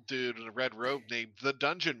bald dude in a red robe named the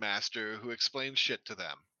Dungeon Master, who explains shit to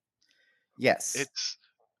them. Yes, it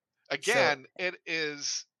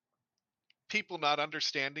is people not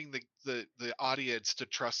understanding the audience to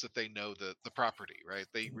trust that they know the property, right?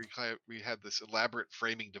 We had this elaborate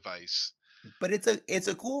framing device. But it's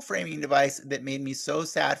a cool framing device that made me so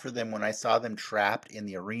sad for them when I saw them trapped in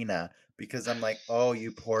the arena, because I'm like, oh,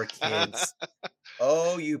 you poor kids.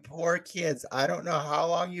 Oh, you poor kids. I don't know how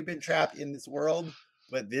long you've been trapped in this world,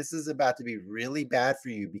 but this is about to be really bad for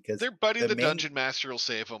you, because their buddy, the Dungeon Master, will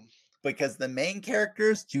save them. Because the main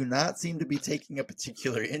characters do not seem to be taking a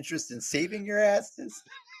particular interest in saving your asses,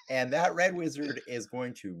 and that red wizard is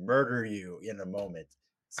going to murder you in a moment.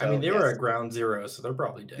 So, I mean, they were at ground zero, so they're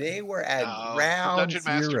probably dead. They were at ground zero. The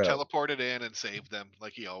Dungeon Master teleported in and saved them,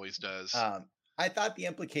 like he always does. I thought the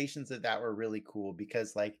implications of that were really cool,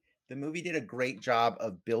 because, like, the movie did a great job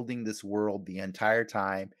of building this world the entire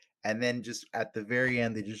time, and then just at the very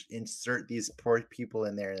end, they just insert these poor people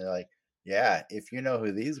in there, and they're like, yeah, if you know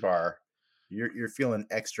who these are, you're feeling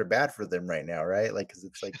extra bad for them right now, right? Like, because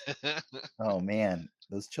it's like, oh man,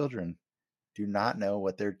 those children do not know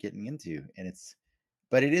what they're getting into, and it's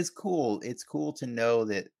But it is cool. It's cool to know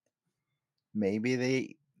that maybe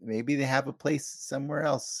they have a place somewhere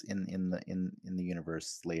else in the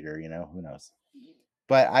universe later. Who knows?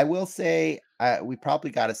 But I will say, we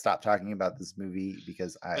probably got to stop talking about this movie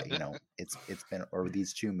because it's been, or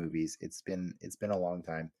these two movies. It's been a long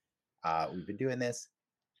time. We've been doing this.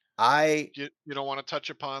 You don't want to touch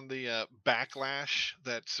upon the backlash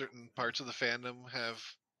that certain parts of the fandom have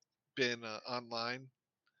been online.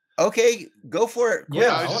 Okay, go for it.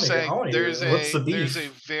 Yeah, I was just saying, there's what's the there's a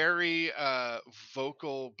beef? very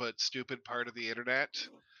vocal but stupid part of the internet.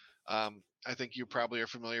 I think you probably are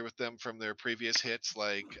familiar with them from their previous hits,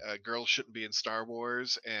 like "Girls Shouldn't Be in Star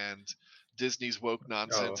Wars" and "Disney's woke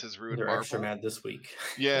nonsense has ruined They're extra Marvel." mad this week.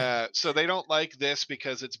 Yeah, so they don't like this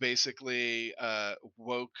because it's basically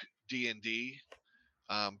woke D&D.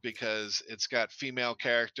 Because it's got female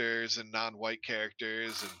characters and non-white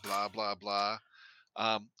characters and blah blah blah.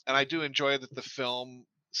 And I do enjoy that the film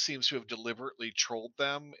seems to have deliberately trolled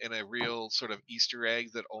them in a real sort of Easter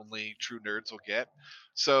egg that only true nerds will get.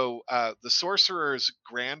 So the sorcerer's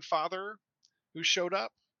grandfather who showed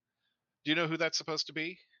up, do you know who that's supposed to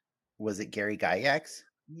be? Was it Gary Gygax?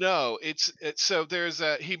 No, it's so there's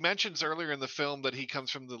he mentions earlier in the film that he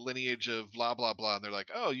comes from the lineage of blah blah blah, and they're like,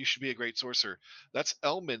 oh, you should be a great sorcerer. That's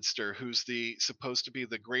Elminster, who's supposed to be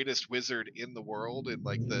the greatest wizard in the world, in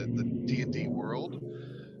like the D&D world.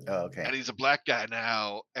 Oh, okay. And he's a black guy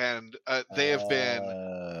now, and they have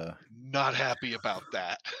been not happy about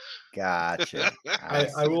that. Gotcha.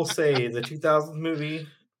 I will say the 2000s movie,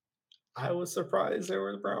 I was surprised there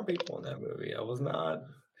were brown people in that movie. I was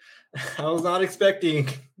not expecting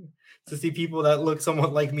to see people that look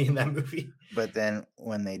somewhat like me in that movie. But then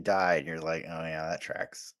when they died, you're like, oh yeah, that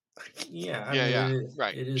tracks. Yeah,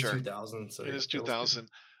 Right. It is sure. 2000. So it is 2000.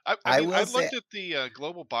 I I will say- looked at the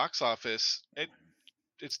global box office.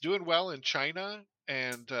 It's doing well in China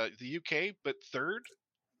and the UK, but third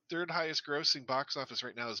highest grossing box office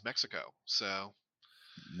right now is Mexico. So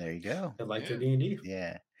there you go. I like the D&D.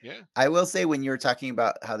 Yeah. Yeah. I will say, when you were talking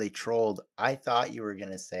about how they trolled, I thought you were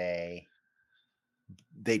gonna say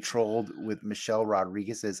they trolled with Michelle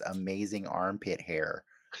Rodriguez's amazing armpit hair.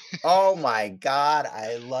 Oh my God,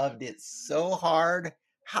 I loved it so hard.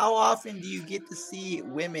 How often do you get to see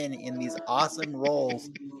women in these awesome roles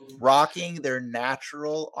rocking their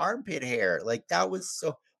natural armpit hair? Like, that was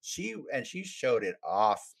so, she showed it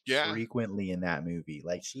off frequently in that movie.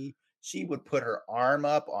 Like, she would put her arm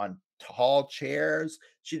up on tall chairs.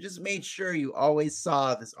 She just made sure you always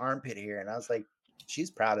saw this armpit hair. And I was like,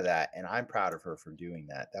 she's proud of that, and I'm proud of her for doing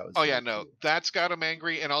that. That was cool. That's got him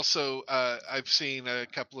angry. And also I've seen a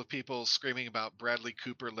couple of people screaming about Bradley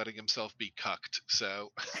Cooper letting himself be cucked.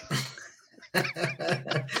 So and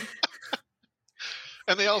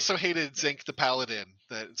they also hated Zinc the Paladin.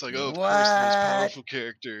 That it's like, oh, of course, the most powerful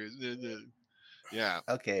character. Yeah.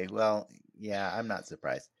 Okay, well, yeah, I'm not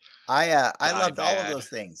surprised. I loved all of those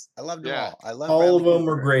things. I loved them all. I loved all of them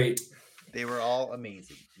were great. They were all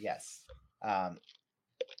amazing. Yes.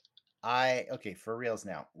 Okay, for reals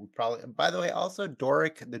now. We probably, by the way, also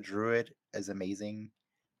Doric the Druid is amazing.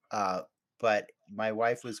 But my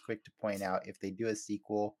wife was quick to point out, if they do a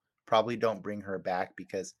sequel, probably don't bring her back,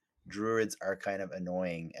 because druids are kind of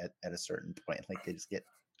annoying at a certain point. Like, they just get,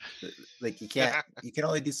 like, you can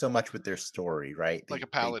only do so much with their story, right? Like a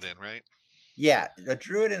paladin, right? Yeah, a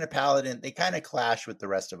druid and a paladin, they kind of clash with the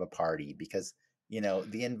rest of a party, because the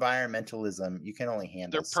environmentalism, you can only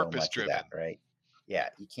handle so much of that, right? Yeah,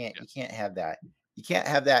 you can't have that. You can't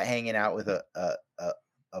have that hanging out with a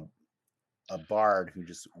bard who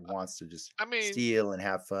just wants to steal and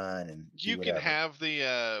have fun, and you can have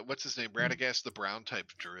the what's his name, Radagast the Brown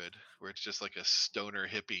type druid, where it's just like a stoner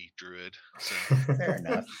hippie druid. So. Fair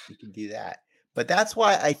enough, you can do that. But that's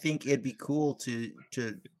why I think it'd be cool to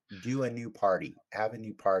do a new party, have a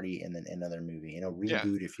new party in another movie,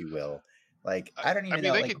 reboot, if you will. Like, I don't even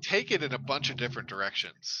know. They could take it in a bunch of different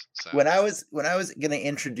directions. So. When I was going to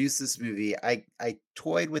introduce this movie, I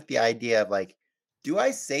toyed with the idea of, like, do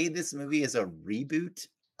I say this movie is a reboot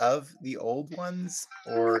of the old ones,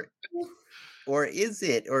 or is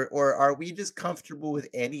it, or are we just comfortable with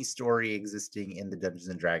any story existing in the Dungeons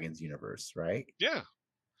and Dragons universe, right? Yeah.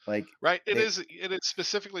 Like, right. It is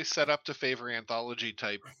specifically set up to favor anthology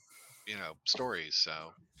type, stories.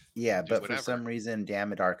 So. Yeah, but for some reason,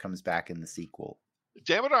 Damodar comes back in the sequel.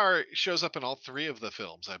 Damodar shows up in all 3 of the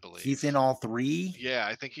films, I believe. He's in all 3? Yeah,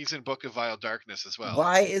 I think he's in Book of Vile Darkness as well.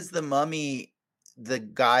 Why is the mummy the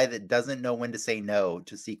guy that doesn't know when to say no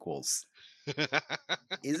to sequels?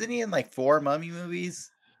 Isn't he in like 4 mummy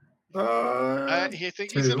movies? I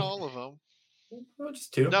think he's in all of them. Oh,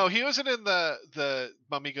 just 2. No, he wasn't in the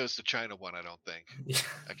Mummy Goes to China one. I don't think.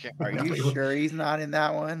 I can't. Are remember. you sure he's not in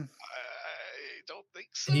that one? I don't think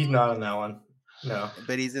so. He's not in that one. No.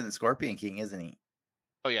 But he's in the Scorpion King, isn't he?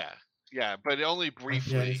 Oh yeah, but only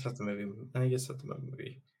briefly. Yeah, I guess that's the movie. I guess that's the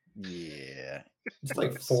movie. Yeah. It's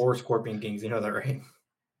like 4 Scorpion Kings. You know that, right?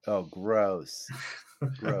 Oh, gross.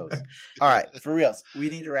 Gross. All right, for reals, we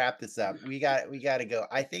need to wrap this up. We got to go.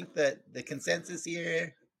 I think that the consensus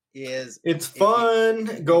here is it's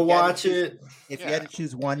fun. Go watch it. If you had to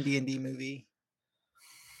choose one D&D movie,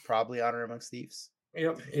 probably Honor Amongst Thieves.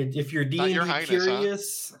 Yep. If you're D&D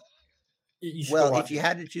curious, you should well, watch if you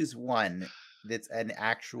had to choose one that's an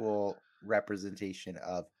actual representation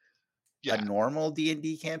of a normal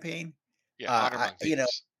D&D campaign, Honor Amongst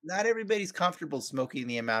Thieves. Not everybody's comfortable smoking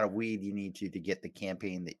the amount of weed you need to get the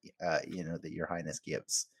campaign that that Your Highness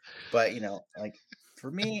gives. But like for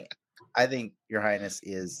me, I think Your Highness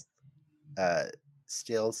is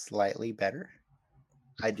still slightly better.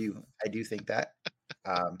 I do think that.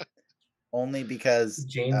 Only because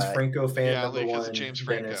James Franco fan number one. Of James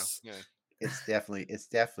Franco. Dennis. Yeah. It's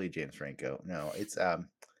definitely James Franco. No, it's I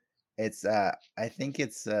think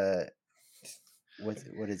it's what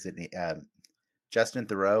is it? Justin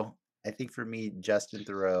Theroux. I think for me, Justin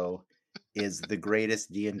Theroux is the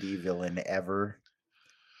greatest D&D villain ever.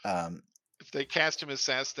 If they cast him as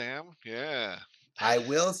Sastam, yeah. I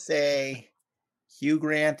will say Hugh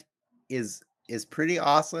Grant is pretty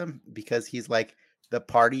awesome because he's like the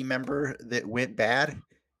party member that went bad.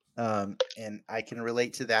 And I can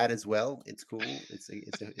relate to that as well. It's cool.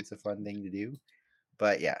 It's a fun thing to do.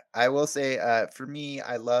 But yeah, I will say for me,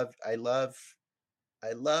 I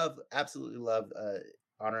absolutely love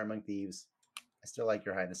Honor Among Thieves. I still like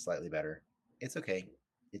Your Highness slightly better. It's okay.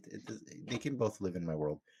 They can both live in my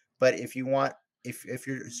world. But if you want, if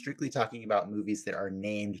you're strictly talking about movies that are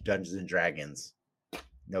named Dungeons and Dragons,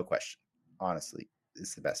 no question. Honestly,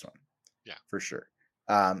 it's the best one. Yeah, for sure.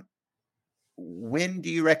 When do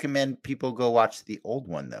you recommend people go watch the old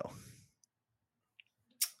one though?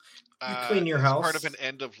 You clean your house. Part of an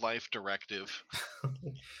end of life directive.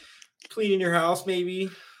 Cleaning your house maybe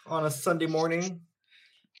on a Sunday morning.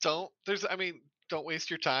 Don't waste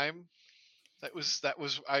your time.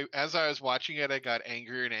 As I was watching it, I got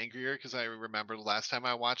angrier and angrier because I remember the last time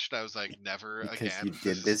I watched it, I was like, never because again. You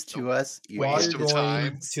did this to us. You waste of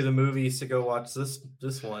time to the movies to go watch this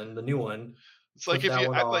one, the new one. It's like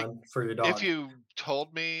if you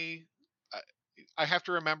told me, I have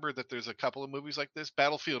to remember that there's a couple of movies like this,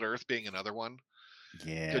 Battlefield Earth being another one.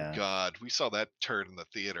 Yeah. Good God, we saw that turd in the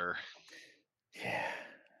theater. Yeah.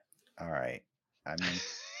 All right. I mean,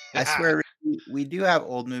 I swear we do have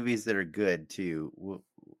old movies that are good too.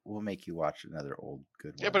 We'll make you watch another old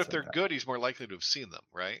good one. Yeah, but if they're good, he's more likely to have seen them,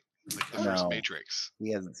 right? Like the first Matrix.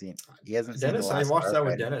 He hasn't seen. Dennis, I watched that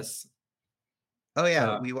with Dennis. Oh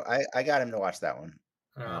yeah, I got him to watch that one.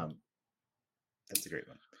 That's a great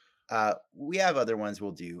one. We have other ones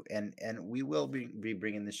we'll do, and we will be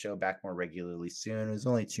bringing the show back more regularly soon. There's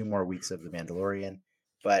only 2 more weeks of The Mandalorian,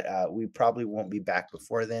 but we probably won't be back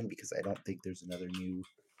before then because I don't think there's another new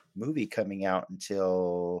movie coming out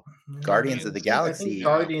until Guardians of the Galaxy. I think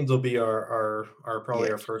Guardians will be our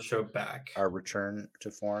probably our first show back. Our return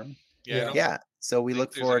to form. Yeah. So we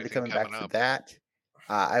look forward to coming back for that.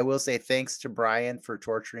 I will say thanks to Brian for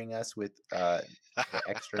torturing us with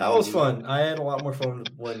extra. That was fun. I had a lot more fun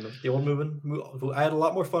when the old movie. I had a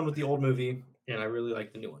lot more fun with the old movie, and I really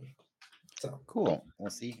like the new one. So cool. We'll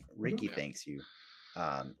see. Ricky thanks you.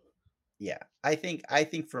 Yeah, I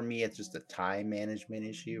think for me it's just a time management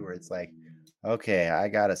issue where it's like, okay, I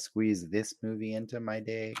gotta squeeze this movie into my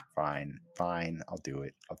day. Fine, I'll do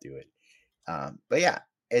it. But yeah,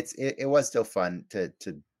 it was still fun to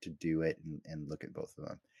do it and look at both of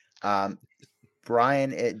them.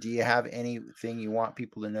 Brian, do you have anything you want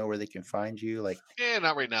people to know where they can find you? Like,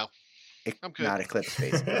 not right now. I'm good. Not Eclipse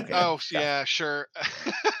Face. Okay. Oh yeah, sure.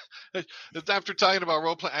 After talking about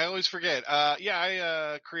role play, I always forget.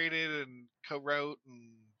 I created and co-wrote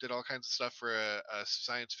and did all kinds of stuff for a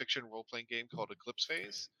science fiction role-playing game called Eclipse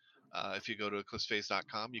Phase. If you go to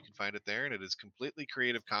eclipsephase.com, you can find it there, and it is completely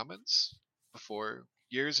Creative Commons.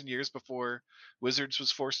 Years and years before Wizards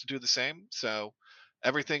was forced to do the same. So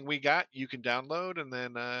everything we got, you can download, and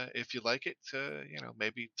then if you like it,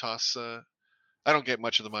 maybe toss. I don't get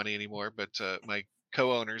much of the money anymore, but my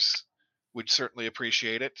co-owners would certainly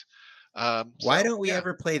appreciate it. Why don't we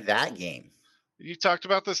ever play that game? You talked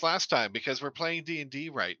about this last time because we're playing D&D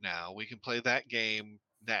right now. We can play that game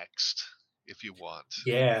next if you want.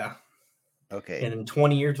 Yeah. Okay. And in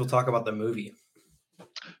 20 years, we'll talk about the movie.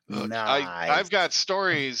 Nice. I've got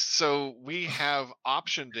stories. So we have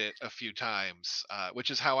optioned it a few times,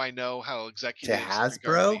 which is how I know how executives regard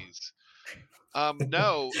Hasbro? these.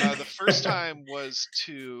 No, the first time was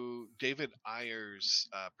to David Ayer's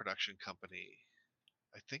production company.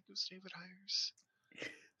 I think it was David Ayer's.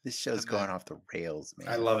 This show's going off the rails, man.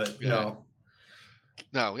 I love it. Yeah.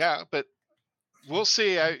 No, yeah, but we'll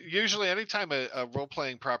see. Usually, anytime a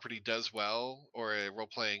role-playing property does well, or a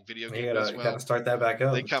role-playing video game does well, gotta start that back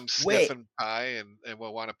up. they come sniffing by and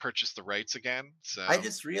will want to purchase the rights again. So I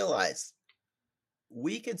just realized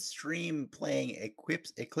we could stream playing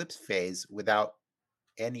Eclipse Phase without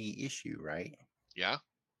any issue, right? Yeah.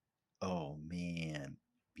 Oh man,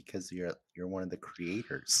 because you're one of the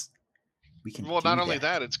creators. We can. Well, not only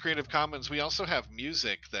that, it's Creative Commons. We also have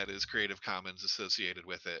music that is Creative Commons associated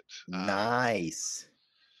with it. Nice.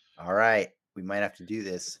 All right, we might have to do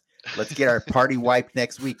this. Let's get our party wiped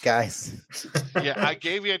next week, guys. Yeah, I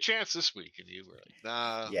gave you a chance this week, and you were like,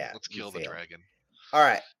 "Nah, let's kill the dragon." All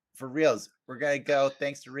right, for reals, we're gonna go.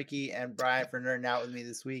 Thanks to Ricky and Brian for nerding out with me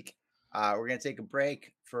this week. We're gonna take a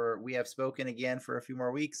break for We Have Spoken again for a few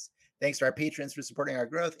more weeks. Thanks to our patrons for supporting our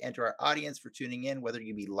growth, and to our audience for tuning in, whether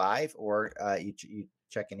you be live or you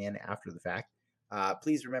checking in after the fact.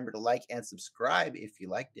 Please remember to like and subscribe if you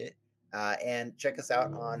liked it. And check us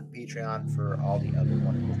out on Patreon for all the other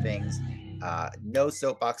wonderful things. No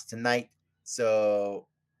soapbox tonight. So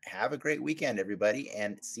have a great weekend, everybody.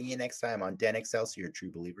 And see you next time on Den Excelsior,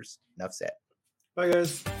 True Believers. Enough said. Bye,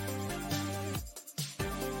 guys.